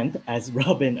represent, as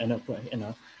Robin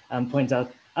points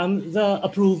out, the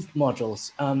approved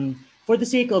modules for the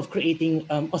sake of creating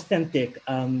authentic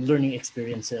learning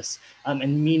experiences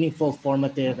and meaningful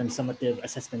formative and summative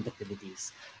assessment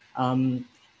activities.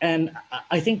 And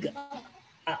I think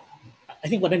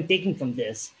what I'm taking from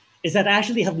this is that I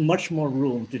actually have much more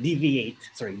room to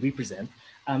represent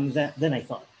than I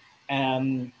thought.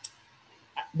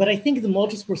 But I think the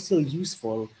modules were still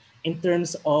useful in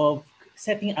terms of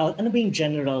setting out ano ba yung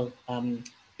general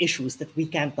issues that we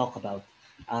can talk about,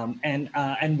 and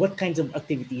what kinds of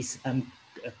activities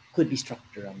could be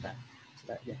structured on that.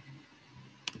 So that, yeah.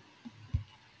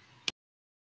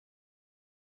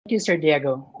 Thank you, Sir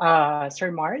Diego.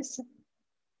 Sir Mars?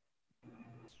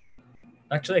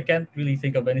 Actually, I can't really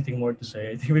think of anything more to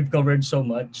say. I think we've covered so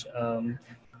much.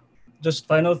 Just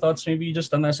final thoughts, maybe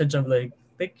just a message of like,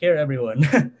 take care, everyone.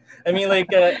 I mean, like,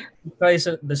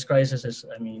 this crisis is,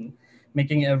 I mean,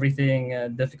 making everything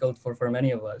difficult for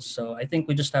many of us. So I think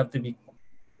we just have to be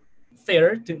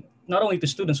fair to not only to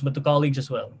students but to colleagues as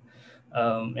well,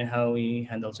 in how we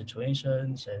handle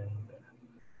situations. And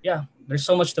yeah, there's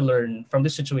so much to learn from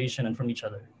this situation and from each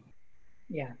other.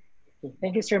 Yeah.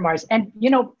 Thank you, Sir Mars. And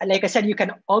like I said, you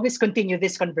can always continue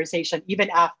this conversation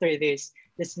even after this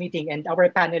meeting. And our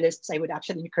panelists, I would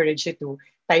actually encourage you to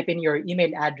type in your email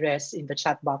address in the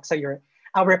chat box so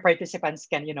our participants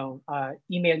can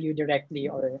email you directly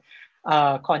or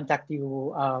contact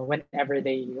you whenever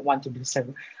they want to do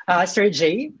so. Sir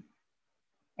Jay,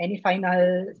 any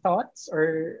final thoughts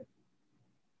or?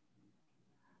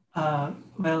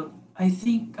 Well, I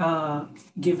think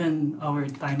given our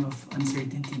time of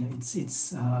uncertainty,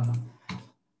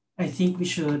 I think we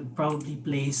should probably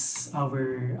place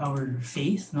our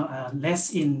faith,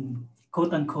 less in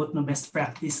quote unquote best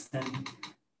practice than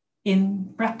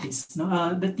in practice.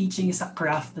 The teaching is a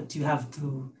craft that you have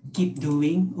to keep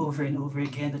doing over and over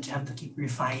again, that you have to keep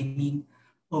refining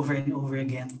over and over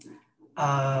again.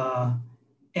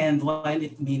 And while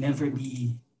it may never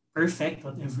be perfect,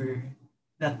 whatever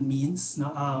that means,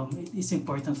 it is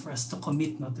important for us to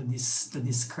commit to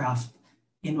this craft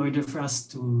in order for us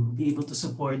to be able to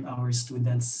support our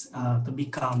students to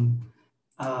become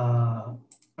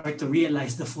or to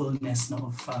realize the fullness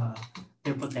of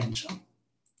their potential.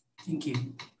 Thank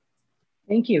you.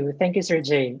 Thank you. Thank you, Sir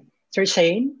Jay. Sir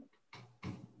Shane?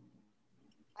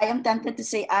 I am tempted to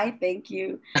say thank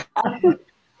you.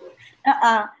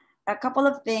 A couple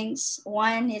of things.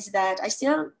 One is that I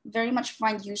still very much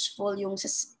find useful yung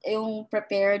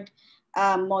prepared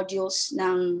modules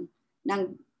ng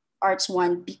Arts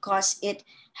 1 because it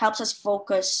helps us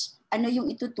focus ano yung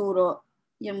ituturo,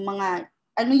 yung mga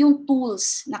ano yung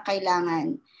tools na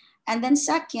kailangan. And then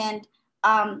second,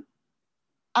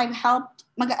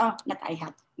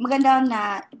 maganda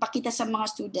na ipakita sa mga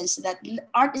students that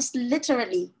art is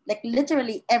literally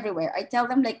everywhere. I tell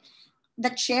them like the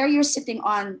chair you're sitting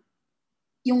on,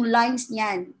 yung lines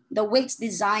niyan, the way it's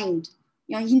designed,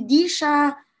 hindi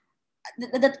siya,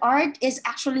 that art is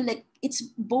actually like, it's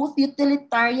both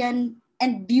utilitarian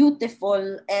and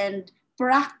beautiful and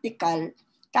practical.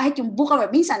 Kahit yung book cover,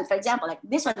 minsan, for example, like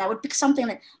this one, I would pick something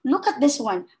like, look at this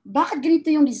one, bakit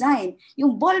ganito yung design?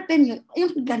 Yung ball pen,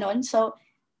 yung ganon. So,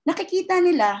 nakikita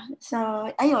nila. So,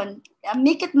 ayun,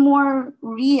 make it more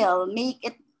real, make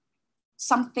it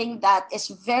something that is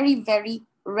very, very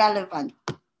relevant.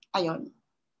 Ayun.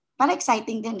 Para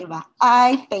exciting din, di ba?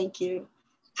 Thank you.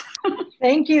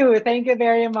 Thank you. Thank you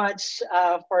very much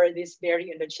for this very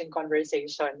enriching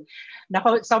conversation.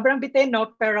 Nako, sobrang bitin,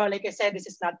 no? Pero like I said, this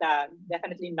is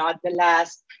definitely not the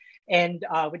last. And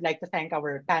we'd like to thank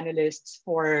our panelists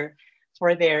for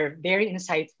their very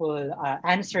insightful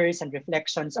answers and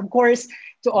reflections. Of course,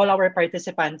 to all our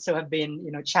participants who have been,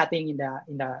 chatting in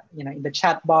the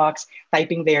chat box,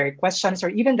 typing their questions or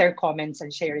even their comments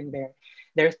and sharing their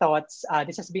thoughts.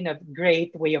 This has been a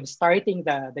great way of starting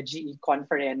the GE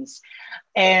conference.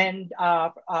 And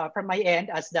from my end,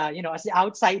 as the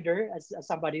outsider, as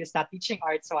somebody who's not teaching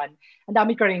Arts 1, ang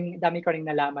dami ko ring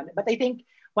nalaman. But I think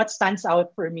what stands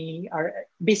out for me are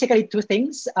basically two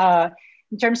things.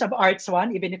 In terms of Arts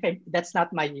 1, even if that's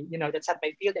not my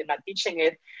field, I'm not teaching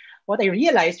it. What I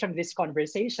realized from this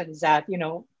conversation is that,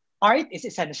 art is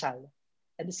essential.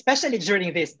 And especially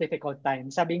during this difficult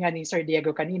time. Sabi nga ni Sir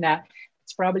Diego kanina,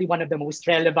 it's probably one of the most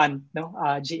relevant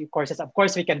GE courses. Of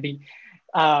course, we can be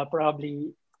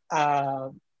probably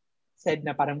said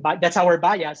na parang that's our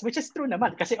bias, which is true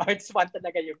naman kasi Arts 1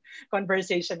 talaga yung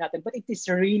conversation natin. But it is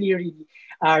really, really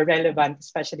relevant,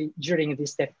 especially during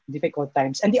these difficult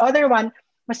times. And the other one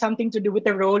has something to do with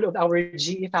the role of our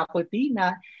GE faculty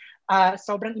na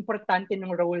sobrang importante ng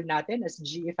role natin as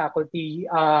GE faculty.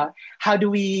 How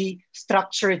do we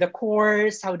structure the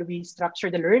course? How do we structure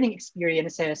the learning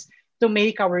experiences to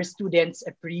make our students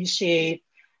appreciate,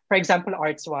 for example,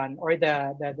 Arts 1 or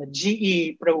the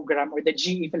GE program or the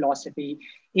GE philosophy,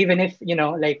 even if,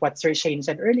 like what Sir Shane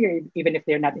said earlier, even if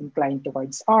they're not inclined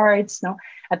towards arts,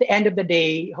 at the end of the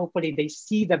day, hopefully they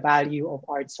see the value of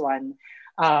Arts 1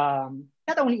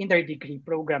 not only in their degree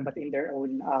program, but in their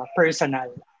own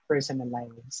personal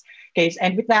lives. Okay,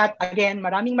 and with that, again,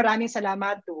 maraming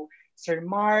salamat to Sir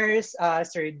Mars,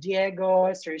 Sir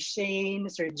Diego, Sir Shane,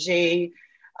 Sir Jay,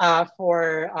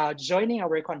 for joining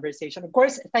our conversation. Of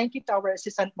course, thank you to our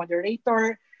assistant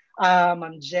moderator,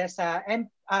 Ma'am Jessa, and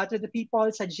to the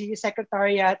people sa GE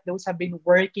Secretariat, those have been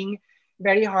working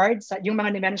very hard. Yung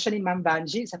mga ni-mention ni Ma'am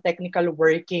Vanji sa technical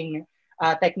working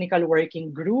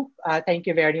group, thank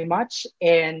you very much.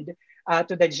 And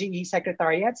to the GE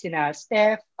Secretariat, sina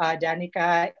Steph,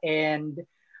 Danica, and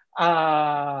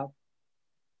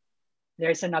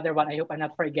there's another one, I hope I'm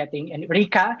not forgetting, and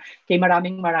Rika, kay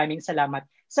maraming salamat.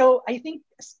 So I think,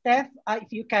 Steph, if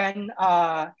you can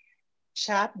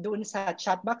chat doon sa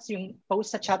chat box, yung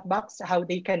post sa chat box, how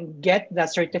they can get the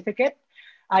certificate.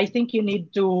 I think you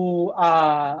need to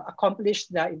accomplish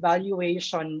the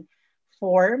evaluation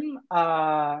form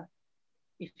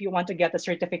if you want to get a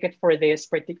certificate for this,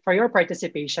 for your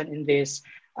participation in this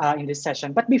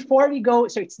session. But before we go,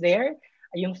 so it's there,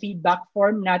 yung feedback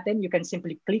form natin, you can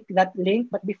simply click that link.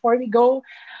 But before we go,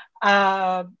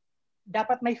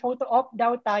 dapat may photo op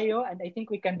daw tayo, and I think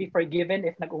we can be forgiven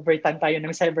if nag-overtime tayo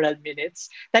ng several minutes.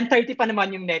 10:30 pa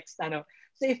naman yung next, ano.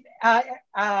 So if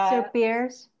Sir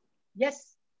Pierce?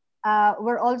 Yes.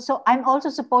 I'm also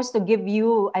supposed to give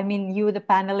you, you, the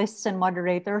panelists and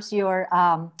moderators, your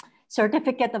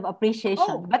certificate of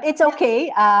appreciation. But it's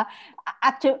okay.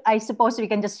 Actually, I suppose we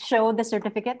can just show the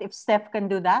certificate if Steph can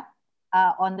do that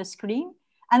on the screen.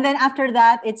 And then after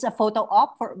that, it's a photo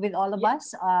op with all of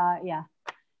us.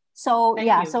 So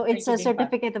so it's a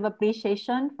certificate of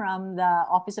appreciation from the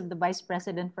Office of the Vice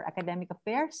President for Academic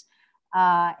Affairs.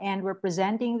 And we're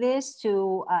presenting this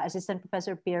to Assistant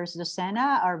Professor Pierce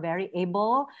Docena, our very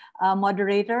able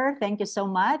moderator. Thank you so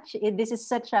much. This is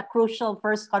such a crucial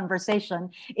first conversation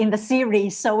in the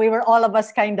series. So we were all of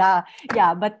us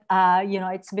but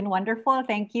it's been wonderful.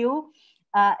 Thank you.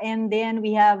 And then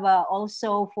we have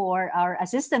also for our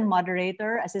assistant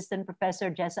moderator, Assistant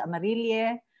Professor Jessa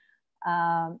Amarille.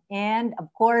 And of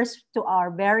course, to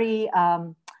our very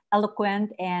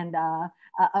eloquent and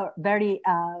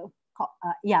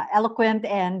eloquent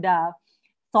and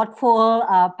thoughtful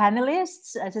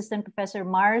panelists, Assistant Professor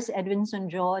Mars Edwenson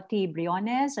T.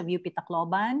 Briones of UP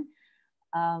Tacloban,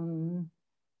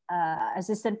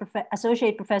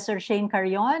 Associate Professor Shane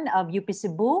Carreon of UP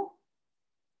Cebu,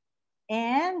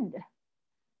 and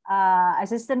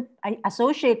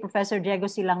Associate Professor Diego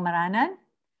Silang Maranan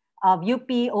of UP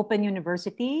Open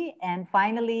University, and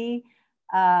finally,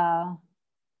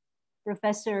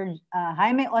 Professor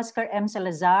Jaime Oscar M.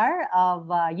 Salazar of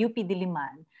UP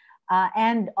Diliman.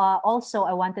 And also,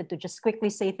 I wanted to just quickly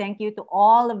say thank you to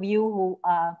all of you who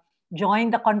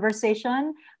joined the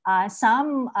conversation.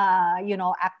 Some,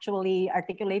 actually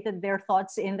articulated their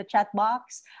thoughts in the chat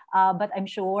box, but I'm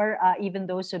sure even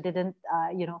those who didn't,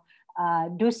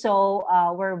 do so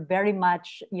were very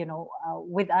much,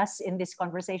 with us in this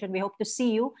conversation. We hope to see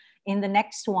you in the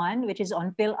next one, which is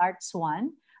on Phil Arts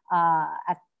 1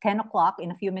 at 10 o'clock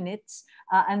in a few minutes.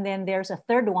 And then there's a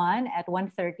third one at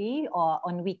 1:30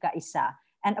 on Wika Isa.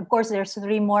 And of course, there's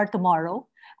 3 more tomorrow,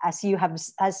 as you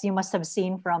must have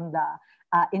seen from the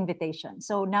invitation.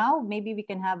 So now maybe we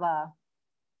can have a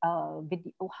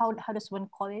video. How does one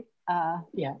call it?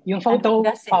 Yung photo.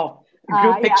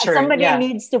 Group picture. Somebody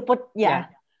needs to put,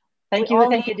 Thank you,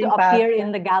 to appear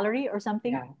in the gallery or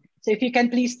something. So if you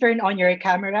can please turn on your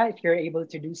camera if you're able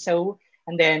to do so,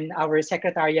 and then our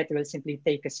secretariat will simply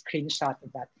take a screenshot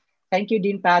of that. Thank you,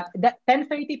 Dean Pat.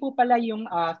 10:30 po pala yung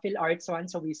Phil Arts 1,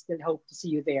 so we still hope to see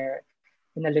you there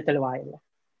in a little while.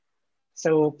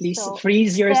 So please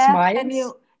freeze your smiles.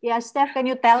 Steph, can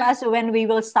you tell us when we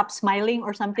will stop smiling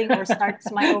or something, or start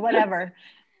smiling or whatever?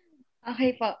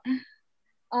 Okay po.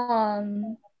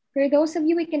 For those of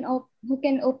you who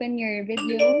can open your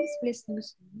videos, please do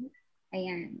so.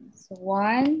 Ayan. So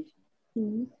 1,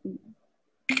 2, 3.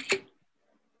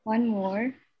 One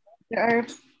more. There are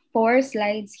 4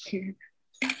 slides here.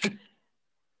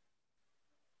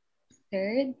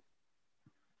 Third.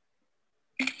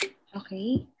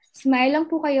 Okay. Smile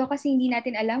lang po kayo kasi hindi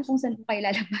natin alam kung saan po kayo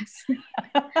lalabas.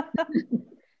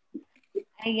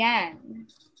 Ayan.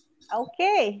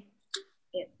 Okay.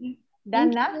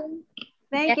 Done na?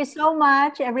 Thank you so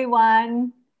much,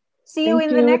 everyone. See you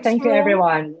in the next room. Thank you,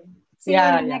 everyone. See you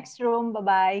in the next room.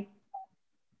 Bye-bye.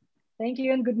 Thank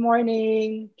you and good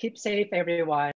morning. Keep safe, everyone.